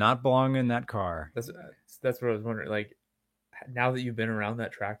 I did not belong in that car. That's what I was wondering. Like, now that you've been around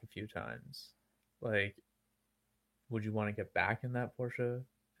that track a few times, like, would you want to get back in that Porsche?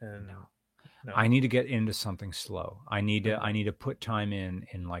 And no. I need to get into something slow. I need to put time in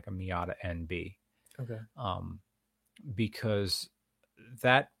like a Miata NB. Okay. Because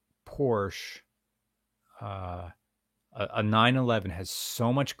that Porsche, a 911, has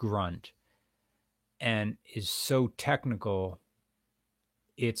so much grunt and is so technical.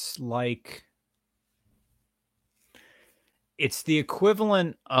 It's the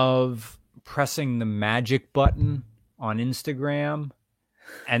equivalent of pressing the magic button on Instagram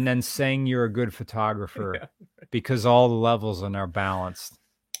and then saying you're a good photographer because all the levels are now balanced.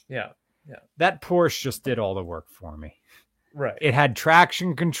 Yeah. That Porsche just did all the work for me. Right. It had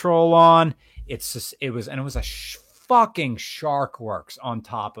traction control on. It was a fucking SharkWorks on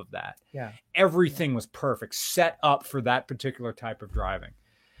top of that. Yeah. Everything was perfect, set up for that particular type of driving.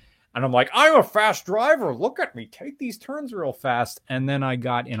 And I'm like, I'm a fast driver. Look at me take these turns real fast. And then I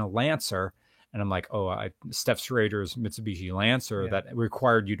got in a Lancer, and I'm like, Steph Schrader's Mitsubishi Lancer that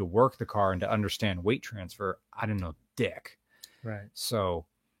required you to work the car and to understand weight transfer. I didn't know dick. Right. So,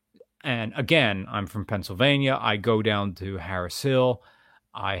 and again, I'm from Pennsylvania. I go down to Harris Hill.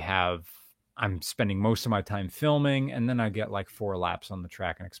 I'm spending most of my time filming, and then I get like 4 laps on the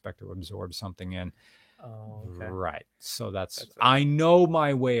track and expect to absorb something in. Oh, okay. Right. So that's I know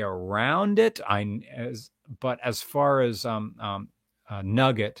my way around it. But as far as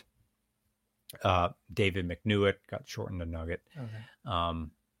Nugget, David McNewitt, got shortened to Nugget. Okay.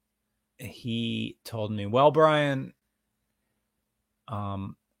 He told me, well, Brian,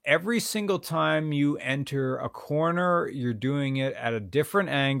 every single time you enter a corner, you're doing it at a different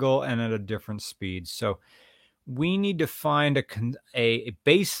angle and at a different speed. So we need to find a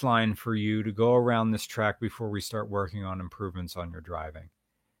baseline for you to go around this track before we start working on improvements on your driving.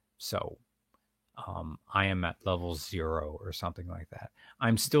 So I am at level 0 or something like that.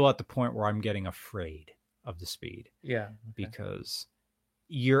 I'm still at the point where I'm getting afraid of the speed. Yeah. Okay. Because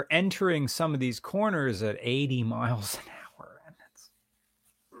you're entering some of these corners at 80 miles an hour.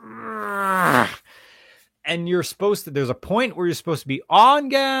 and you're supposed to, there's a point where you're supposed to be on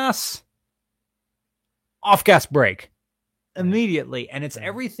gas, off gas brake immediately. And it's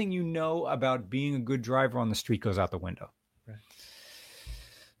everything you know about being a good driver on the street goes out the window. Right.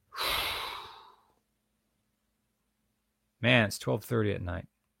 Man, it's 12:30 at night.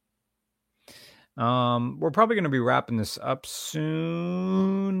 We're probably going to be wrapping this up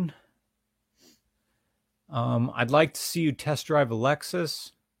soon. I'd like to see you test drive a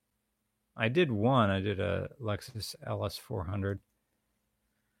Lexus. I did one. I did a Lexus LS400.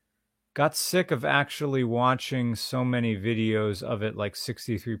 Got sick of actually watching so many videos of it, like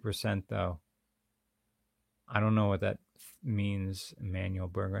 63% though. I don't know what that means, Emmanuel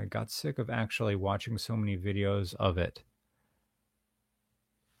Berger. I got sick of actually watching so many videos of it.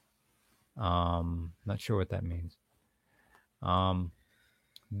 Not sure what that means.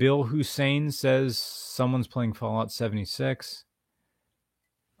 Bill Hussein says someone's playing Fallout 76.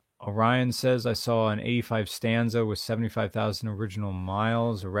 Orion says I saw an 85 Stanza with 75,000 original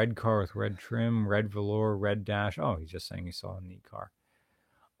miles, a red car with red trim, red velour, red dash. Oh, he's just saying he saw a neat car.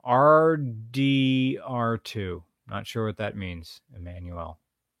 RDR2. Not sure what that means, Emmanuel.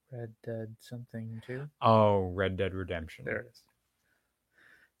 Red Dead something too. Oh, Red Dead Redemption. There it is.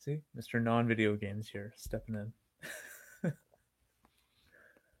 See, Mr. Non-video games here stepping in.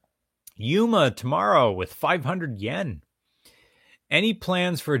 Yuma tomorrow with 500 yen. Any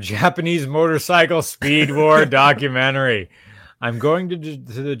plans for a Japanese motorcycle speed war documentary? I'm going to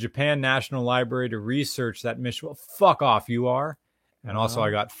the Japan National Library to research that mission. Well, fuck off, you are. And also I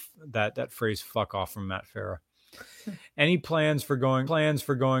got that phrase fuck off from Matt Farah. Any plans for going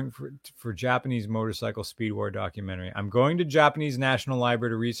for Japanese motorcycle speed war documentary? I'm going to Japanese National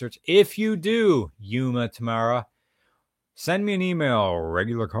Library to research. If you do, Yuma Tamara, send me an email,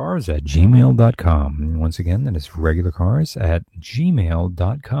 regularcars@gmail.com. Once again, that is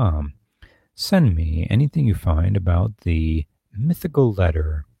regularcars@gmail.com. Send me anything you find about the mythical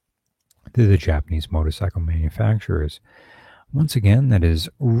letter to the Japanese motorcycle manufacturers. Once again, that is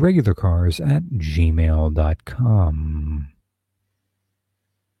regularcars@gmail.com.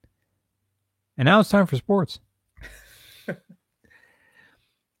 And now it's time for sports.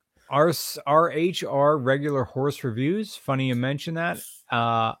 RHR regular horse reviews. Funny you mention that.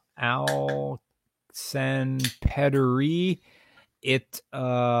 Alcen Pederi.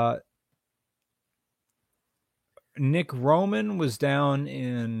 Nick Roman was down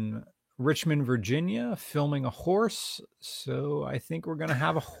in Richmond, Virginia, filming a horse. So I think we're going to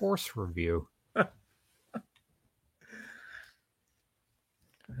have a horse review.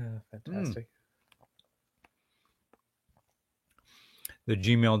 Fantastic. The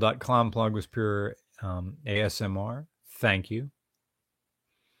gmail.com plug was pure ASMR. Thank you.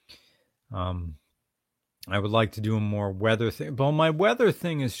 I would like to do a more weather thing. But my weather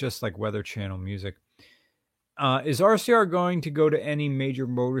thing is just like Weather Channel music. Is RCR going to go to any major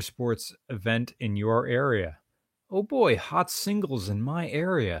motorsports event in your area? Oh boy, hot singles in my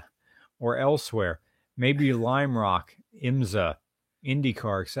area or elsewhere. Maybe Lime Rock, IMSA,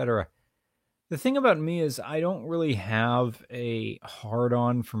 IndyCar, etc. The thing about me is I don't really have a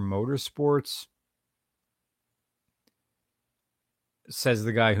hard-on for motorsports, says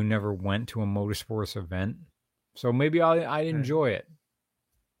the guy who never went to a motorsports event. So maybe I'd enjoy it.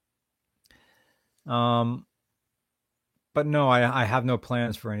 But no, I have no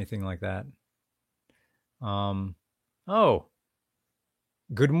plans for anything like that. Oh,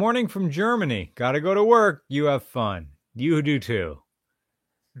 good morning from Germany. Got to go to work. You have fun. You do too.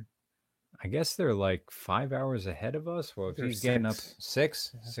 I guess they're like 5 hours ahead of us. Well, if he's getting up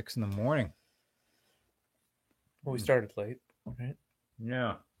 6 in the morning. Well, we started late, right?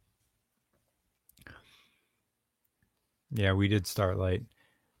 Yeah. Yeah, we did start late.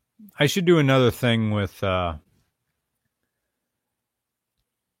 I should do another thing with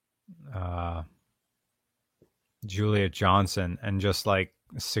Juliet Johnson and just like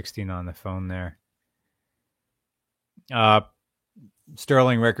 16 on the phone there.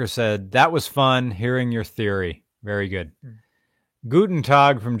 Sterling Ricker said, that was fun hearing your theory. Very good. Guten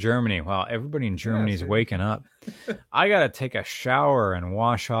Tag from Germany. Wow, everybody in Germany is waking up. I got to take a shower and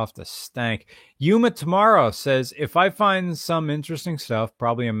wash off the stank. Yuma Tomorrow says, if I find some interesting stuff,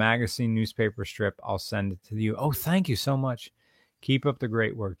 probably a magazine, newspaper strip, I'll send it to you. Oh, thank you so much. Keep up the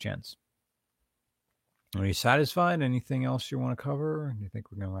great work, gents. Are you satisfied? Anything else you want to cover? Or do you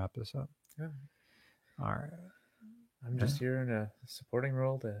think we're going to wrap this up? Yeah. All right. I'm just here in a supporting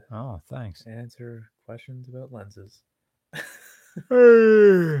role to thanks. answer questions about lenses.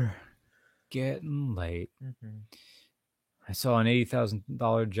 Getting late. Mm-hmm. I saw an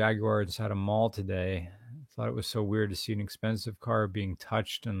 $80,000 Jaguar inside a mall today. I thought it was so weird to see an expensive car being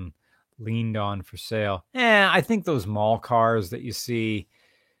touched and leaned on for sale. I think those mall cars that you see,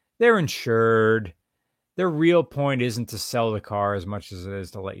 they're insured. Their real point isn't to sell the car as much as it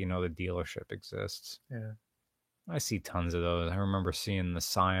is to let you know the dealership exists. Yeah. I see tons of those. I remember seeing the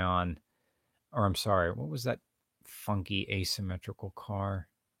Scion, or I'm sorry, what was that funky asymmetrical car?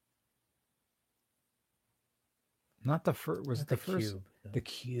 Not the first. Was it the first? Cube. The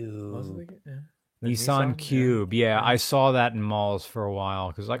Cube. Was it the Nissan Cube. Yeah. Yeah, I saw that in malls for a while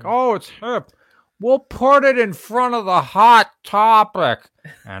because, like, oh, it's hip. We'll put it in front of the Hot Topic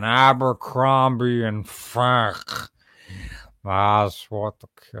and Abercrombie and Frank. That's what the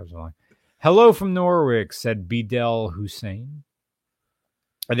kids are like. Hello from Norwich, said Bidel Hussein.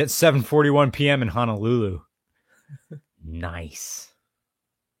 And it's 7:41 p.m. in Honolulu. Nice.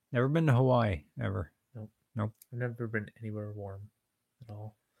 Never been to Hawaii, ever. Nope. I've never been anywhere warm at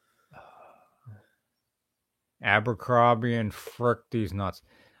all. Abercrombie and frick these nuts.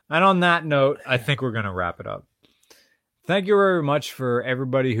 And on that note, I think we're going to wrap it up. Thank you very much for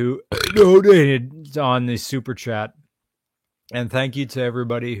everybody who donated on the super chat. And thank you to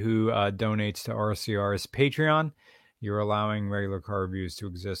everybody who donates to RCR's Patreon. You're allowing Regular Car Reviews to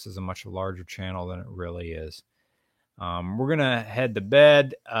exist as a much larger channel than it really is. We're going to head to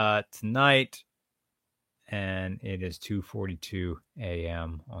bed tonight. And it is 2:42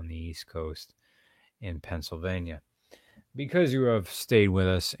 a.m. on the East Coast in Pennsylvania. Because you have stayed with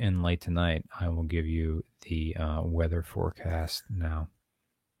us in late tonight, I will give you the weather forecast now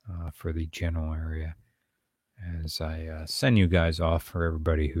for the general area as I send you guys off for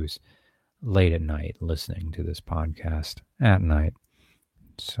everybody who's late at night listening to this podcast at night.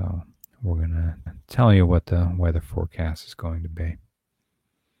 So we're going to tell you what the weather forecast is going to be.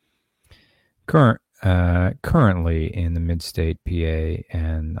 Currently in the mid-state PA,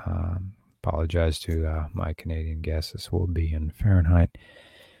 and apologize to my Canadian guests, this will be in Fahrenheit.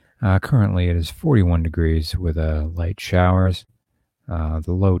 Currently it is 41 degrees with light showers. The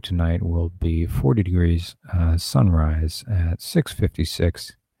low tonight will be 40 degrees, sunrise at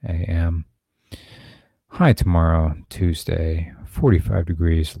 6:56 a.m. High tomorrow, Tuesday, 45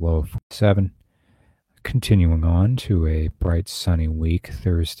 degrees, low of 47. Continuing on to a bright sunny week,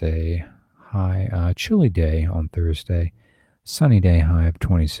 Thursday, high chilly day on Thursday. Sunny day, high of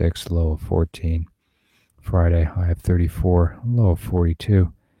 26, low of 14. Friday, high of 34, low of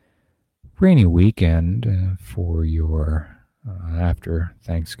 42. Rainy weekend for your after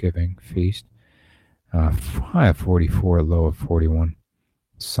Thanksgiving feast. High of 44, low of 41.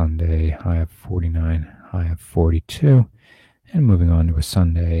 Sunday, high of 49, high of 42. And moving on to a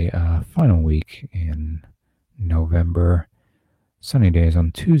Sunday, final week in November. Sunny days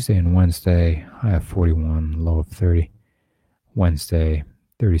on Tuesday and Wednesday, high of 41, low of 30. Wednesday,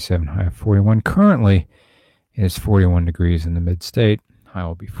 37, high of 41. Currently, it is 41 degrees in the mid-state. High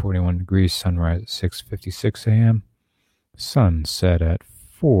will be 41 degrees. Sunrise at 6:56 a.m. Sunset at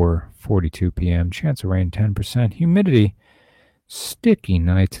 4:42 p.m. Chance of rain 10%. Humidity, sticky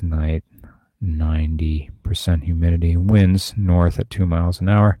night tonight. 90% humidity. Winds north at 2 miles an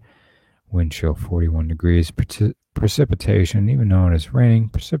hour. Wind chill 41 degrees. Precipitation, even though it is raining,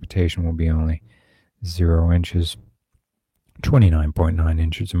 precipitation will be only 0 inches. 29.9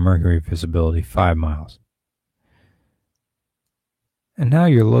 inches of mercury, visibility 5 miles. And now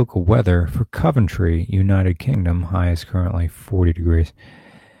your local weather for Coventry, United Kingdom. High is currently 40 degrees.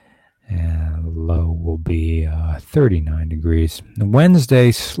 And low will be 39 degrees.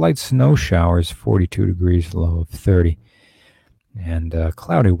 Wednesday, slight snow showers, 42 degrees, low of 30. And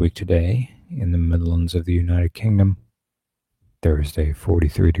cloudy week today in the Midlands of the United Kingdom. Thursday,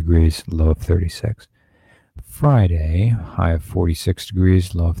 43 degrees, low of 36. Friday, high of 46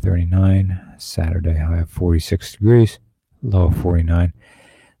 degrees, low of 39. Saturday, high of 46 degrees, low of 49.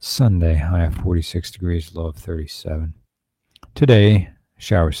 Sunday, high of 46 degrees, low of 37. Today,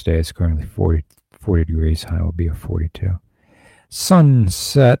 shower stay is currently 40 degrees, high will be a 42.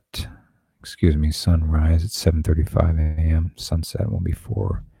 Sunrise at 7:35 a.m. Sunset will be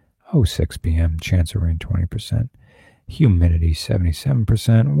 4:06 p.m. Chance of rain 20%. Humidity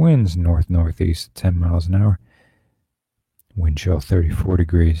 77%. Winds north-northeast at 10 miles an hour. Wind chill 34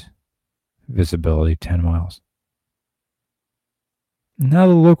 degrees. Visibility 10 miles. Now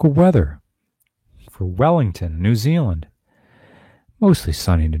the local weather for Wellington, New Zealand. Mostly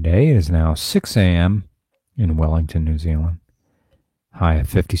sunny today. It is now 6 a.m. in Wellington, New Zealand. High of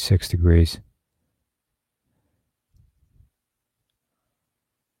 56 degrees.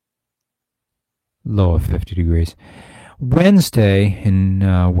 Low of 50 degrees. Wednesday in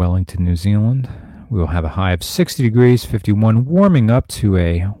Wellington, New Zealand, we will have a high of 60 degrees, 51, warming up to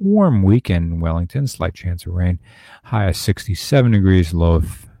a warm weekend in Wellington. Slight chance of rain. High of 67 degrees, low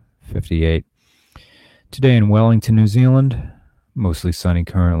of 58. Today in Wellington, New Zealand, mostly sunny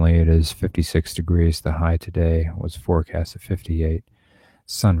currently. It is 56 degrees. The high today was forecast at 58.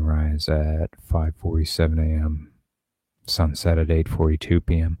 Sunrise at 5:47 a.m. Sunset at 8:42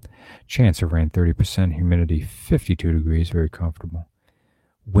 p.m. Chance of rain 30%. Humidity 52 degrees. Very comfortable.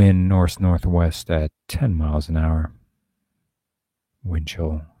 Wind north-northwest at 10 miles an hour. Wind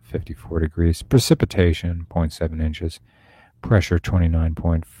chill 54 degrees. Precipitation 0.7 inches. Pressure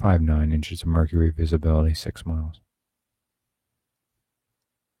 29.59 inches of mercury. Visibility 6 miles.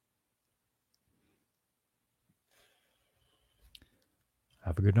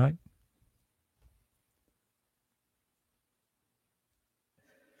 Have a good night.